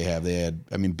who do they have? They had,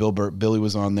 I mean, Billy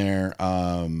was on there.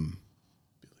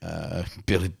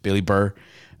 Billy Burr,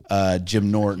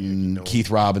 Jim Norton, Keith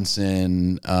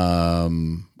Robinson.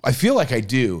 I feel like I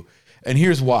do, and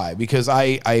here's why: because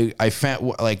I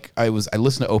found I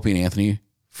listened to Opie and Anthony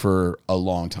for a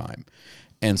long time.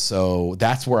 And so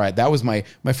that's where that was my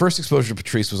first exposure to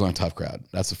Patrice was on Tough Crowd.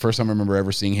 That's the first time I remember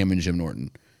ever seeing him and Jim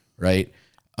Norton, right?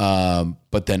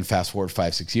 But then fast forward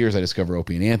 5-6 years, I discovered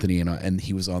Opie and Anthony, and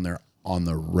he was on there on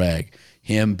the reg.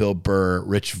 Him, Bill Burr,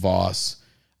 Rich Voss,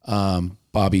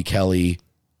 Bobby Kelly,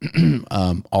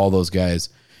 all those guys.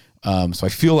 So I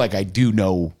feel like I do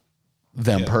know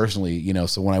them personally, you know.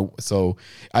 So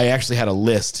I actually had a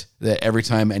list that every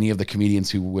time any of the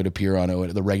comedians who would appear on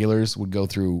it, the regulars would go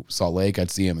through Salt Lake, I'd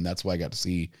see him, and that's why I got to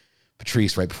see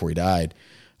Patrice right before he died.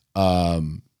 But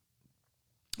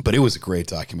it was a great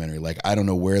documentary. Like, I don't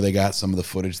know where they got some of the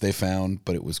footage they found,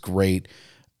 but it was great.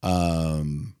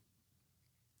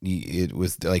 It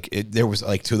was like there was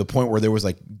like to the point where there was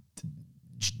like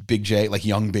Big J, like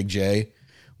young Big J.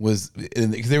 It was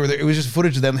just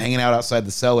footage of them hanging out outside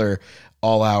the cellar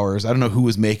all hours. I don't know who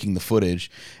was making the footage,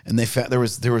 and they found there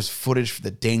was footage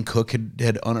that Dane Cook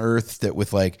had unearthed that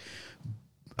with like,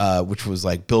 which was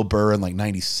like Bill Burr in like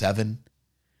 '97,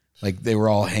 like they were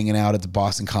all hanging out at the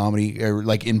Boston Comedy or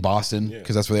like in Boston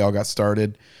because that's where they all got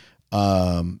started.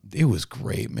 It was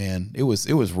great, man. It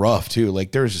was rough too.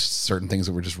 Like there was just certain things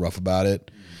that were just rough about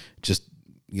it, just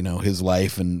you know his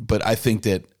life but I think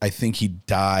he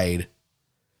died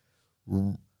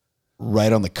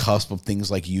right on the cusp of things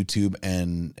like YouTube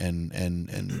and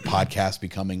podcasts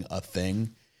becoming a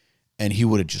thing, and he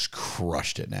would have just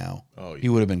crushed it now. Oh, yeah. He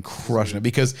would have been crushing it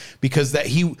because that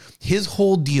his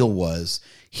whole deal was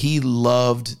he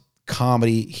loved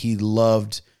comedy, he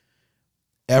loved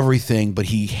everything, but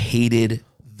he hated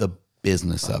the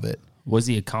business of it. Was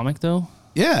he a comic though?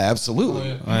 Yeah,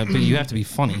 absolutely. But you have to be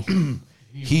funny.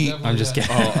 I'm just kidding.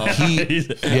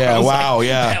 Wow.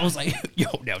 I was like, yo,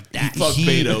 now that. Fuck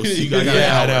Betos.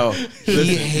 I know.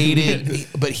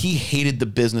 He hated the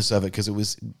business of it because it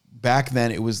was back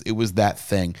then. It was that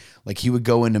thing. Like he would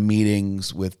go into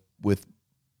meetings with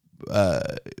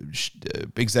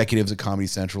executives at Comedy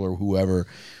Central or whoever,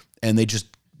 and they just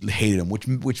hated him.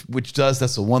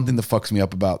 That's the one thing that fucks me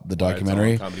up about the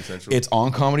documentary. It's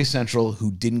on Comedy Central.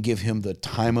 Who didn't give him the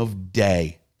time of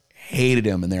day. Hated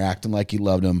him, and they're acting like he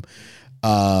loved him.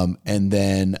 And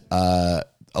then a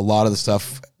lot of the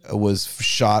stuff was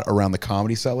shot around the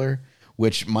Comedy Cellar,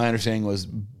 which my understanding was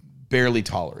barely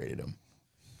tolerated him.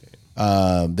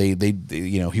 They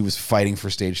you know, he was fighting for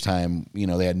stage time. You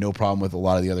know, they had no problem with a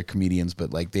lot of the other comedians,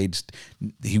 but like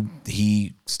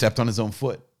he stepped on his own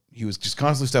foot. He was just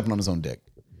constantly stepping on his own dick,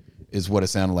 is what it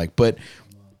sounded like. But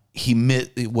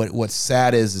what's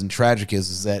sad is and tragic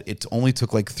is that it only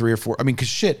took like 3 or 4. I mean, because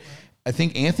shit, I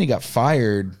think Anthony got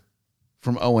fired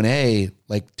from O&A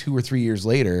like 2 or 3 years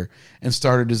later and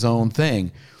started his own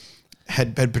thing.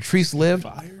 Had Patrice lived?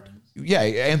 Fired? Yeah,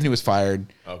 Anthony was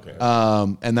fired. Okay.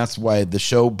 And that's why the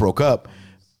show broke up.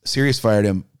 Sirius fired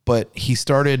him, but he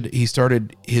started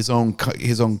his own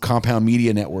Compound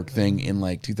Media Network thing in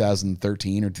like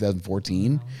 2013 or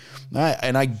 2014,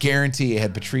 and I guarantee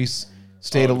had Patrice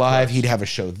stayed alive, he'd have a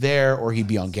show there, or he'd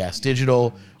be on Gas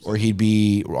Digital, or he'd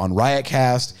be on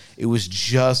Riotcast. It was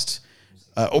just.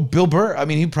 Bill Burr. I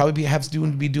mean, he'd probably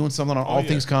be doing something on All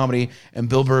Things Comedy, and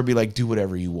Bill Burr would be like, "Do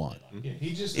whatever you want." Yeah,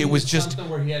 it was just something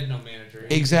where he had no manager.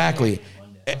 Exactly.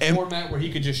 A format where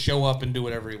he could just show up and do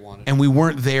whatever he wanted. And we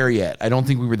weren't there yet. I don't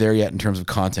think we were there yet in terms of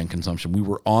content consumption. We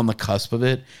were on the cusp of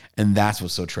it, and that's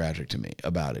what's so tragic to me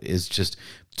about it. Is just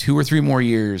 2 or 3 more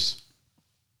years,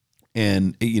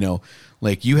 and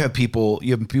like you have people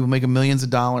making millions of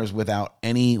dollars without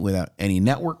any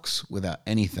networks, without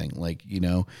anything. Like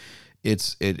it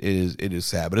is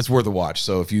sad, but it's worth a watch.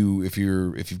 So if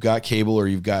you've got cable or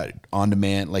you've got on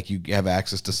demand, like you have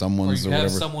access to someone's or you have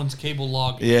whatever. someone's cable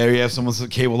login. Yeah, you have someone's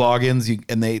cable logins, you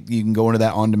can go into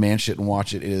that on demand shit and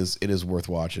watch it. It is worth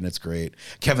watching. It's great.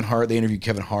 Kevin Hart, they interviewed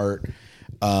Kevin Hart.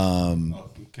 Kevin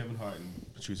Hart and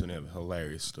Patrice have a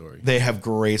hilarious story. They have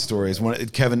great stories.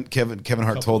 Kevin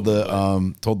Hart told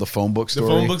the phone book story.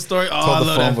 The phone book story. Oh, I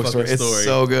love that fucking story. It's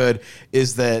so good.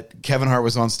 Is that Kevin Hart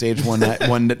was on stage one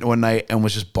night and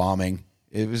was just bombing.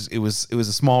 It was a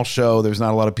small show. There was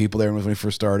not a lot of people there when he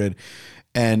first started,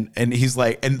 and he's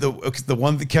like, and the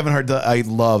one that Kevin Hart I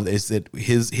love is that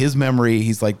his memory.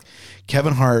 He's like,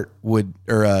 Kevin Hart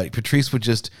Patrice would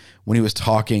just, when he was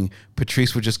talking,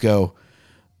 Patrice would just go,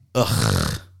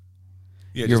 ugh.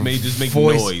 Yeah, just make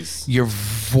noise. Your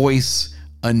voice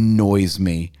annoys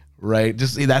me, right?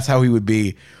 Just that's how he would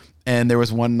be. And there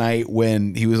was one night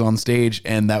when he was on stage,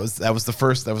 and that was the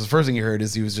first thing he heard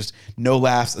is he was just no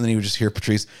laughs, and then he would just hear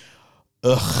Patrice,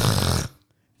 ugh,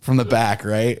 from the back,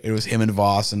 right? It was him and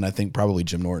Voss, and I think probably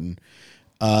Jim Norton.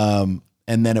 And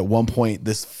then at one point,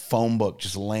 this phone book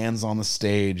just lands on the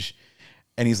stage,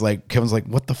 and Kevin's like,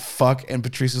 what the fuck? And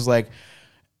Patrice is like,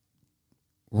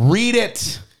 read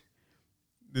it.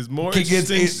 There's more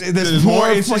interesting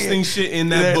shit in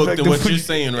that book than what you're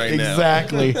saying right now.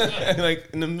 Exactly. Like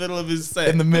in the middle of his set.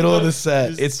 In the middle of the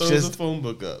set. It's just the phone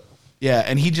book up. Yeah,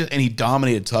 and he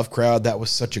dominated Tough Crowd. That was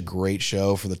such a great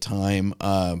show for the time.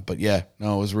 But yeah,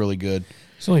 no, it was really good.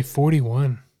 It's only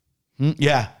 41.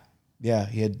 Yeah. Yeah,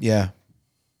 he had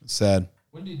It's sad.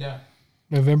 When did he die?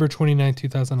 November 29,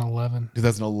 2011.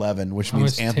 2011, which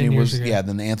means Anthony was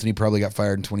then Anthony probably got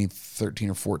fired in 2013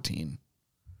 or 14.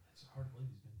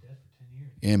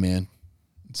 Yeah, man.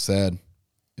 It's sad.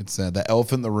 It's sad. That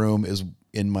Elephant in the Room is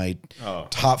in my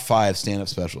top 5 stand-up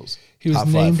specials. He was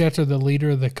named after the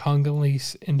leader of the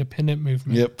Congolese independent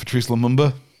movement. Yep, Patrice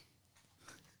Lumumba.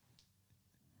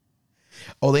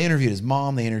 Oh, they interviewed his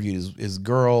mom. They interviewed his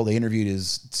girl. They interviewed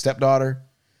his stepdaughter.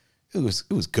 It was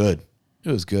good.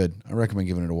 It was good. I recommend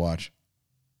giving it a watch.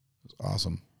 It was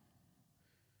awesome.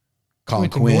 Colin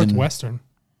Quinn. Northwestern.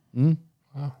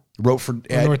 Wow. Wrote for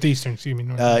Northeastern. Excuse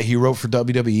me. He wrote for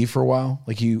WWE for a while.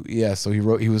 So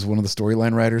he was one of the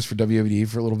storyline writers for WWE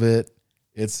for a little bit.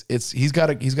 He's got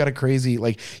a crazy,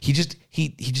 like, he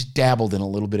just dabbled in a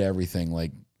little bit of everything,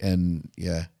 like, and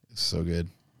yeah, it's so good.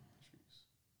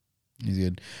 He's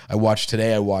good. I watched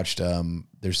there's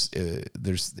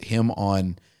him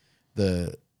on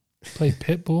the played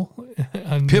Pitbull.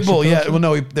 Pitbull, yeah. Well,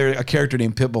 no, there's a character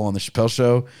named Pitbull on the Chappelle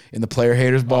Show in the Player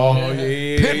Haters Ball. Oh,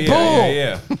 yeah, Pitbull.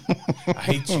 Yeah. I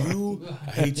hate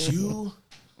you.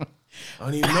 I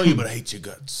don't even know you, but I hate your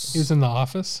guts. He was in The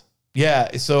Office.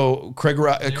 Yeah. So Craig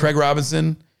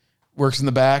Robinson works in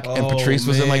the back, and Patrice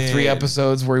was in like 3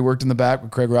 episodes where he worked in the back with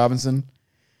Craig Robinson.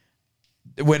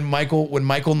 When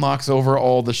Michael knocks over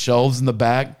all the shelves in the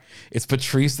back, it's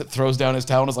Patrice that throws down his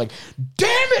towel and is like, "Damn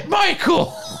it,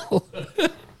 Michael!"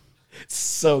 It's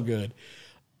so good.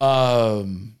 Yeah.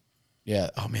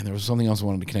 Oh man, there was something else I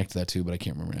wanted to connect to that too, but I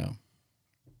can't remember now.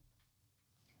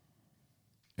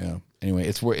 Yeah. Anyway,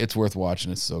 it's worth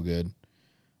watching. It's so good.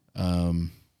 But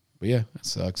yeah, it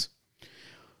sucks.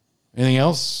 Anything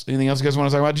else? Anything else you guys want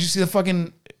to talk about? Did you see the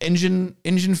fucking engine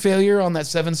failure on that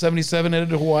 777 headed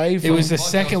to Hawaii? It was the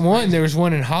second one. There was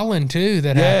one in Holland too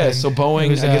that happened. Yeah, so Boeing,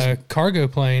 it was a cargo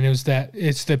plane. It's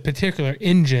the particular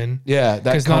engine. Yeah, that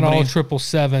because not all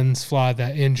 777s fly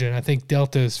that engine. I think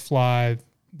Deltas fly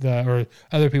or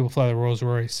other people fly the Rolls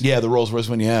Royce. Yeah, the Rolls Royce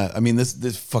one. Yeah, I mean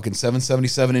this fucking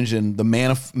 777 engine, the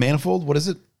manifold. What is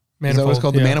it? Manifold, is that what it's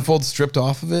called? Yeah. The manifold stripped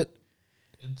off of it.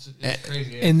 It's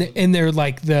crazy. And they're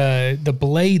like the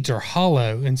blades are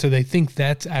hollow, and so they think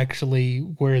that's actually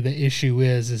where the issue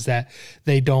is that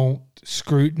they don't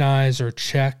scrutinize or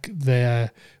check the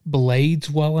blades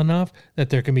well enough that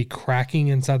there can be cracking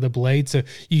inside the blade. So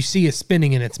you see it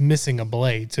spinning and it's missing a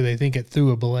blade, so they think it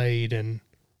threw a blade, and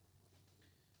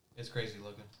it's crazy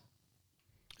looking.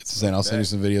 saying. I'll send you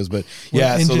some videos, but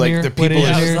yeah. So like the people,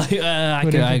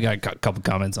 I got a couple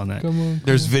comments on that.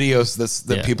 There's videos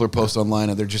that people are posting online,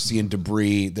 and they're just seeing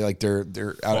debris. They're out in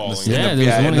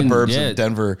the burbs of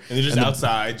Denver, and they're just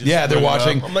outside. They're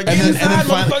watching. I'm like, and then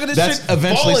finally, that's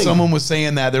eventually someone was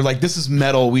saying that they're like, "This is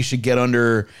metal. We should get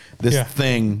under this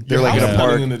thing." They're like in a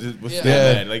park.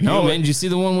 No, man. Did you see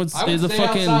the one with the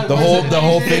fucking the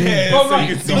whole thing? The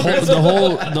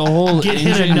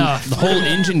whole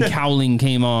engine cowling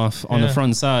came off on the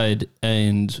front side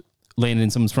and landed in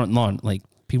someone's front lawn. Like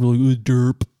people are like,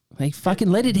 derp. Like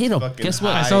fucking let it hit them. Guess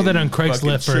what? I saw that on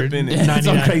Craigslist for $99. It's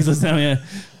on Craigslist now, yeah.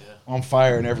 On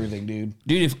fire and everything, dude.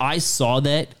 Dude, if I saw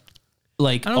that,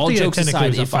 like all jokes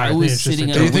aside, if I was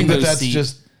sitting at a window seat,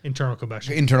 just internal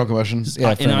combustion. Internal combustion.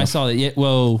 Yeah, and I saw that. Yeah,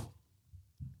 well.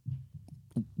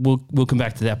 We'll come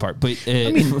back to that part, but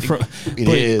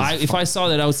if I saw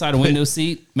that outside a window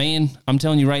seat, man, I'm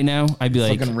telling you right now, I'd be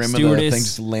like, fucking rim of the thing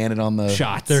just landed on the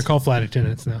shots. They're called flight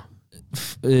attendants now.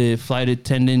 Flight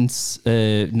attendants,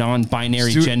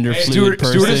 non-binary gender fluid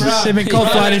person. They've been called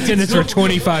flight attendants for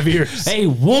 25 years. Hey,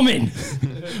 woman,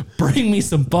 bring me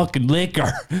some fucking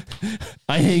liquor.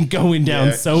 I ain't going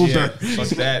down sober. Fuck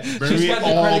that. Bring me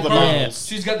all the bottles.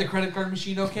 She's got the credit card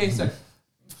machine. Okay, sir.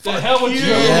 The hell with you?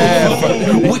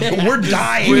 Yeah, we're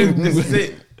dying. This is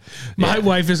it. My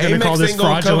wife is going to call this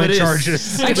fraudulent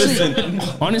charges. Actually,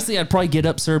 honestly, I'd probably get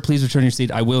up, sir. Please return your seat.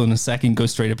 I will in a second. Go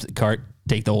straight up to the cart,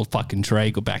 take the whole fucking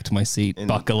tray, go back to my seat, and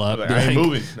buckle up. I ain't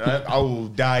moving. I will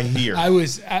die here. I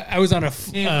was on a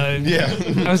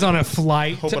I was on a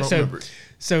flight.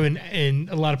 So in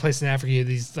a lot of places in Africa,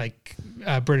 these like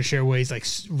British Airways like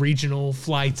regional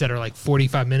flights that are like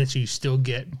 45 minutes, you still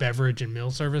get beverage and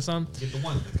meal service on. Get the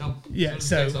one that come. Yeah,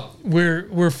 so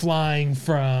we're flying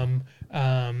from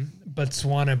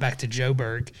Botswana back to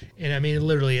Joburg, and I mean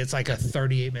literally it's like a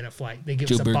 38-minute flight. They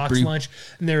give us a box lunch,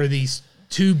 and there are these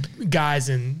two guys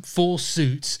in full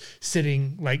suits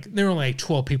sitting like there were only like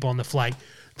 12 people on the flight.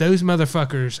 Those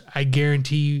motherfuckers, I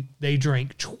guarantee you, they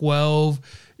drank 12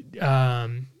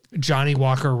 Johnny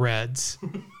Walker Reds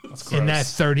in that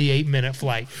 38-minute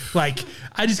flight. Like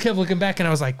I just kept looking back and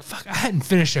I was like, fuck, I hadn't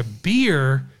finished a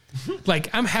beer. Like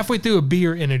I'm halfway through a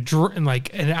beer and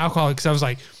an alcoholic. Cause I was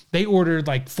like, they ordered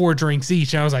like 4 drinks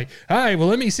each. And I was like, all right, well,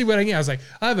 let me see what I get. I was like,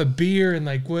 I have a beer and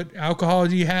like, what alcohol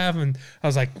do you have? And I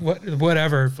was like,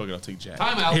 whatever. Fuck it, I'll take Jack.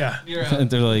 Time out. Yeah. You're out.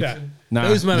 They're like, nah,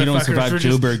 those you don't survive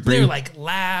Joburg. They're like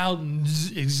loud and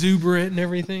exuberant and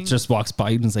everything. Just walks by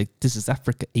and is like, this is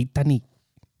Africa. Eitani.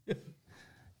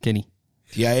 Kenny.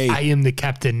 TIA. I am the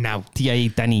captain now. TIA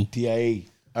Danny. TIA.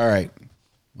 All right.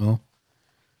 Well,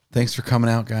 thanks for coming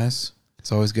out, guys.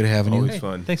 It's always good having you. Always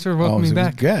fun. Thanks for welcoming me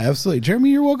back. Yeah, absolutely.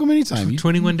 Jeremy, you're welcome anytime.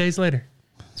 21 days later.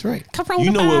 That's right. You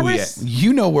know where we at.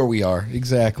 You know where we are.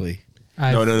 Exactly.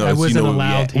 No. I wasn't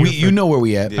allowed here. You know where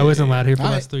we at. I wasn't allowed here for the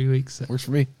last 3 weeks. So. Works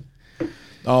for me.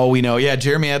 Oh, we know. Yeah,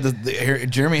 Jeremy had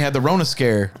the Rona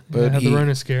scare. But the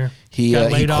Rona scare. He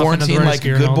quarantined like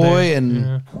a good boy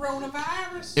and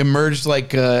coronavirus emerged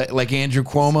like Andrew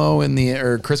Cuomo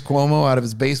or Chris Cuomo out of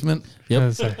his basement. Yep.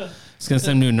 It's gonna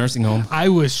send him to a nursing home. I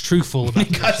was truthful about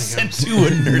he got sent to a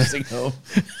nursing home.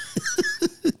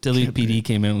 Duluth PD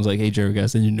came in and was like, "Hey, Jerry, got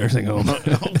sent you to a nursing home."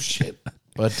 Oh shit!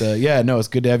 But it's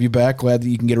good to have you back. Glad that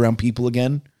you can get around people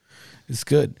again. It's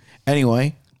good.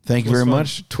 Anyway. Thank you very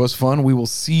much. 'Twas fun. We will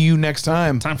see you next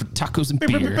time. Time for tacos and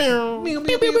beer.